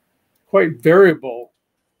were quite variable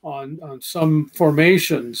on some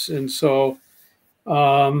formations. And so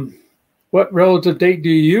What relative date do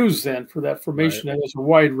you use then for that formation? Right. There's a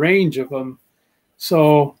wide range of them.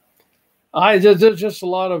 So there's just a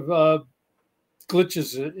lot of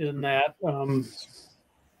glitches in that.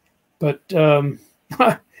 But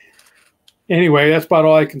anyway, that's about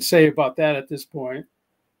all I can say about that at this point.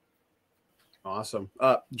 Awesome.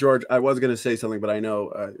 George, I was going to say something, but I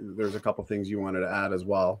know there's a couple things you wanted to add as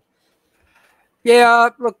well. Yeah,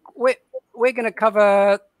 look, we're going to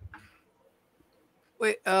cover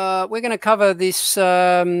we're going to cover this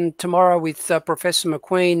tomorrow with Professor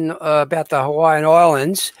McQueen about the Hawaiian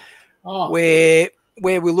Islands, where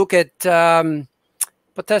we look at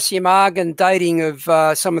potassium argon dating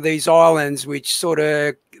of some of these islands, which sort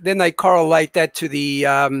of then they correlate that to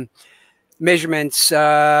the measurements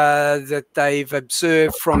that they've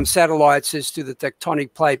observed from satellites as to the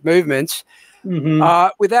tectonic plate movements.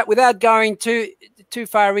 Without going too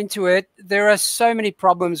far into it, there are so many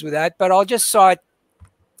problems with that. But I'll just cite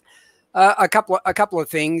a couple of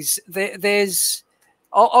things.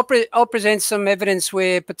 I'll present some evidence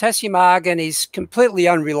where potassium argon is completely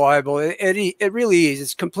unreliable. It really is.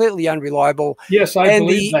 It's completely unreliable. Yes, I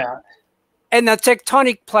believe that. And the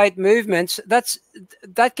tectonic plate movements,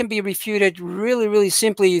 that can be refuted really, really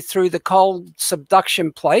simply through the cold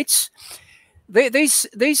subduction plates.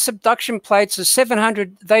 These subduction plates are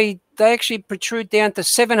 700. They actually protrude down to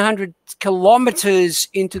 700 kilometers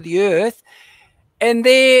into the Earth, and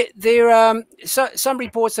some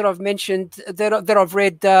reports that I've mentioned that I've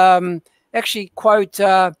read actually quote.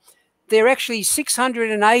 They're actually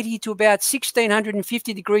 680 to about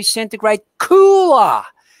 1650 degrees centigrade cooler.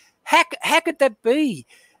 How could that be?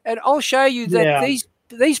 And I'll show you that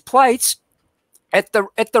these plates at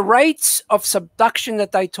the rates of subduction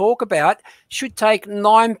that they talk about should take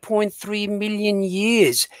 9.3 million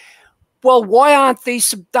years. Well, why aren't these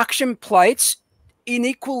subduction plates in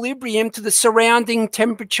equilibrium to the surrounding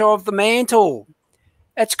temperature of the mantle?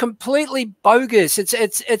 It's completely bogus.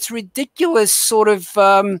 It's ridiculous sort of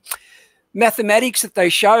mathematics that they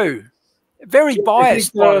show. Very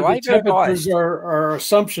biased, by the way. The temperatures are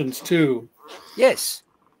assumptions too. Yes.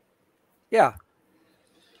 Yeah.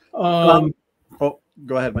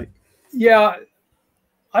 Go ahead, Mike. Yeah,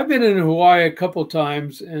 I've been in Hawaii a couple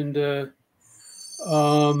times, and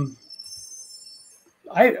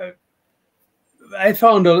I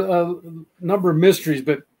found a number of mysteries,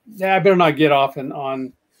 but I better not get off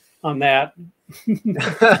on that.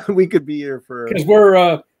 We could be here for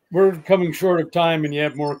because we're coming short of time, and you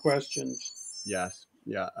have more questions. Yes.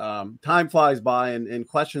 Yeah. Time flies by and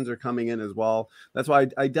questions are coming in as well. That's why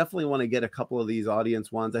I definitely want to get a couple of these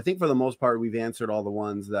audience ones. I think for the most part, we've answered all the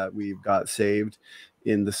ones that we've got saved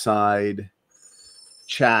in the side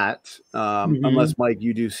chat. Unless, Mike,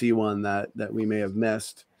 you do see one that we may have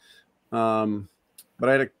missed. But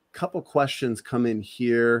I had a couple questions come in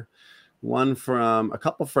here. A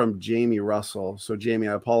couple from Jamie Russell. So Jamie,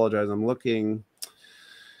 I apologize. I'm looking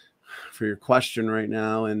for your question right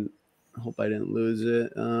now, and I hope I didn't lose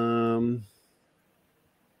it.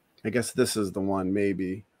 I guess this is the one,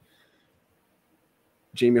 maybe.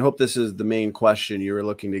 Jamie, I hope this is the main question you were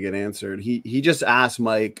looking to get answered. He just asked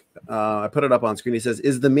Mike, I put it up on screen. He says,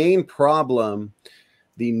 is the main problem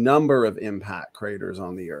the number of impact craters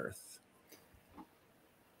on the Earth?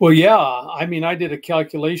 Well, yeah. I mean, I did a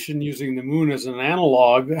calculation using the moon as an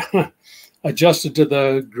analog, adjusted to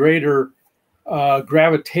the greater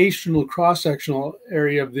gravitational cross-sectional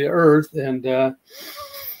area of the Earth, and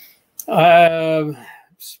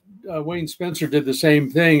Wayne Spencer did the same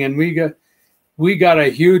thing, and we got a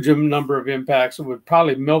huge number of impacts that would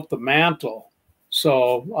probably melt the mantle.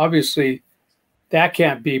 So obviously that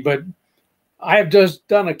can't be. But I have just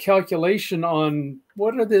done a calculation on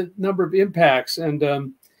what are the number of impacts,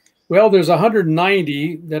 and well, there's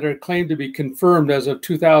 190 that are claimed to be confirmed as of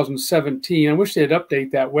 2017. I wish they'd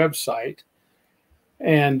update that website.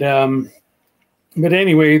 And but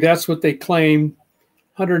anyway, that's what they claim,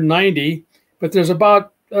 190. But there's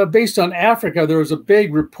about, based on Africa, there was a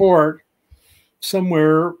big report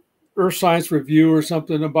somewhere, Earth Science Review or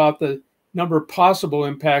something, about the number of possible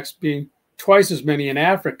impacts being twice as many in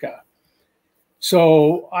Africa.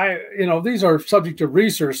 So these are subject to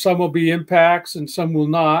research. Some will be impacts and some will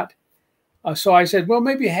not. So I said, well,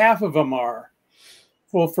 maybe half of them are.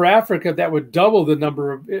 Well, for Africa, that would double the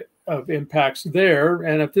number of impacts there.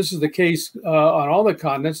 And if this is the case on all the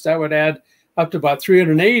continents, that would add up to about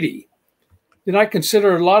 380. Then I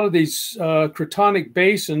consider a lot of these cratonic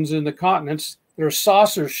basins in the continents that are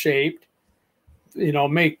saucer shaped,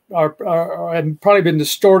 have probably been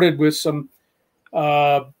distorted with some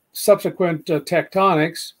subsequent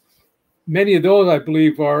tectonics. Many of those, I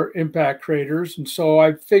believe, are impact craters. And so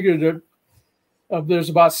I figured that there's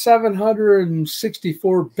about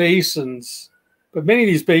 764 basins, but many of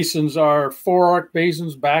these basins are fore-arc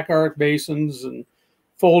basins, back-arc basins, and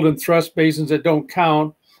fold and thrust basins that don't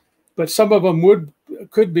count. But some of them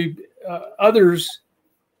could be others,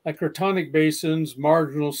 like cratonic basins,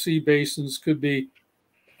 marginal sea basins, could be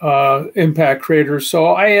impact craters. So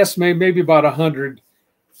I estimate maybe about 100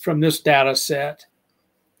 from this data set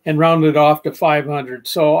and rounded off to 500.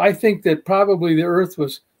 So I think that probably the Earth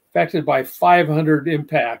was affected by 500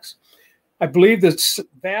 impacts. I believe the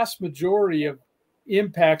vast majority of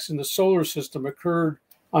impacts in the solar system occurred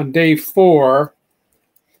on day 4,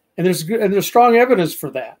 and there's strong evidence for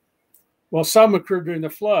that. Well, some occurred during the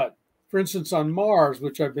flood. For instance, on Mars,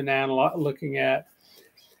 which I've been looking at,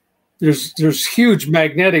 there's huge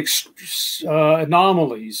magnetic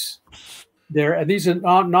anomalies there, and these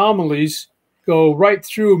anomalies go right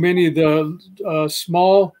through many of the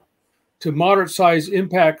small to moderate-sized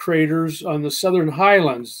impact craters on the southern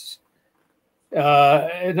highlands.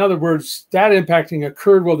 In other words, that impacting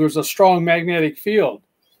occurred while there's a strong magnetic field.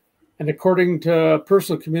 And according to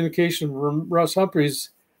personal communication from Russ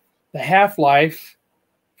Humphreys, the half-life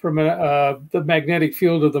from the magnetic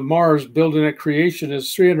field of the Mars building at creation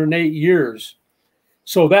is 308 years.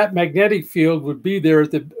 So that magnetic field would be there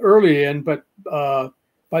at the early end, but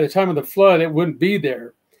by the time of the flood, it wouldn't be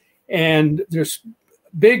there. And there's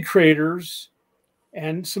big craters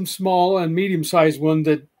and some small and medium-sized ones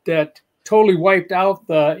that totally wiped out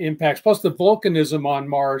the impacts. Plus the volcanism on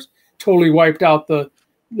Mars totally wiped out the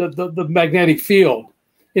magnetic field,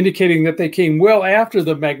 indicating that they came well after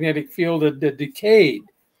the magnetic field had decayed,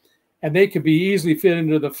 and they could be easily fit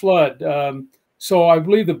into the flood. So I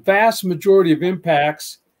believe the vast majority of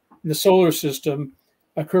impacts in the solar system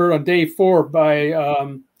occurred on day 4 by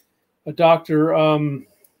a doctor,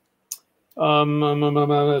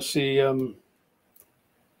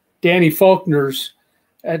 Danny Faulkner's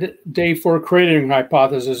at day 4 cratering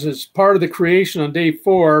hypothesis. It's part of the creation on day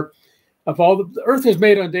 4 of all the Earth was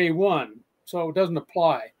made on day 1, so it doesn't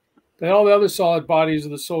apply. But all the other solid bodies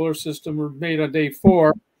of the solar system were made on day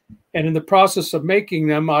 4. And in the process of making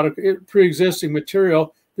them out of pre-existing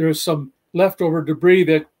material, there was some leftover debris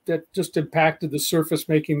that just impacted the surface,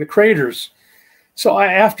 making the craters. So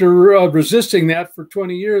after resisting that for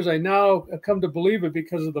 20 years, I now have come to believe it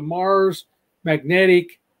because of the Mars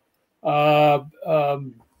magnetic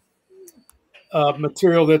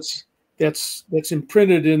material that's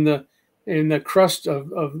imprinted in the crust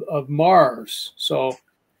of Mars. So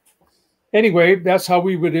anyway, that's how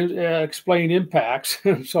we would explain impacts.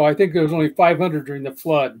 So I think there was only 500 during the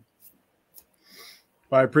flood.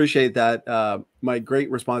 Well, I appreciate that, Mike.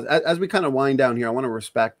 Great response. As we kind of wind down here, I want to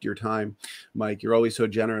respect your time, Mike. You're always so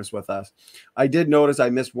generous with us. I did notice I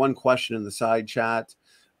missed one question in the side chat.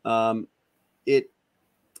 It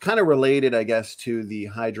kind of related, I guess, to the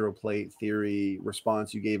hydroplate theory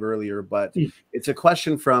response you gave earlier, but it's a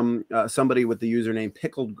question from somebody with the username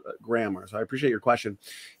Pickled Grammar. So I appreciate your question.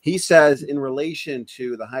 He says, in relation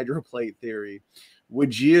to the hydroplate theory,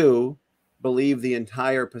 would you believe the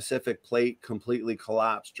entire Pacific plate completely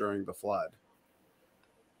collapsed during the flood?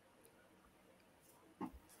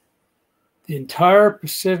 The entire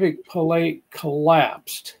Pacific plate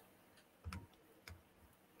collapsed.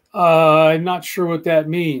 I'm not sure what that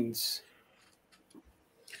means.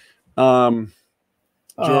 George,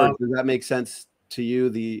 does that make sense to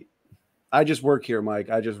you? I just work here, Mike.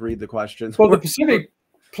 I just read the questions. Well, the Pacific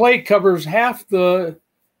plate covers half the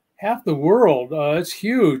world. It's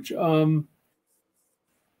huge.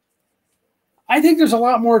 I think there's a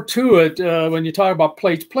lot more to it when you talk about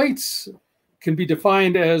plates. Plates can be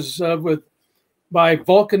defined as by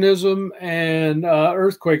volcanism and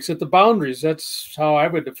earthquakes at the boundaries. That's how I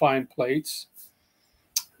would define plates.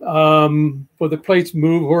 Whether plates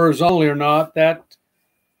move horizontally or not, that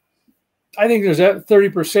I think there's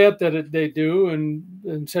 30% that they do, and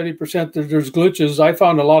 70% there's glitches. I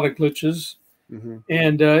found a lot of glitches,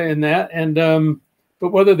 and in that,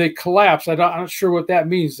 but whether they collapse, I'm not sure what that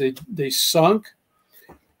means. They sunk.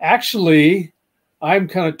 Actually, I'm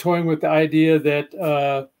kind of toying with the idea that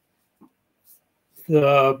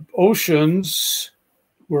the oceans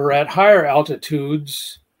were at higher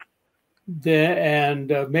altitudes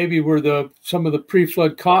and maybe were some of the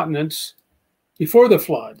pre-flood continents before the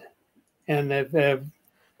flood, and they've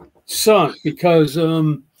sunk because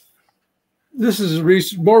this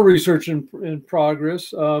is more research in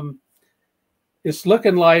progress. It's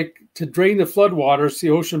looking like to drain the floodwaters, the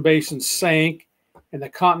ocean basins sank and the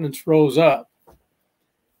continents rose up.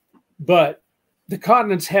 But the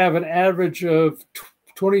continents have an average of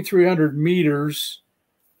 2,300 meters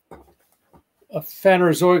of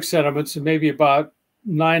Phanerozoic sediments and maybe about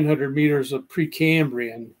 900 meters of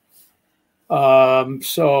Precambrian.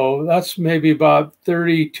 So that's maybe about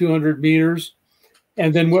 3,200 meters.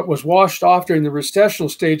 And then what was washed off during the recessional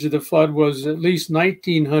stage of the flood was at least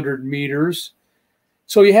 1,900 meters.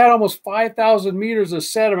 So you had almost 5,000 meters of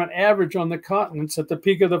sediment average on the continents at the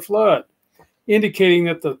peak of the flood, indicating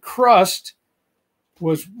that the crust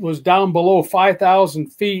was down below 5,000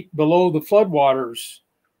 feet below the floodwaters,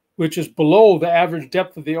 which is below the average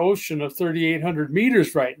depth of the ocean of 3,800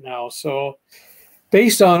 meters right now. So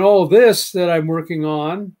based on all this that I'm working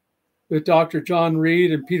on with Dr. John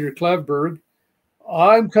Reed and Peter Klevberg,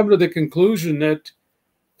 I'm coming to the conclusion that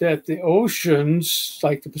the oceans,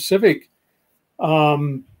 like the Pacific,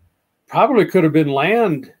 probably could have been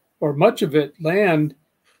land, or much of it land,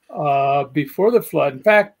 before the flood. In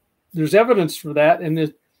fact, there's evidence for that. And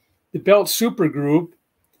the Belt Supergroup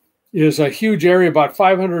is a huge area, about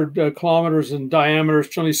 500 kilometers in diameter. It's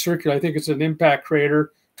generally circular. I think it's an impact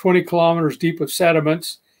crater, 20 kilometers deep of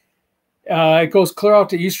sediments. It goes clear out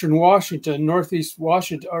to eastern Washington, northeast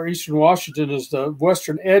Washington, or eastern Washington is the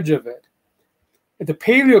western edge of it. The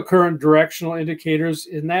paleocurrent directional indicators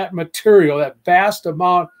in that material, that vast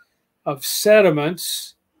amount of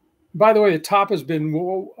sediments. By the way, the top has been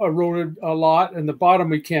eroded a lot, and the bottom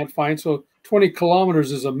we can't find. So 20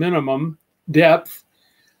 kilometers is a minimum depth.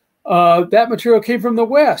 That material came from the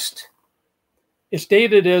west. It's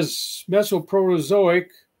dated as Mesoproterozoic,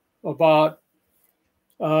 about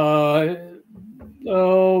the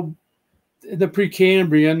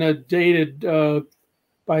Precambrian, dated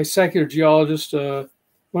by secular geologists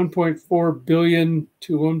 1.4 billion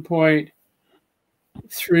to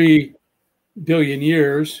 1.3 billion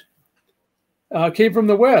years. Came from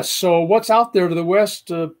the west. So what's out there to the west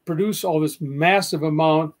to produce all this massive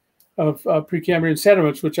amount of Precambrian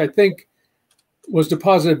sediments, which I think was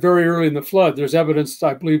deposited very early in the flood. There's evidence,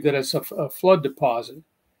 I believe, that it's a flood deposit.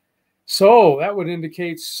 So that would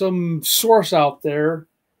indicate some source out there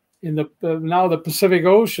in the now the Pacific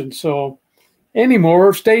Ocean. So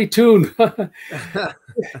anymore, stay tuned.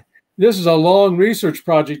 This is a long research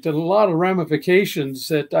project and a lot of ramifications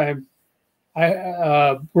that I'm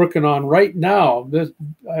working on right now. This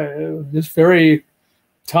very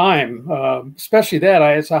time, especially that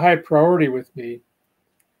it's a high priority with me.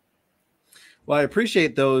 Well, I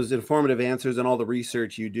appreciate those informative answers and all the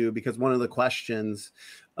research you do, because one of the questions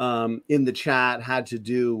in the chat had to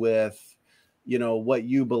do with, you know, what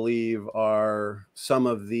you believe are some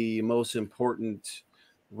of the most important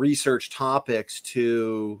research topics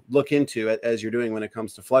to look into as you're doing when it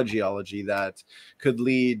comes to flood geology that could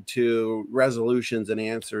lead to resolutions and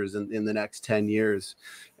answers in the next 10 years.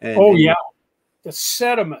 And, yeah, the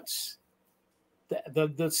sediments,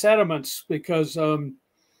 the sediments, because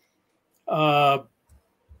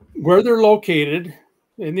where they're located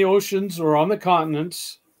in the oceans or on the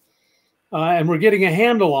continents, and we're getting a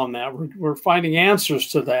handle on that. We're finding answers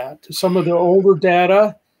to that. Some of the older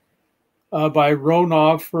data by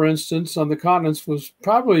Ronoff, for instance, on the continents was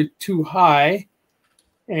probably too high.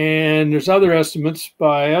 And there's other estimates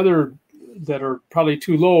by other that are probably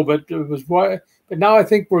too low, but it was but now I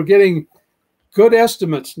think we're getting good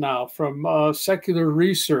estimates now from secular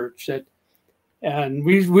research and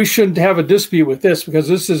we shouldn't have a dispute with this, because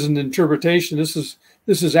this is an interpretation. This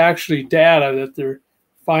is actually data that they're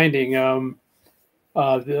finding. And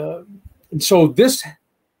so this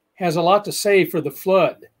has a lot to say for the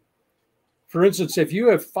flood. For instance, if you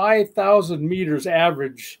have 5,000 meters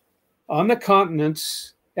average on the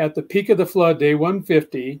continents at the peak of the flood, day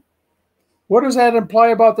 150, what does that imply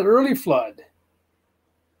about the early flood?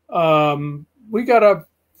 We got to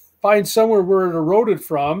find somewhere where it eroded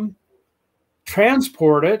from,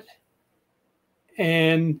 transport it,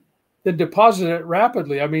 and then deposit it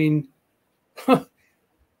rapidly. I mean,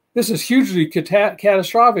 this is hugely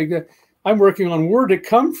catastrophic. I'm working on where did it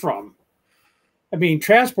come from. I mean,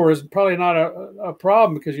 transport is probably not a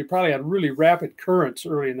problem, because you probably had really rapid currents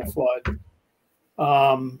early in the flood.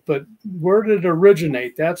 But where did it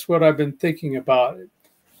originate? That's what I've been thinking about.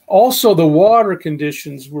 Also, the water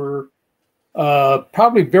conditions were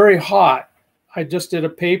probably very hot. I just did a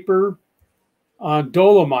paper on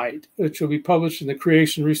dolomite, which will be published in the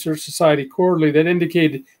Creation Research Society Quarterly, that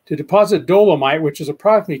indicated to deposit dolomite, which is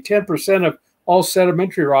approximately 10% of all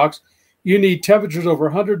sedimentary rocks, you need temperatures over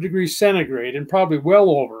 100 degrees centigrade and probably well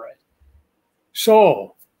over it.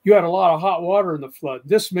 So you had a lot of hot water in the flood.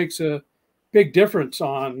 This makes a big difference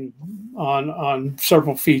on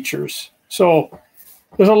several features. So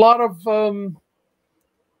there's a lot of,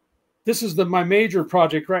 this is my major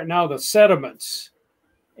project right now, the sediments,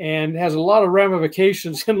 and has a lot of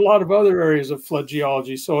ramifications in a lot of other areas of flood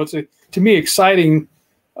geology. So it's to me, exciting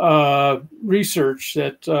research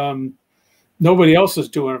that nobody else is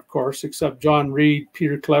doing, of course, except John Reed,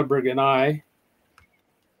 Peter Kleberg, and I.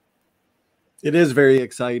 It is very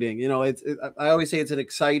exciting. You know, I always say it's an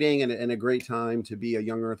exciting and a great time to be a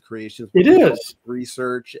young Earth creationist. It is.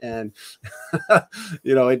 Research and,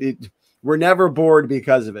 you know, we're never bored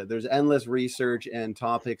because of it. There's endless research and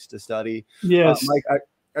topics to study. Yes. Mike,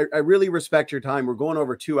 I really respect your time. We're going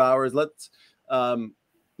over 2 hours. Let's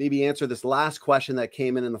maybe answer this last question that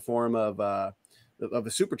came in the form of a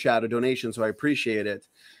super chat, a donation. So I appreciate it.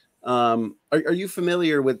 Are you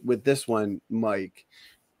familiar with this one, Mike?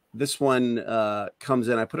 This one comes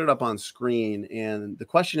in. I put it up on screen, and the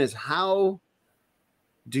question is, how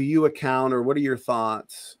do you account, or what are your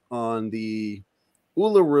thoughts on the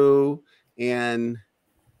Uluru and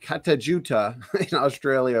Katajuta in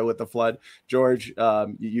Australia with the flood? George,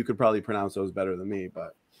 you could probably pronounce those better than me,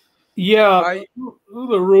 but yeah,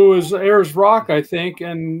 Uluru is Ayers Rock, I think,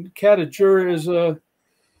 and Katajuta is a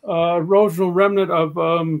erosional remnant of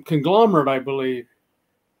conglomerate, I believe.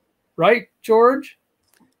 Right, George?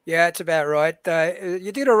 Yeah, it's about right.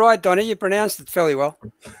 You did all right, Donnie. You pronounced it fairly well.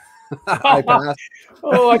 I passed.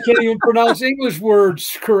 Oh, I can't even pronounce English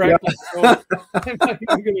words correctly. Yeah. So I'm not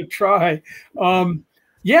even going to try.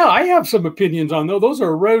 Yeah, I have some opinions on those. Those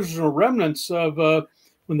are erosional remnants of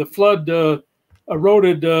when the flood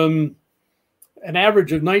eroded an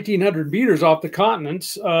average of 1,900 meters off the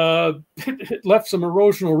continents. It left some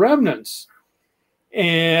erosional remnants.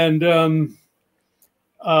 And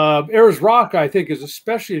Ayers Rock, I think, is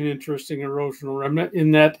especially an interesting erosional remnant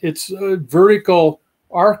in that it's vertical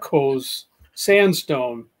Arkose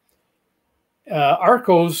sandstone.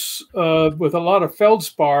 Arkose with a lot of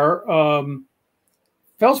feldspar.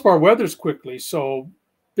 Feldspar weathers quickly, so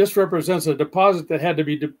this represents a deposit that had to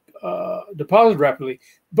be deposited rapidly.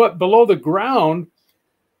 But below the ground,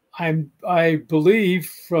 I believe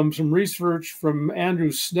from some research from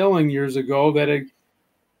Andrew Snelling years ago that it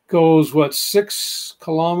goes, 6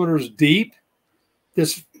 kilometers deep,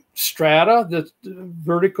 this strata, the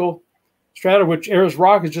vertical strata, which Ayers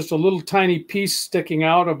Rock is just a little tiny piece sticking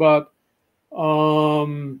out about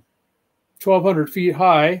 1,200 feet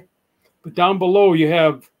high. But down below you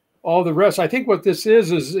have all the rest. I think what this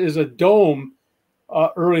is a dome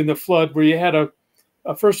early in the flood, where you had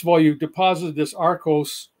first of all, you deposited this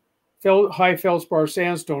Arkose high feldspar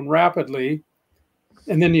sandstone rapidly,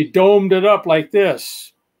 and then you domed it up like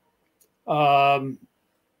this.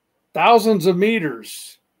 Thousands of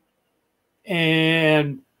meters,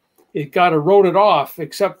 and it got eroded off,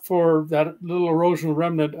 except for that little erosional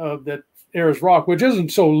remnant of that Ayers Rock, which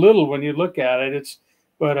isn't so little when you look at it. It's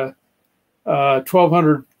but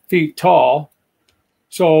 1,200 feet tall.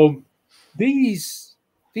 So these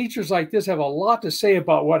features like this have a lot to say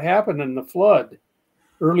about what happened in the flood,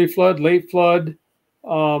 early flood, late flood.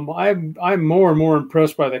 I'm more and more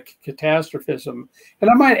impressed by the catastrophism. And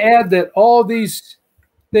I might add that all these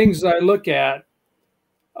things I look at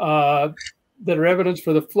that are evidence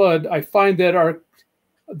for the flood, I find that are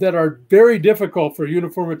very difficult for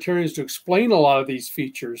uniformitarians to explain a lot of these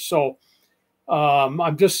features. So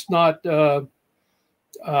I'm just not,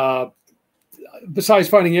 besides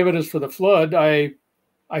finding evidence for the flood, I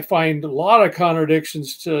find a lot of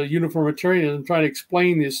contradictions to uniformitarianism trying to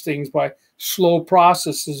explain these things by slow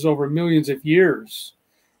processes over millions of years.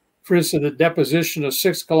 For instance, the deposition of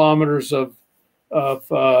 6 kilometers of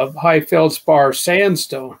high feldspar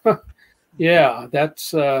sandstone. Yeah,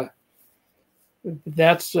 that's a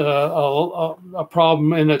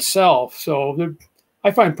problem in itself. So I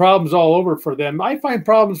find problems all over for them. I find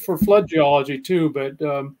problems for flood geology too, but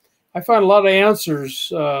I find a lot of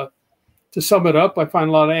answers. To sum it up, I find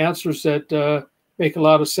a lot of answers that make a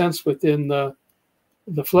lot of sense within the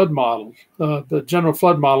flood model, the general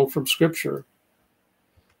flood model from Scripture.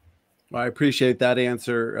 Well, I appreciate that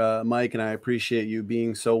answer, Mike, and I appreciate you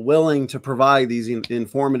being so willing to provide these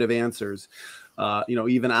informative answers. You know,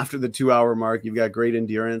 even after the 2-hour mark, you've got great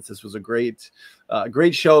endurance. This was a great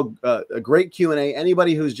show, a great Q&A.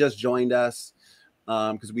 Anybody who's just joined us,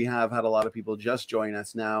 because we have had a lot of people just join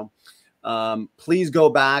us now, please go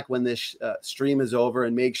back when this stream is over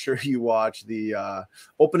and make sure you watch the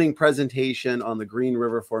opening presentation on the Green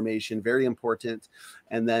River Formation. Very important.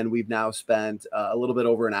 And then we've now spent a little bit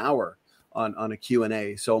over an hour on a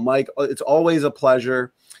Q&A. So Mike, it's always a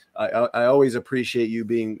pleasure. I always appreciate you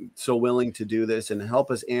being so willing to do this and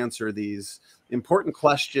help us answer these important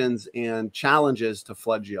questions and challenges to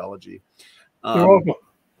flood geology. You're welcome.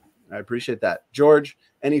 I appreciate that. George,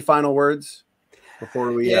 any final words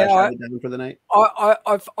before we shut it down for the night?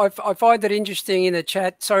 I find it interesting in the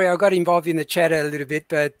chat. Sorry, I got involved in the chat a little bit,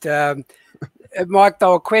 but Mike, they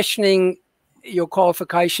were questioning your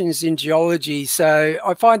qualifications in geology. So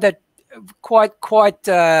I find that quite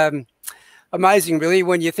amazing, really,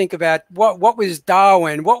 when you think about what was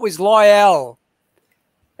Darwin, what was Lyell.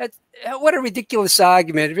 What a ridiculous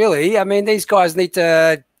argument, really. I mean, these guys need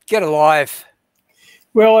to get a life.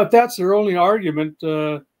 Well, if that's their only argument,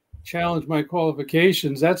 challenge my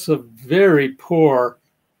qualifications, that's a very poor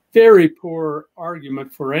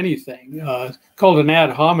argument for anything. Called an ad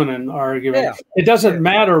hominem argument. Yeah. It doesn't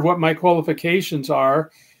matter what my qualifications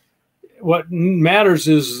are. What matters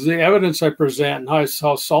is the evidence I present and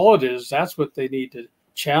how solid it is. That's what they need to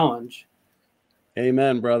challenge.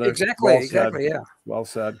 Amen, brother. Exactly, Well exactly, said. yeah. Well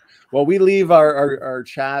said. Well, we leave our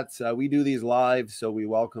chats. We do these live, so we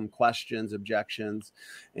welcome questions, objections,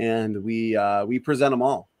 and we present them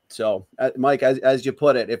all. So, Mike, as you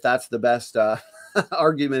put it, if that's the best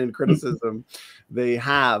argument and criticism they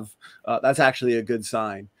have, that's actually a good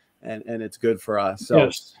sign, and it's good for us. So,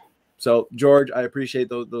 yes. So George, I appreciate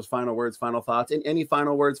those final words, final thoughts. And any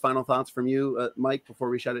final words, final thoughts from you, Mike, before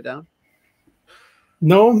we shut it down?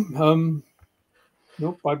 No,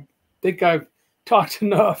 nope. I think I've talked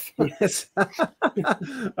enough. Yes.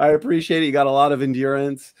 I appreciate it. You got a lot of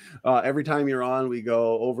endurance. Every time you're on, we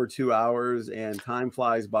go over 2 hours and time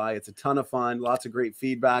flies by. It's a ton of fun. Lots of great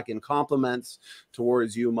feedback and compliments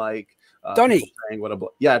towards you, Mike. Donnie.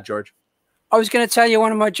 Yeah, George. I was going to tell you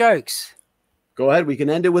one of my jokes. Go ahead. We can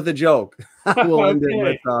end it with a joke. We'll end it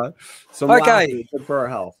with some laughter. Good for our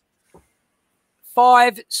health.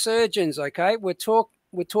 5 surgeons, okay? We're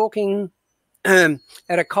talking at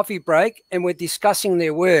a coffee break, and we're discussing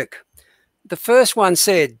their work. The first one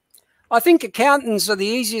said, I think accountants are the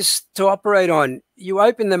easiest to operate on. You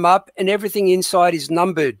open them up and everything inside is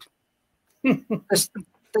numbered. The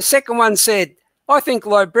second one said, I think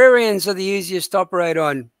librarians are the easiest to operate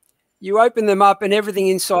on. You open them up and everything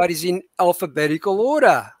inside is in alphabetical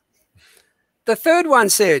order. The third one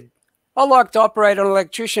said, I like to operate on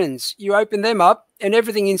electricians. You open them up and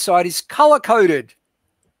everything inside is color-coded.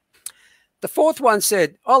 The fourth one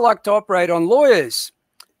said, I like to operate on lawyers.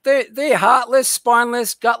 They're heartless,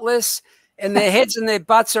 spineless, gutless, and their heads and their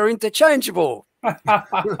butts are interchangeable. Wait,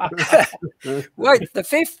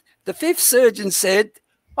 the fifth surgeon said,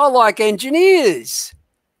 I like engineers.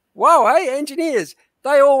 Wow, hey, engineers.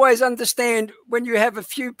 They always understand when you have a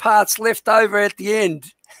few parts left over at the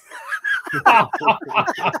end.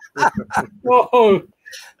 Whoa.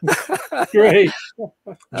 Great.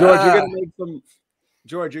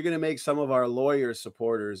 George, you're gonna make some of our lawyer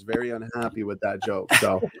supporters very unhappy with that joke.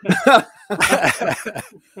 So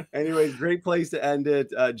anyways, great place to end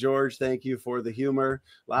it. George, thank you for the humor.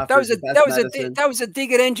 Laughter that was a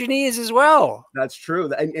dig at engineers as well. That's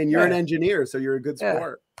true. And you're an engineer, so you're a good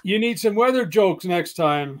sport. You need some weather jokes next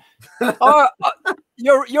time.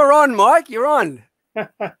 You're on, Mike. You're on.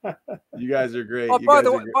 You guys are great. By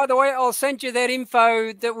the way, I'll send you that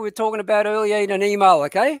info that we were talking about earlier in an email,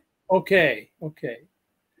 okay? Okay.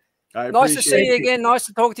 Nice to see you again. Nice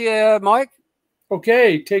to talk to you, Mike.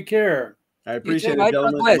 Okay, take care. I appreciate it,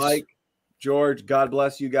 gentlemen. Mike, George, God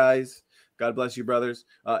bless you guys. God bless you, brothers.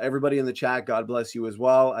 Everybody in the chat, God bless you as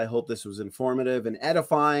well. I hope this was informative and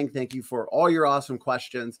edifying. Thank you for all your awesome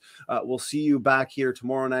questions. We'll see you back here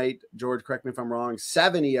tomorrow night. George, correct me if I'm wrong,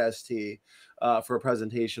 7 EST for a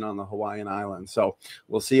presentation on the Hawaiian Islands. So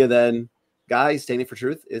we'll see you then. Guys, Standing for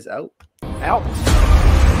Truth is out. Out.